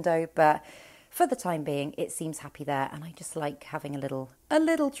the window, but for the time being, it seems happy there, and I just like having a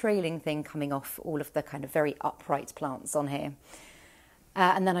little trailing thing coming off all of the kind of very upright plants on here.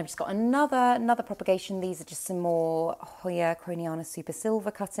 And then I've just got another propagation. These are just some more Hoya croniana super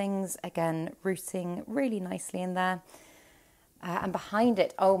silver cuttings, again rooting really nicely in there. And behind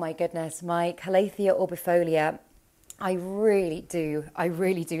it, oh my goodness, my Calathea orbifolia. I really do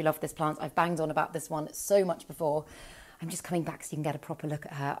love this plant. I've banged on about this one so much before. I'm just coming back so you can get a proper look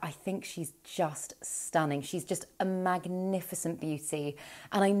at her. I think she's just stunning. She's just a magnificent beauty.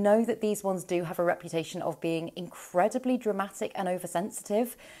 And I know that these ones do have a reputation of being incredibly dramatic and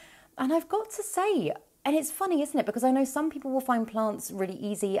oversensitive. And I've got to say, and it's funny, isn't it? Because I know some people will find plants really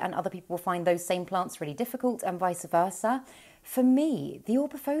easy and other people will find those same plants really difficult, and vice versa. For me, the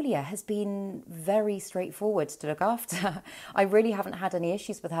orbifolia has been very straightforward to look after. I really haven't had any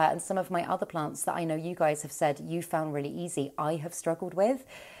issues with her, and some of my other plants that I know you guys have said you found really easy, I have struggled with.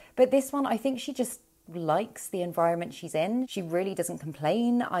 But this one, I think she just likes the environment she's in. She really doesn't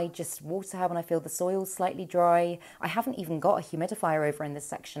complain. I just water her when I feel the soil's slightly dry. I haven't even got a humidifier over in this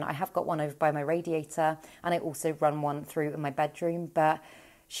section. I have got one over by my radiator, and I also run one through in my bedroom, but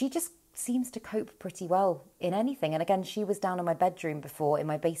she just seems to cope pretty well in anything. And again, she was down in my bedroom before, in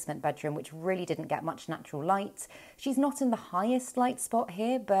my basement bedroom, which really didn't get much natural light. She's not in the highest light spot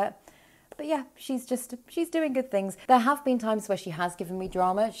here, but yeah, she's doing good things. There have been times where she has given me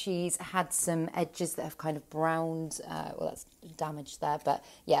drama. She's had some edges that have kind of browned. Well, that's damaged there, but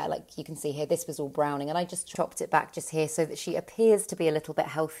yeah, like you can see here, this was all browning, and I just chopped it back just here so that she appears to be a little bit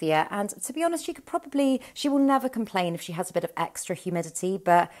healthier. And to be honest, she will never complain if she has a bit of extra humidity,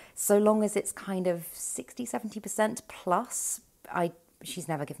 but so long as it's kind of 60-70% plus, she's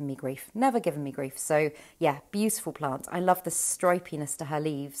never given me grief. So yeah, beautiful plant. I love the stripiness to her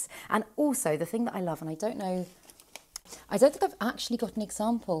leaves. And also the thing that I love, and I don't think I've actually got an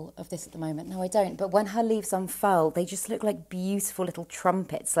example of this at the moment. No, I don't. But when her leaves unfurl, they just look like beautiful little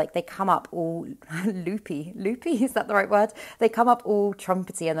trumpets. Like they come up all loopy. Loopy, is that the right word? They come up all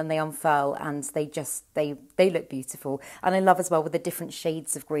trumpety and then they unfurl, and they look beautiful. And I love as well with the different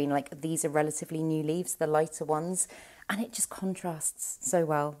shades of green. Like these are relatively new leaves, the lighter ones. And it just contrasts so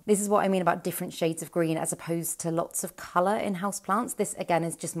well. This is what I mean about different shades of green as opposed to lots of colour in houseplants. This, again,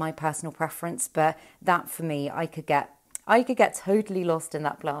 is just my personal preference, but that for me, I could get totally lost in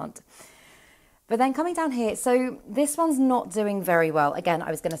that plant. But then coming down here, so this one's not doing very well. Again,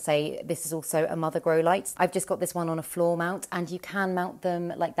 I was going to say this is also a mother grow light. I've just got this one on a floor mount, and you can mount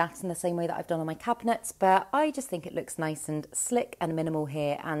them like that in the same way that I've done on my cabinets, but I just think it looks nice and slick and minimal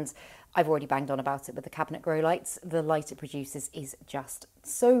here, and I've already banged on about it with the cabinet grow lights. The light it produces is just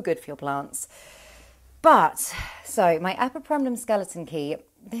so good for your plants. But, so my Epipremnum skeleton key,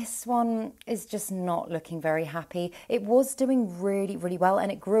 this one is just not looking very happy. It was doing really, really well,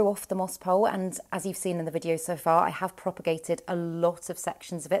 and it grew off the moss pole. And as you've seen in the video so far, I have propagated a lot of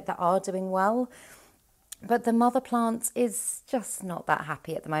sections of it that are doing well. But the mother plant is just not that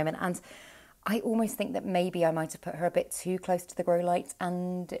happy at the moment, and I almost think that maybe I might have put her a bit too close to the grow light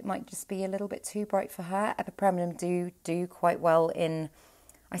and it might just be a little bit too bright for her. Epipremnum do quite well in,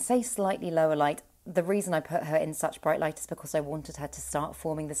 I say slightly lower light. The reason I put her in such bright light is because I wanted her to start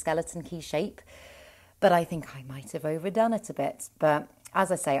forming the skeleton key shape. But I think I might have overdone it a bit. But as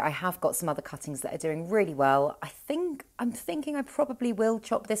I say, I have got some other cuttings that are doing really well. I'm thinking I probably will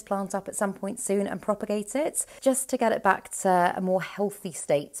chop this plant up at some point soon and propagate it just to get it back to a more healthy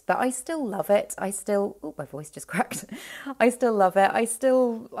state. But I still love it. Oh, my voice just cracked. I still love it. I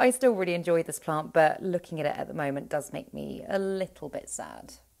still really enjoy this plant, but looking at it at the moment does make me a little bit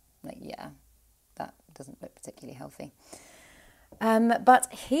sad. Like, yeah, that doesn't look particularly healthy.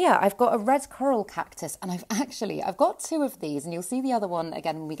 But here I've got a red coral cactus, and I've got two of these, and you'll see the other one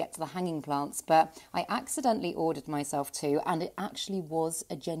again when we get to the hanging plants, but I accidentally ordered myself two, and it actually was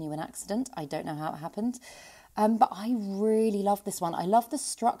a genuine accident. I don't know how it happened. But I really love this one. I love the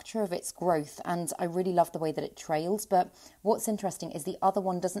structure of its growth, and I really love the way that it trails. But what's interesting is the other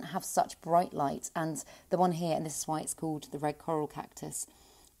one doesn't have such bright light, and the one here, and this is why it's called the red coral cactus,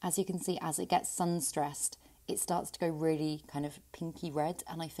 as you can see, as it gets sun stressed, it starts to go really kind of pinky red,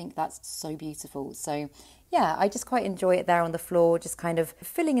 and I think that's so beautiful. So yeah, I just quite enjoy it there on the floor, just kind of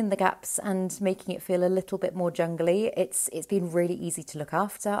filling in the gaps and making it feel a little bit more jungly. It's been really easy to look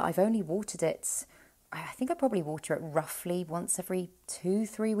after. I've only watered it, I think I probably water it roughly once every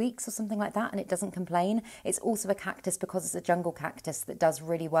 2-3 weeks or something like that, and it doesn't complain. It's also a cactus because it's a jungle cactus that does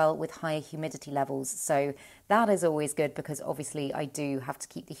really well with higher humidity levels. So that is always good because obviously I do have to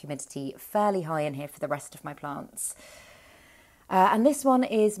keep the humidity fairly high in here for the rest of my plants. And this one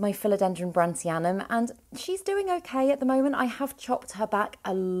is my Philodendron Brandtianum, and she's doing okay at the moment. I have chopped her back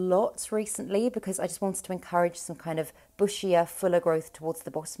a lot recently because I just wanted to encourage some kind of bushier, fuller growth towards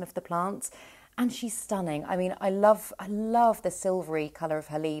the bottom of the plant. And she's stunning. I mean, I love the silvery colour of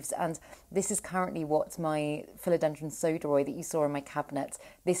her leaves, and this is currently what my Philodendron Sodoroi that you saw in my cabinet,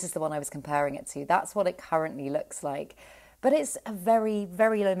 this is the one I was comparing it to. That's what it currently looks like. But it's a very,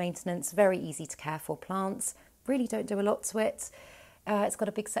 very low maintenance, very easy to care for plant. Really don't do a lot to it. It's got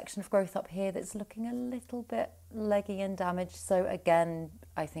a big section of growth up here that's looking a little bit leggy and damaged. So again,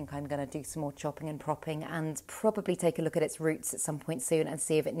 I think I'm going to do some more chopping and propping and probably take a look at its roots at some point soon and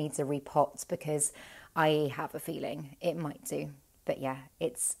see if it needs a repot, because I have a feeling it might do. But yeah,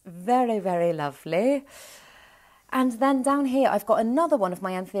 it's very, very lovely. And then down here, I've got another one of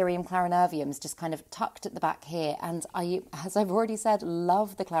my Anthurium clarinerviums just kind of tucked at the back here. And I, as I've already said,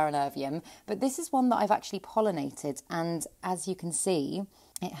 love the clarinervium. But this is one that I've actually pollinated. And as you can see,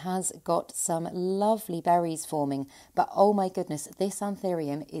 it has got some lovely berries forming. But oh my goodness, this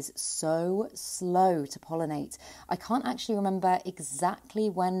Anthurium is so slow to pollinate. I can't actually remember exactly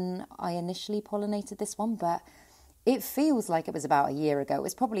when I initially pollinated this one, but it feels like it was about a year ago. It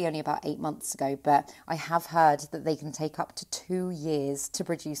was probably only about 8 months ago, but I have heard that they can take up to 2 years to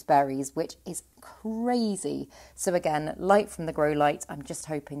produce berries, which is crazy. So again, light from the grow light. I'm just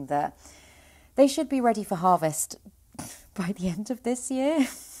hoping that they should be ready for harvest by the end of this year.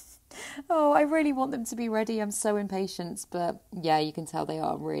 Oh, I really want them to be ready. I'm so impatient, but yeah, you can tell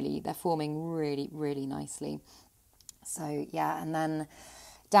they're forming really, really nicely. So yeah, and then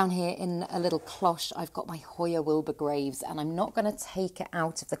down here in a little cloche, I've got my Hoya Wilbur Graves, and I'm not going to take it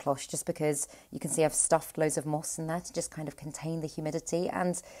out of the cloche just because you can see I've stuffed loads of moss in there to just kind of contain the humidity.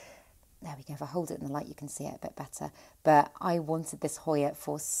 And there we go, if I hold it in the light, you can see it a bit better. But I wanted this Hoya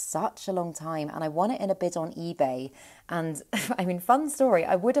for such a long time, and I won it in a bid on eBay. And I mean, fun story,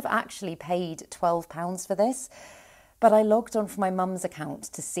 I would have actually paid £12 for this, but I logged on from my mum's account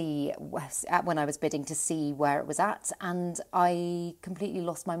to see, when I was bidding, to see where it was at, and I completely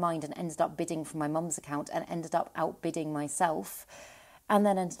lost my mind and ended up bidding from my mum's account and ended up outbidding myself, and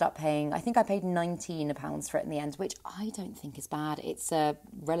then ended up paying, I think I paid £19 for it in the end, which I don't think is bad. It's a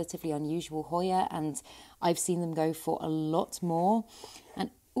relatively unusual Hoya, and I've seen them go for a lot more. And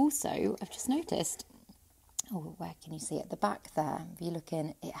also, I've just noticed, oh, where can you see it? At the back there, if you look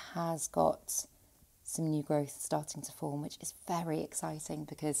in, it has got some new growth starting to form, which is very exciting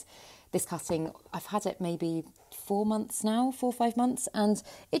because this cutting, I've had it maybe 4 months now, 4 or 5 months, and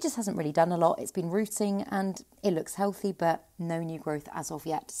it just hasn't really done a lot. It's been rooting and it looks healthy, but no new growth as of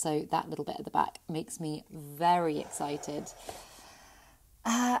yet. So that little bit at the back makes me very excited.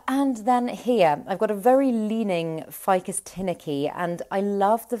 And then here, I've got a very leaning Ficus tinicky, and I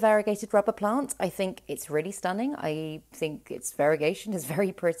love the variegated rubber plant. I think it's really stunning. I think its variegation is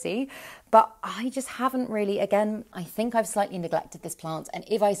very pretty, but I just haven't really, again, I think I've slightly neglected this plant. And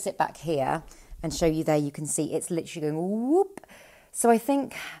if I sit back here and show you there, you can see it's literally going whoop. So I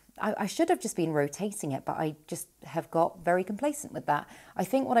think I should have just been rotating it, but I just have got very complacent with that. I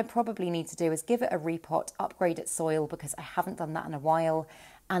think what I probably need to do is give it a repot, upgrade its soil because I haven't done that in a while,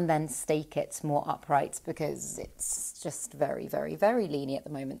 and then stake it more upright because it's just very, very, very leany at the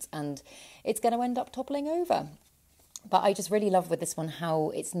moment and it's going to end up toppling over. But I just really love with this one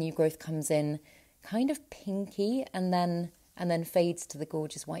how its new growth comes in kind of pinky and then fades to the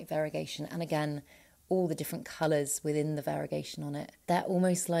gorgeous white variegation. And again, all the different colours within the variegation on it. They're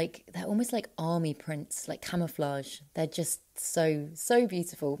almost like army prints, like camouflage. They're just so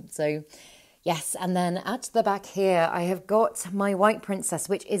beautiful. So yes, and then at the back here, I have got my white princess,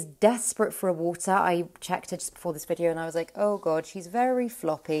 which is desperate for a water. I checked her just before this video and I was like, oh God, she's very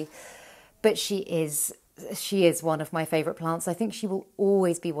floppy. But she is one of my favourite plants. I think she will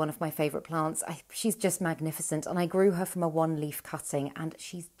always be one of my favourite plants. She's just magnificent. And I grew her from a one-leaf cutting and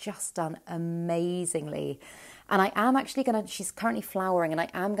she's just done amazingly. And I am actually she's currently flowering and I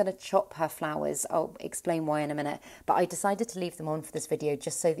am going to chop her flowers. I'll explain why in a minute. But I decided to leave them on for this video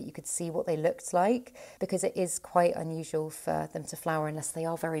just so that you could see what they looked like, because it is quite unusual for them to flower unless they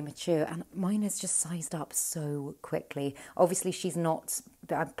are very mature. And mine is just sized up so quickly. Obviously, she's not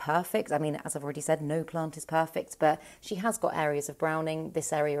perfect. I mean, as I've already said, no plant is perfect, but she has got areas of browning.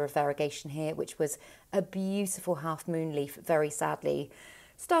 This area of variegation here, which was a beautiful half moon leaf, very sadly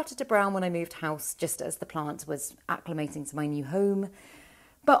started to brown when I moved house, just as the plant was acclimating to my new home.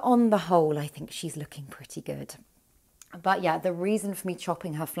 But on the whole, I think she's looking pretty good. But yeah, the reason for me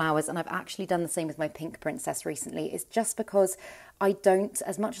chopping her flowers, and I've actually done the same with my pink princess recently, is just because I don't,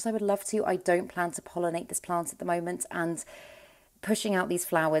 as much as I would love to, I don't plan to pollinate this plant at the moment, and pushing out these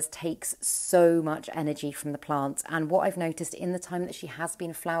flowers takes so much energy from the plant. And what I've noticed in the time that she has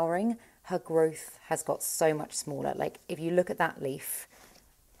been flowering, her growth has got so much smaller. Like if you look at that leaf,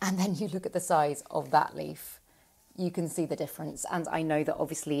 and then you look at the size of that leaf, you can see the difference. And I know that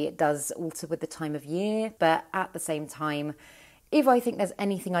obviously it does alter with the time of year, but at the same time, if I think there's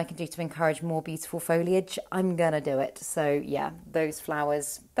anything I can do to encourage more beautiful foliage, I'm gonna do it. So yeah, those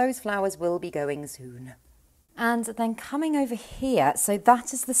flowers will be going soon. And then coming over here, so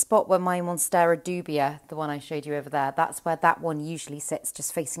that is the spot where my Monstera dubia, the one I showed you over there, that's where that one usually sits,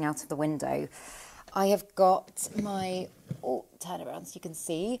 just facing out of the window. I have got my, turn around so you can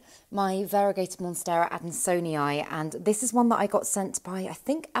see, my variegated Monstera adansonii, and this is one that I got sent by, I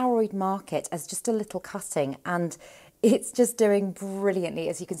think, Aroid Market as just a little cutting, and it's just doing brilliantly.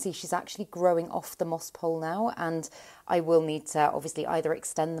 As you can see, she's actually growing off the moss pole now, and I will need to obviously either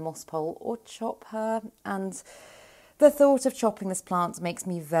extend the moss pole or chop her, and the thought of chopping this plant makes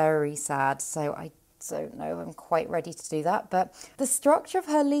me very sad, so I don't know I'm quite ready to do that. But the structure of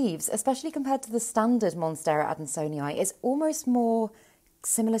her leaves, especially compared to the standard Monstera adansonii, is almost more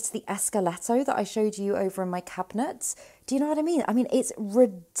similar to the esqueleto that I showed you over in my cabinet. Do you know what I mean? I mean, it's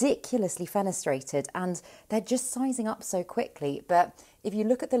ridiculously fenestrated and they're just sizing up so quickly. But if you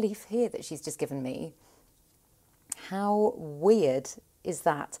look at the leaf here that she's just given me, how weird is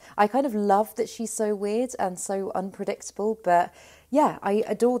that? I kind of love that she's so weird and so unpredictable, but yeah, I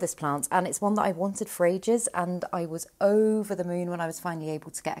adore this plant, and it's one that I wanted for ages, and I was over the moon when I was finally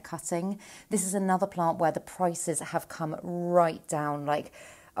able to get a cutting. This is another plant where the prices have come right down. Like,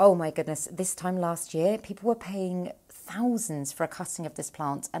 oh my goodness, this time last year, people were paying thousands for a cutting of this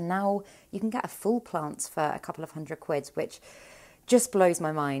plant, and now you can get a full plant for a couple of £100, which just blows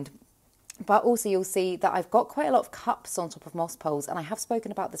my mind. But also you'll see that I've got quite a lot of cups on top of moss poles, and I have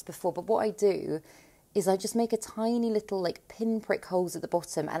spoken about this before, but what I do is I just make a tiny little like pinprick holes at the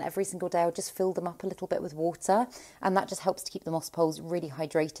bottom, and every single day I'll just fill them up a little bit with water, and that just helps to keep the moss poles really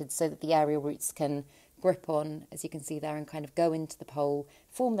hydrated so that the aerial roots can grip on, as you can see there, and kind of go into the pole,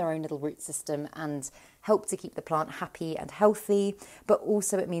 form their own little root system and help to keep the plant happy and healthy. But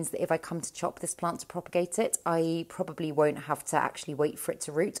also it means that if I come to chop this plant to propagate it, I probably won't have to actually wait for it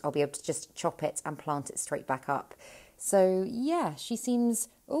to root. I'll be able to just chop it and plant it straight back up. So yeah, she seems,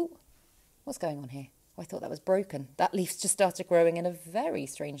 oh, what's going on here? I thought that was broken. That leaf's just started growing in a very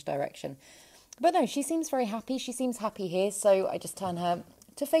strange direction. But no, she seems very happy. She seems happy here. So I just turn her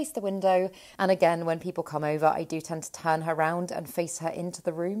to face the window. And again, when people come over, I do tend to turn her around and face her into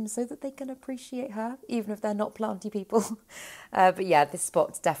the room so that they can appreciate her, even if they're not planty people. But yeah, this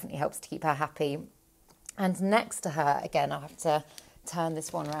spot definitely helps to keep her happy. And next to her, again, I'll have to turn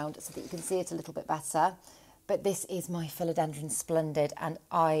this one around so that you can see it a little bit better. But this is my Philodendron Splendid, and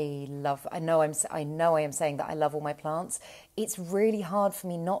I know I am saying that I love all my plants. It's really hard for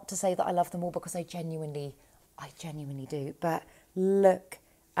me not to say that I love them all because I genuinely do. But look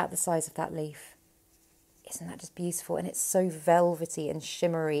at the size of that leaf. Isn't that just beautiful? And it's so velvety and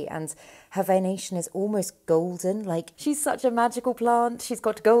shimmery, and her veination is almost golden. Like, she's such a magical plant. She's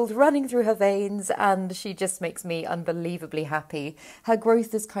got gold running through her veins, and she just makes me unbelievably happy. Her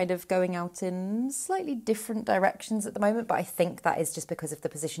growth is kind of going out in slightly different directions at the moment, but I think that is just because of the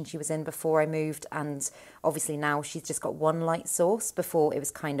position she was in before I moved, and obviously now she's just got one light source. Before it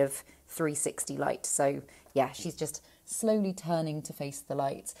was kind of 360 light. So yeah, she's just slowly turning to face the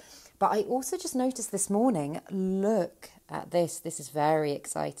light. But I also just noticed this morning, look at this. This is very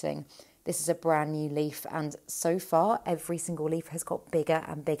exciting. This is a brand new leaf, and so far every single leaf has got bigger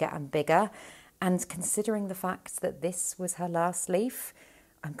and bigger and bigger. And considering the fact that this was her last leaf,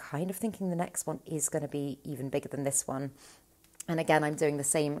 I'm kind of thinking the next one is going to be even bigger than this one. And again, I'm doing the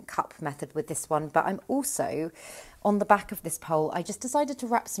same cup method with this one, but I'm also, on the back of this pole, I just decided to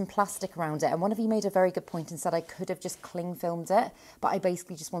wrap some plastic around it. And one of you made a very good point and said I could have just cling filmed it, but I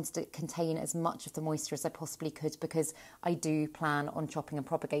basically just wanted to contain as much of the moisture as I possibly could, because I do plan on chopping and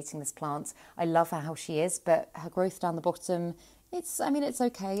propagating this plant. I love her how she is, but her growth down the bottom, it's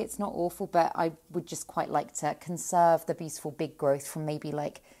okay, it's not awful, but I would just quite like to conserve the beautiful big growth from maybe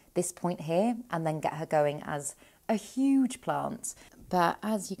like this point here, and then get her going as a huge plant. But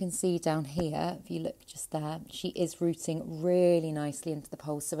as you can see down here, if you look just there, she is rooting really nicely into the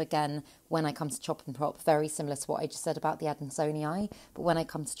pole. So again, when I come to chop and prop, very similar to what I just said about the Adansonii, but when I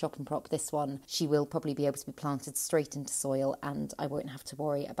come to chop and prop this one, she will probably be able to be planted straight into soil, and I won't have to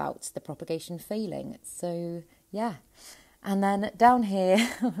worry about the propagation failing. So yeah. And then down here,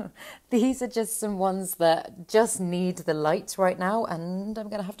 these are just some ones that just need the light right now, and I'm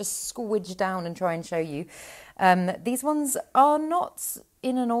going to have to squidge down and try and show you. These ones are not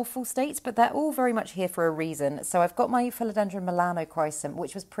in an awful state, but they're all very much here for a reason. So I've got my Philodendron melanochrysum,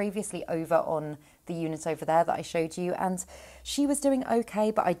 which was previously over on the unit over there that I showed you, and she was doing okay,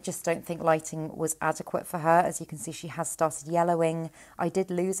 but I just don't think lighting was adequate for her. As you can see, she has started yellowing. I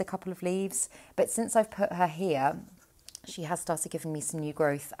did lose a couple of leaves, but since I've put her here, she has started giving me some new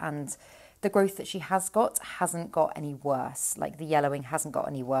growth, and the growth that she has got hasn't got any worse. Like, the yellowing hasn't got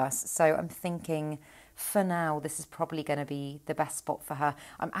any worse. So I'm thinking for now this is probably going to be the best spot for her.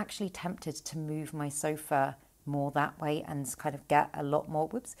 I'm actually tempted to move my sofa more that way and kind of get a lot more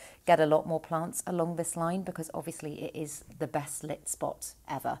plants along this line, because obviously it is the best lit spot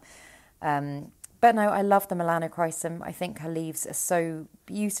ever. But no, I love the melanochrysum. I think her leaves are so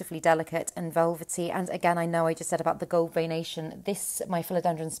beautifully delicate and velvety. And again, I know I just said about the gold veination. This, my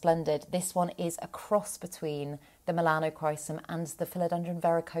Philodendron splendid, this one is a cross between the melanochrysum and the Philodendron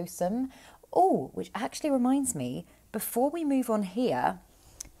verrucosum. Oh, which actually reminds me, before we move on here,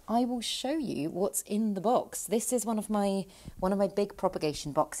 I will show you what's in the box. This is one of my big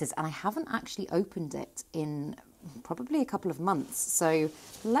propagation boxes, and I haven't actually opened it in probably a couple of months. So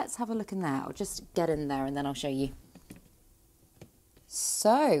let's have a look in there. I'll just get in there and then I'll show you.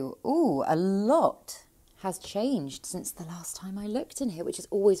 So, a lot has changed since the last time I looked in here, which is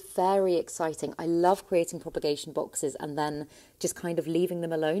always very exciting. I love creating propagation boxes and then just kind of leaving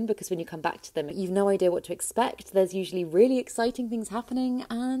them alone, because when you come back to them, you've no idea what to expect. There's usually really exciting things happening,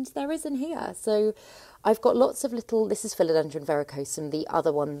 and there is in here. So I've got lots of little, this is Philodendron verrucosum, the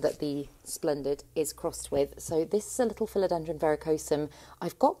other one that the Splendid is crossed with. So this is a little Philodendron verrucosum.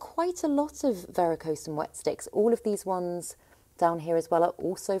 I've got quite a lot of verrucosum wet sticks. All of these ones down here as well are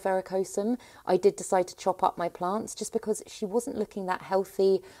also verrucosum. I did decide to chop up my plants just because she wasn't looking that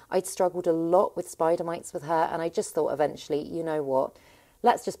healthy. I'd struggled a lot with spider mites with her, and I just thought eventually, you know what,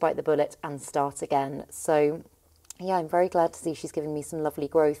 let's just bite the bullet and start again. So yeah, I'm very glad to see she's giving me some lovely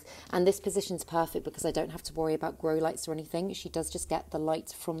growth. And this position's perfect because I don't have to worry about grow lights or anything. She does just get the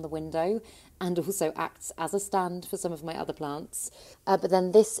light from the window and also acts as a stand for some of my other plants. But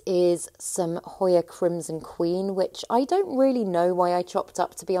then this is some Hoya Crimson Queen, which I don't really know why I chopped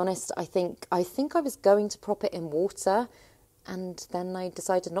up, to be honest. I think I was going to prop it in water, and then I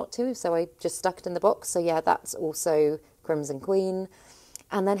decided not to, so I just stuck it in the box. So yeah, that's also Crimson Queen.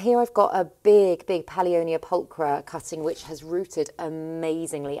 And then here I've got a big Paleonia pulchra cutting, which has rooted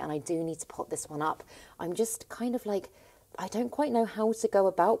amazingly, and I do need to pot this one up. I'm just kind of like, I don't quite know how to go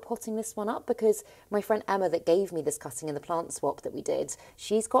about potting this one up, because my friend Emma that gave me this cutting in the plant swap that we did,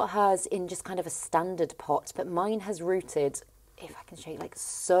 she's got hers in just kind of a standard pot, but mine has rooted, if I can show you, like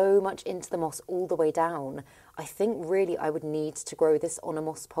so much into the moss all the way down. I think really I would need to grow this on a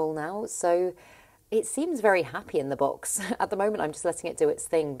moss pole now. So it seems very happy in the box. At the moment, I'm just letting it do its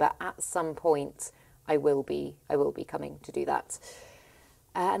thing, but at some point, I will be coming to do that.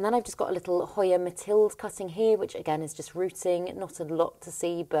 And then I've just got a little Hoya Mathilde cutting here, which again is just rooting. Not a lot to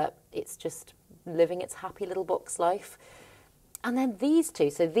see, but it's just living its happy little box life. And then these two,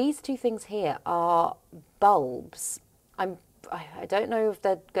 so these two things here are bulbs. I don't know if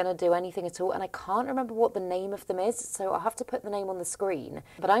they're going to do anything at all, and I can't remember what the name of them is, so I'll have to put the name on the screen.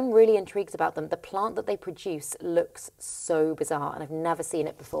 But I'm really intrigued about them. The plant that they produce looks so bizarre, and I've never seen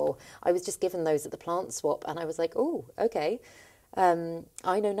it before. I was just given those at the plant swap, and I was like, oh, okay. I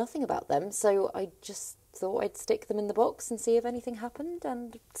know nothing about them, so I just thought I'd stick them in the box and see if anything happened,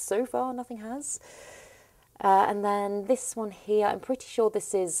 and so far nothing has. And then this one here, I'm pretty sure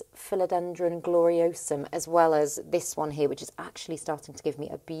this is Philodendron gloriosum, as well as this one here, which is actually starting to give me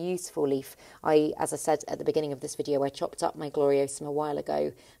a beautiful leaf. As I said at the beginning of this video, I chopped up my gloriosum a while ago,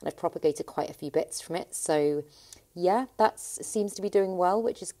 and I've propagated quite a few bits from it. So yeah, that seems to be doing well,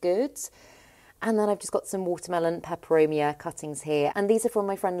 which is good. And then I've just got some watermelon peperomia cuttings here. And these are from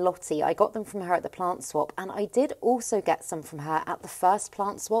my friend Lottie. I got them from her at the plant swap. And I did also get some from her at the first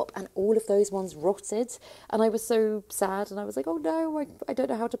plant swap. And all of those ones rotted. And I was so sad. And I was like, oh no, I don't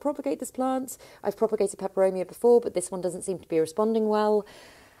know how to propagate this plant. I've propagated peperomia before, but this one doesn't seem to be responding well.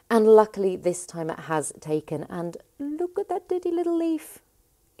 And luckily this time it has taken. And look at that ditty little leaf.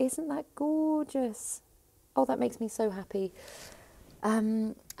 Isn't that gorgeous? Oh, that makes me so happy.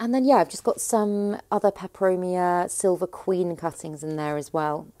 And then, yeah, I've just got some other peperomia Silver Queen cuttings in there as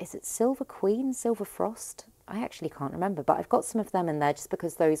well. Is it Silver Queen, Silver Frost? I actually can't remember, but I've got some of them in there just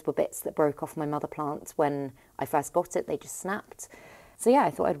because those were bits that broke off my mother plant when I first got it. They just snapped. So, yeah,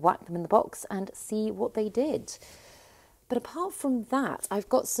 I thought I'd whack them in the box and see what they did. But apart from that, I've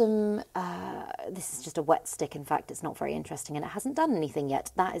got some, this is just a wet stick. In fact, it's not very interesting and it hasn't done anything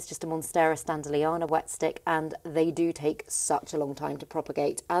yet. That is just a Monstera standardliana wet stick, and they do take such a long time to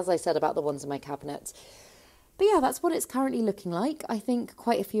propagate, as I said about the ones in my cabinet. But yeah, that's what it's currently looking like. I think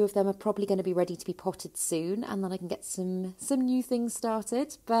quite a few of them are probably going to be ready to be potted soon, and then I can get some new things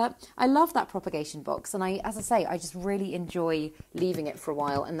started. But I love that propagation box, and as I say, I just really enjoy leaving it for a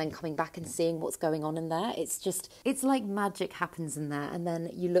while and then coming back and seeing what's going on in there. It's like magic happens in there, and then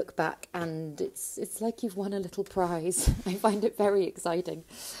you look back and it's like you've won a little prize. I find it very exciting.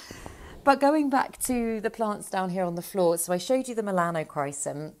 But going back to the plants down here on the floor, so I showed you the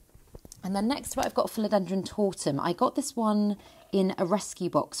Melanochrysum. And then next to it, I've got Philodendron tortum. I got this one in a rescue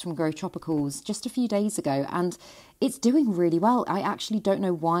box from Grow Tropicals just a few days ago, and it's doing really well. I actually don't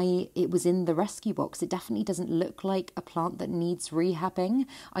know why it was in the rescue box. It definitely doesn't look like a plant that needs rehabbing.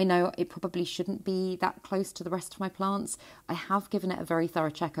 I know it probably shouldn't be that close to the rest of my plants. I have given it a very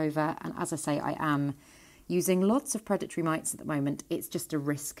thorough check over, and as I say, I am using lots of predatory mites at the moment. It's just a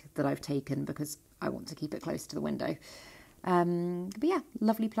risk that I've taken because I want to keep it close to the window. But yeah,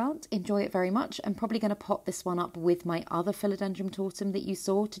 lovely plant, enjoy it very much. I'm probably going to pot this one up with my other Philodendron tortum that you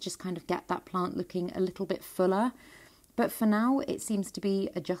saw to just kind of get that plant looking a little bit fuller. But for now, it seems to be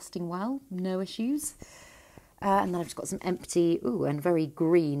adjusting well, no issues. And then I've just got some empty, and very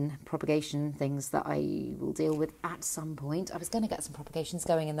green propagation things that I will deal with at some point. I was going to get some propagations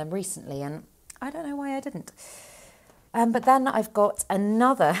going in them recently, and I don't know why I didn't. But then I've got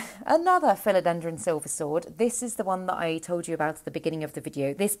another Philodendron Silver Sword. This is the one that I told you about at the beginning of the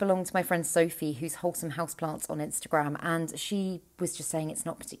video. This belonged to my friend Sophie, who's Wholesome Houseplants on Instagram, and she was just saying it's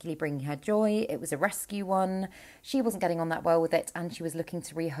not particularly bringing her joy. It was a rescue one. She wasn't getting on that well with it, and she was looking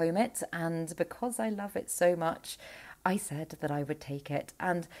to rehome it. And because I love it so much, I said that I would take it,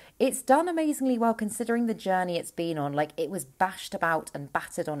 and it's done amazingly well considering the journey it's been on. Like, it was bashed about and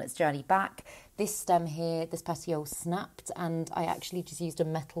battered on its journey back. This stem here, this petiole snapped, and I actually just used a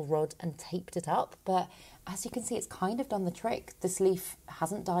metal rod and taped it up. But as you can see, it's kind of done the trick. This leaf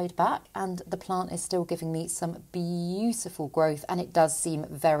hasn't died back, and the plant is still giving me some beautiful growth, and it does seem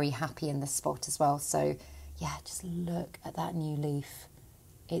very happy in this spot as well. So yeah, just look at that new leaf.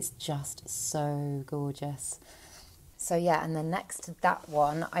 It's just so gorgeous. So yeah, and then next to that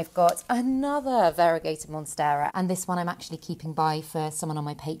one, I've got another variegated Monstera, and this one I'm actually keeping by for someone on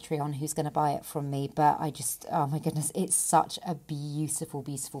my Patreon who's going to buy it from me. But oh my goodness, it's such a beautiful,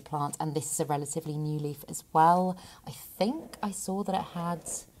 beautiful plant, and this is a relatively new leaf as well. I think I saw that it had...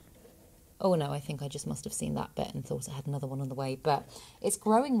 Oh no, I think I just must have seen that bit and thought it had another one on the way. But it's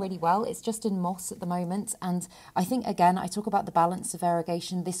growing really well. It's just in moss at the moment. And I think, again, I talk about the balance of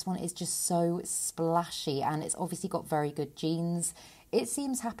variegation. This one is just so splashy, and it's obviously got very good genes. It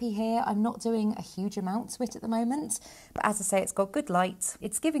seems happy here. I'm not doing a huge amount to it at the moment. But as I say, it's got good light.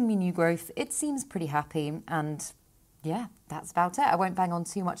 It's giving me new growth. It seems pretty happy. And yeah, that's about it. I won't bang on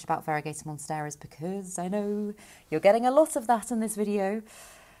too much about variegated Monsteras because I know you're getting a lot of that in this video.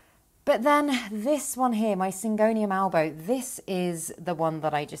 But then this one here, my Syngonium albo, this is the one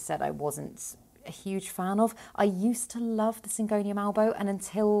that I just said I wasn't a huge fan of. I used to love the Syngonium albo, and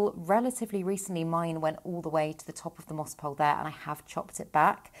until relatively recently mine went all the way to the top of the moss pole there, and I have chopped it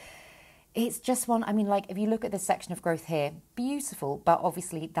back. It's just one, I mean, like, if you look at this section of growth here, beautiful, but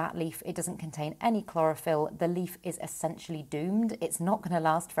obviously that leaf, it doesn't contain any chlorophyll. The leaf is essentially doomed. It's not going to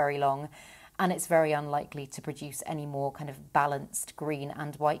last very long, and it's very unlikely to produce any more kind of balanced green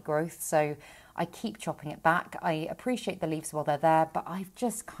and white growth. So I keep chopping it back. I appreciate the leaves while they're there, but I've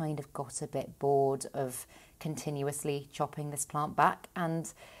just kind of got a bit bored of continuously chopping this plant back,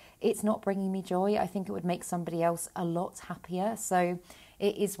 and it's not bringing me joy. I think it would make somebody else a lot happier. So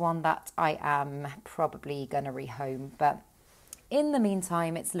it is one that I am probably going to rehome. But in the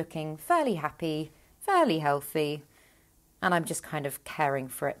meantime, it's looking fairly happy, fairly healthy, and I'm just kind of caring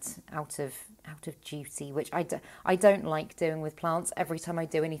for it out of duty, which I don't like doing with plants. Every time I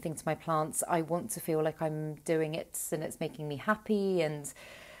do anything to my plants, I want to feel like I'm doing it and it's making me happy and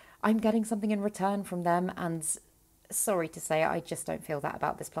I'm getting something in return from them. And sorry to say, I just don't feel that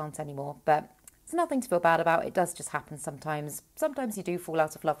about this plant anymore. But it's nothing to feel bad about. It does just happen sometimes. Sometimes you do fall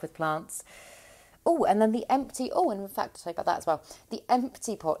out of love with plants. Oh, and then the empty... Oh, and in fact, I'll talk about that as well. The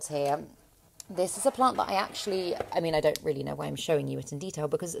empty pot here. This is a plant that I don't really know why I'm showing you it in detail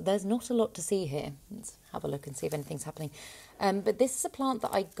because there's not a lot to see here. Let's have a look and see if anything's happening. But this is a plant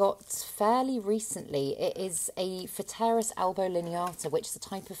that I got fairly recently. It is a Fertiliser albo lineata, which is a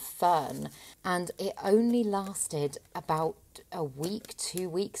type of fern. And it only lasted about a week, 2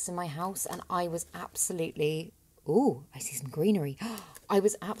 weeks in my house. And I was absolutely... Ooh, I see some greenery. I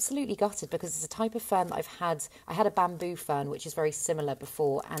was absolutely gutted because it's a type of fern that I had a bamboo fern, which is very similar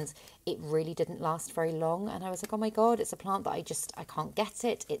before, and it really didn't last very long. And I was like, oh my God, it's a plant that I can't get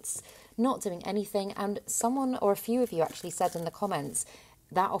it. It's not doing anything. And someone or a few of you actually said in the comments,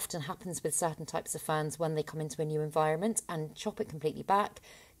 that often happens with certain types of ferns when they come into a new environment, and chop it completely back,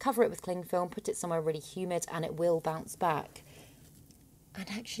 cover it with cling film, put it somewhere really humid, and it will bounce back. And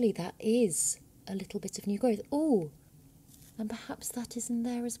actually that is a little bit of new growth. Oh, and perhaps that is in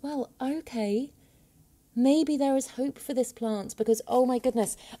there as well. Okay, maybe there is hope for this plant because, oh my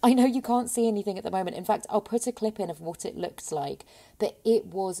goodness, I know you can't see anything at the moment. In fact, I'll put a clip in of what it looks like, but it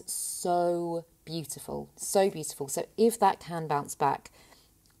was so beautiful, so beautiful. So if that can bounce back,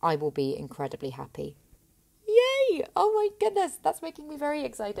 I will be incredibly happy. Yay! Oh my goodness, that's making me very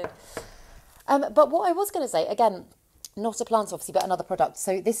excited. But what I was going to say, again, not a plant obviously, but another product.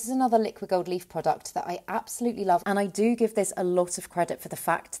 So this is another liquid gold leaf product that I absolutely love. And I do give this a lot of credit for the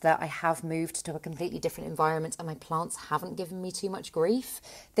fact that I have moved to a completely different environment and my plants haven't given me too much grief.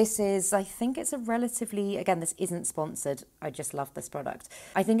 This is, I think it's a relatively, again, this isn't sponsored. I just love this product.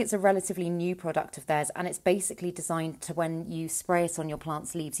 I think it's a relatively new product of theirs, and it's basically designed to, when you spray it on your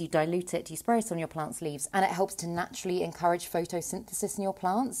plant's leaves, you dilute it, you spray it on your plant's leaves, and it helps to naturally encourage photosynthesis in your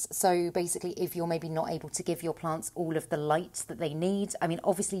plants. So basically, if you're maybe not able to give your plants all of the light that they need, I mean,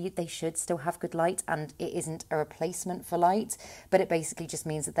 obviously they should still have good light and it isn't a replacement for light, but it basically just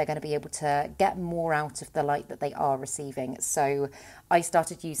means that they're going to be able to get more out of the light that they are receiving. So I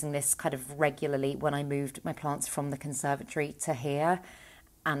started using this kind of regularly when I moved my plants from the conservatory to here,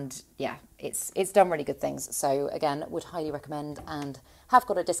 and yeah, it's done really good things. So again, would highly recommend, and have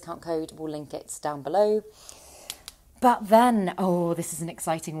got a discount code. We'll link it down below. But then, oh, this is an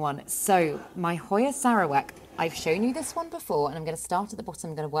exciting one. So my Hoya Sarawak, I've shown you this one before, and I'm going to start at the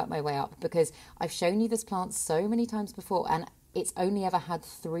bottom, I'm going to work my way up because I've shown you this plant so many times before and it's only ever had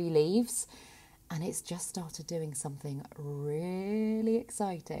 3 leaves, and it's just started doing something really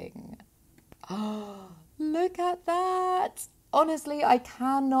exciting. Oh, look at that. Honestly, I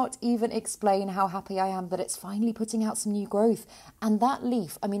cannot even explain how happy I am that it's finally putting out some new growth. And that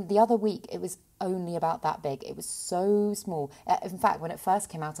leaf, I mean, the other week, it was only about that big. It was so small. In fact, when it first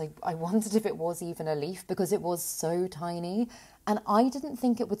came out, I wondered if it was even a leaf because it was so tiny. And I didn't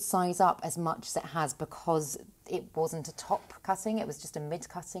think it would size up as much as it has because it wasn't a top cutting. It was just a mid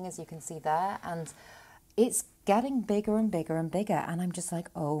cutting, as you can see there. And it's getting bigger and bigger and bigger, and I'm just like,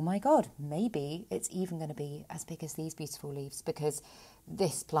 oh my God, maybe it's even going to be as big as these beautiful leaves, because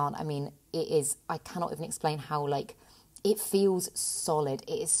this plant, I mean, it is, I cannot even explain how, like, it feels solid.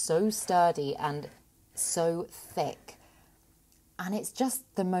 It is so sturdy and so thick, and it's just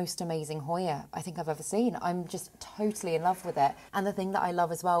the most amazing Hoya I think I've ever seen. I'm just totally in love with it. And the thing that I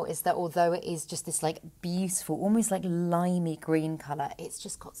love as well is that although it is just this like beautiful, almost like limey green colour, it's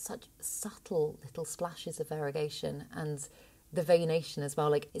just got such subtle little splashes of variegation, and the veination as well.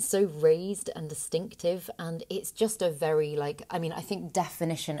 Like, it's so raised and distinctive, and it's just a very, like, I mean, I think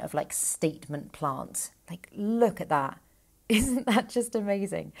definition of like statement plant. Like, look at that. Isn't that just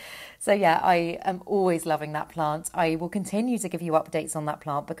amazing? So yeah, I am always loving that plant. I will continue to give you updates on that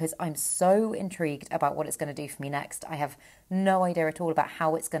plant because I'm so intrigued about what it's going to do for me next. I have no idea at all about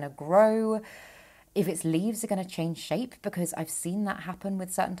how it's going to grow, if its leaves are going to change shape, because I've seen that happen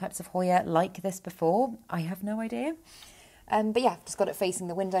with certain types of Hoya like this before. I have no idea. But yeah, just got it facing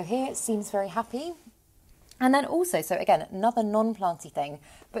the window here. It seems very happy. And then also, so again, another non-planty thing,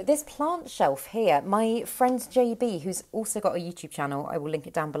 but this plant shelf here, my friend JB, who's also got a YouTube channel, I will link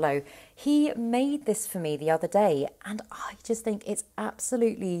it down below, he made this for me the other day, and I just think it's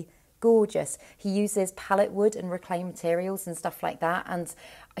absolutely gorgeous. He uses pallet wood and reclaimed materials and stuff like that, and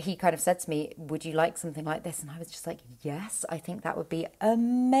he kind of said to me, would you like something like this? And I was just like, yes, I think that would be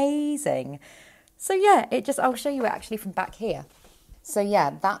amazing. So yeah, I'll show you it actually from back here. So yeah,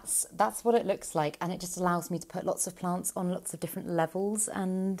 that's what it looks like, and it just allows me to put lots of plants on lots of different levels,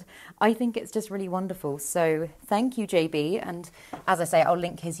 and I think it's just really wonderful. So thank you, JB, and as I say, I'll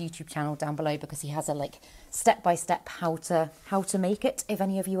link his YouTube channel down below because he has a like step-by-step how to make it if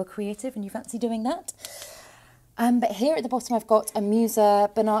any of you are creative and you fancy doing that. But here at the bottom I've got a Musa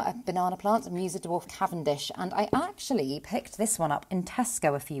banana plant, a Musa dwarf Cavendish, and I actually picked this one up in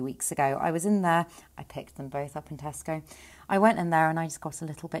Tesco a few weeks ago. I was in there, I picked them both up in Tesco. I went in there and I just got a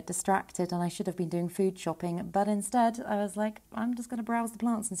little bit distracted, and I should have been doing food shopping, but instead I was like, I'm just going to browse the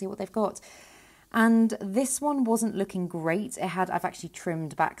plants and see what they've got. And this one wasn't looking great. I've actually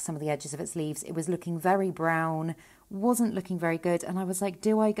trimmed back some of the edges of its leaves. It was looking very brown, wasn't looking very good. And I was like,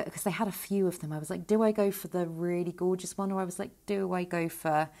 do I go, because they had a few of them. I was like, do I go for the really gorgeous one? Or I was like, do I go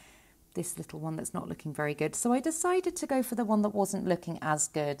for this little one that's not looking very good? So I decided to go for the one that wasn't looking as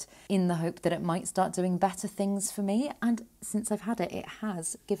good, in the hope that it might start doing better things for me. And since I've had it, it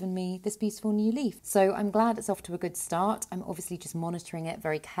has given me this beautiful new leaf. So I'm glad it's off to a good start. I'm obviously just monitoring it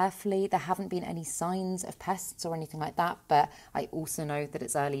very carefully. There haven't been any signs of pests or anything like that, but I also know that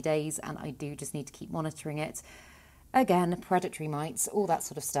it's early days and I do just need to keep monitoring it. Again, predatory mites, all that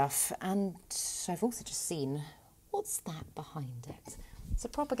sort of stuff. And I've also just seen, what's that behind it? It's a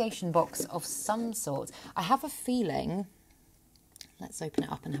propagation box of some sort. I have a feeling, let's open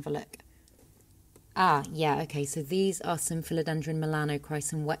it up and have a look. Ah, yeah, okay, so these are some Philodendron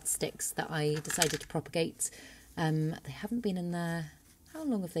melanochrysum wet sticks that I decided to propagate. They haven't been in there, how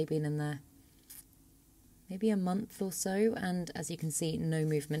long have they been in there? Maybe a month or so, and as you can see, no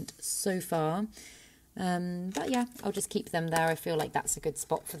movement so far. But yeah, I'll just keep them there. I feel like that's a good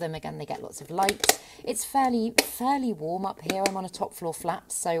spot for them. Again, they get lots of light. It's fairly warm up here. I'm on a top floor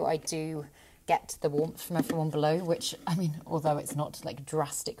flat, so I do get the warmth from everyone below, which, I mean, although it's not like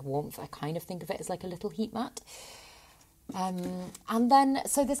drastic warmth, I kind of think of it as like a little heat mat. And then,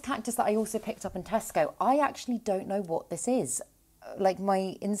 so this cactus that I also picked up in Tesco, I actually don't know what this is. Like,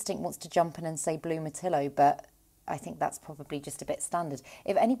 my instinct wants to jump in and say blue Matillo, but I think that's probably just a bit standard.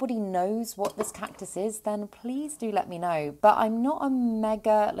 If anybody knows what this cactus is, then please do let me know. But I'm not a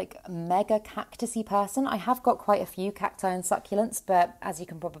mega cactusy person. I have got quite a few cacti and succulents, but as you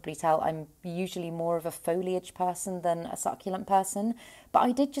can probably tell, I'm usually more of a foliage person than a succulent person. But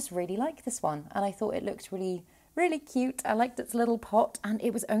I did just really like this one, and I thought it looked really cute. I liked its little pot, and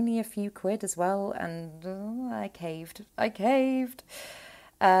it was only a few quid as well, and I caved.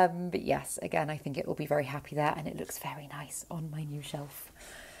 But yes, again, I think it will be very happy there, and it looks very nice on my new shelf.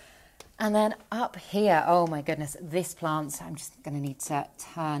 And then up here, oh my goodness, this plant, I'm just going to need to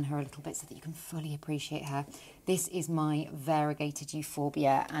turn her a little bit so that you can fully appreciate her. This is my variegated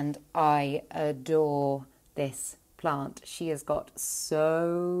euphorbia, and I adore this plant. She has got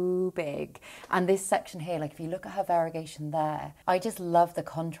so big, and this section here, like if you look at her variegation there, I just love the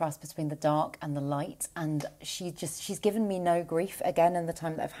contrast between the dark and the light, and she's given me no grief. Again, in the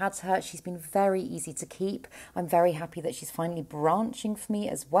time that I've had her, she's been very easy to keep. I'm very happy that she's finally branching for me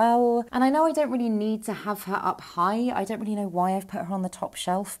as well, and I know I don't really need to have her up high. I don't really know why I've put her on the top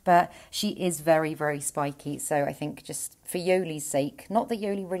shelf, but she is very spiky, so I think just for Yoli's sake, not that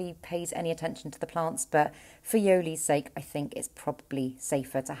Yoli really pays any attention to the plants, but for Yoli's sake, I think it's probably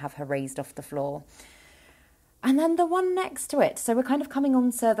safer to have her raised off the floor. And then the one next to it, so we're kind of coming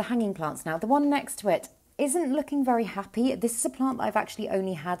on to the hanging plants now. The one next to it isn't looking very happy. This is a plant that I've actually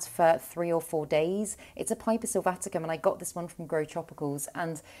only had for 3 or 4 days. It's a Piper sylvaticum, and I got this one from Grow Tropicals,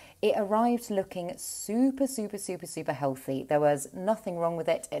 and it arrived looking super healthy. There was nothing wrong with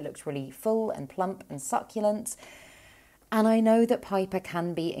it. It looked really full and plump and succulent. And I know that Piper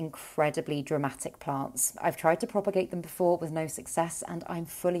can be incredibly dramatic plants. I've tried to propagate them before with no success, and I'm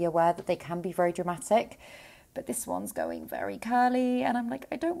fully aware that they can be very dramatic. But this one's going very curly, and I'm like,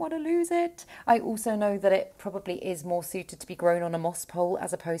 I don't want to lose it. I also know that it probably is more suited to be grown on a moss pole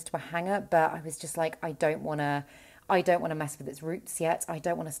as opposed to a hanger, but I was just like, I don't want to I don't want to mess with its roots yet. I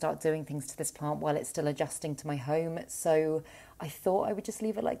don't want to start doing things to this plant while it's still adjusting to my home. So I thought I would just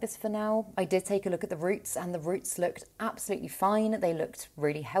leave it like this for now. I did take a look at the roots, and the roots looked absolutely fine. They looked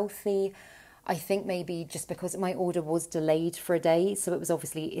really healthy. I think maybe just because my order was delayed for a day, so it was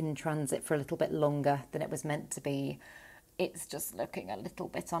obviously in transit for a little bit longer than it was meant to be. It's just looking a little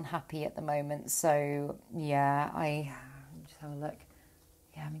bit unhappy at the moment. So yeah, just have a look.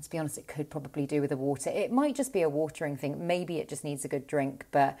 Yeah, I mean, to be honest, it could probably do with the water. It might just be a watering thing. Maybe it just needs a good drink,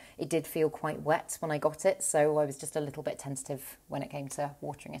 but it did feel quite wet when I got it, so I was just a little bit tentative when it came to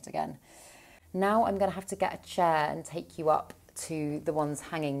watering it again. Now I'm going to have to get a chair and take you up to the ones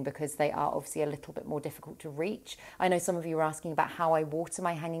hanging because they are obviously a little bit more difficult to reach. I know some of you are asking about how I water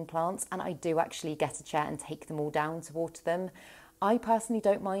my hanging plants, and I do actually get a chair and take them all down to water them. I personally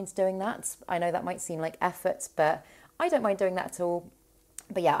don't mind doing that. I know that might seem like effort, but I don't mind doing that at all.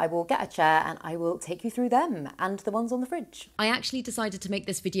 But yeah, I will get a chair and I will take you through them and the ones on the fridge. I actually decided to make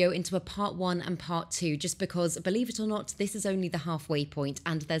this video into a part 1 and part 2 just because, believe it or not, this is only the halfway point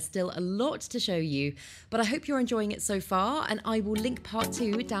and there's still a lot to show you. But I hope you're enjoying it so far, and I will link part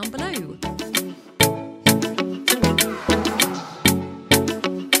 2 down below.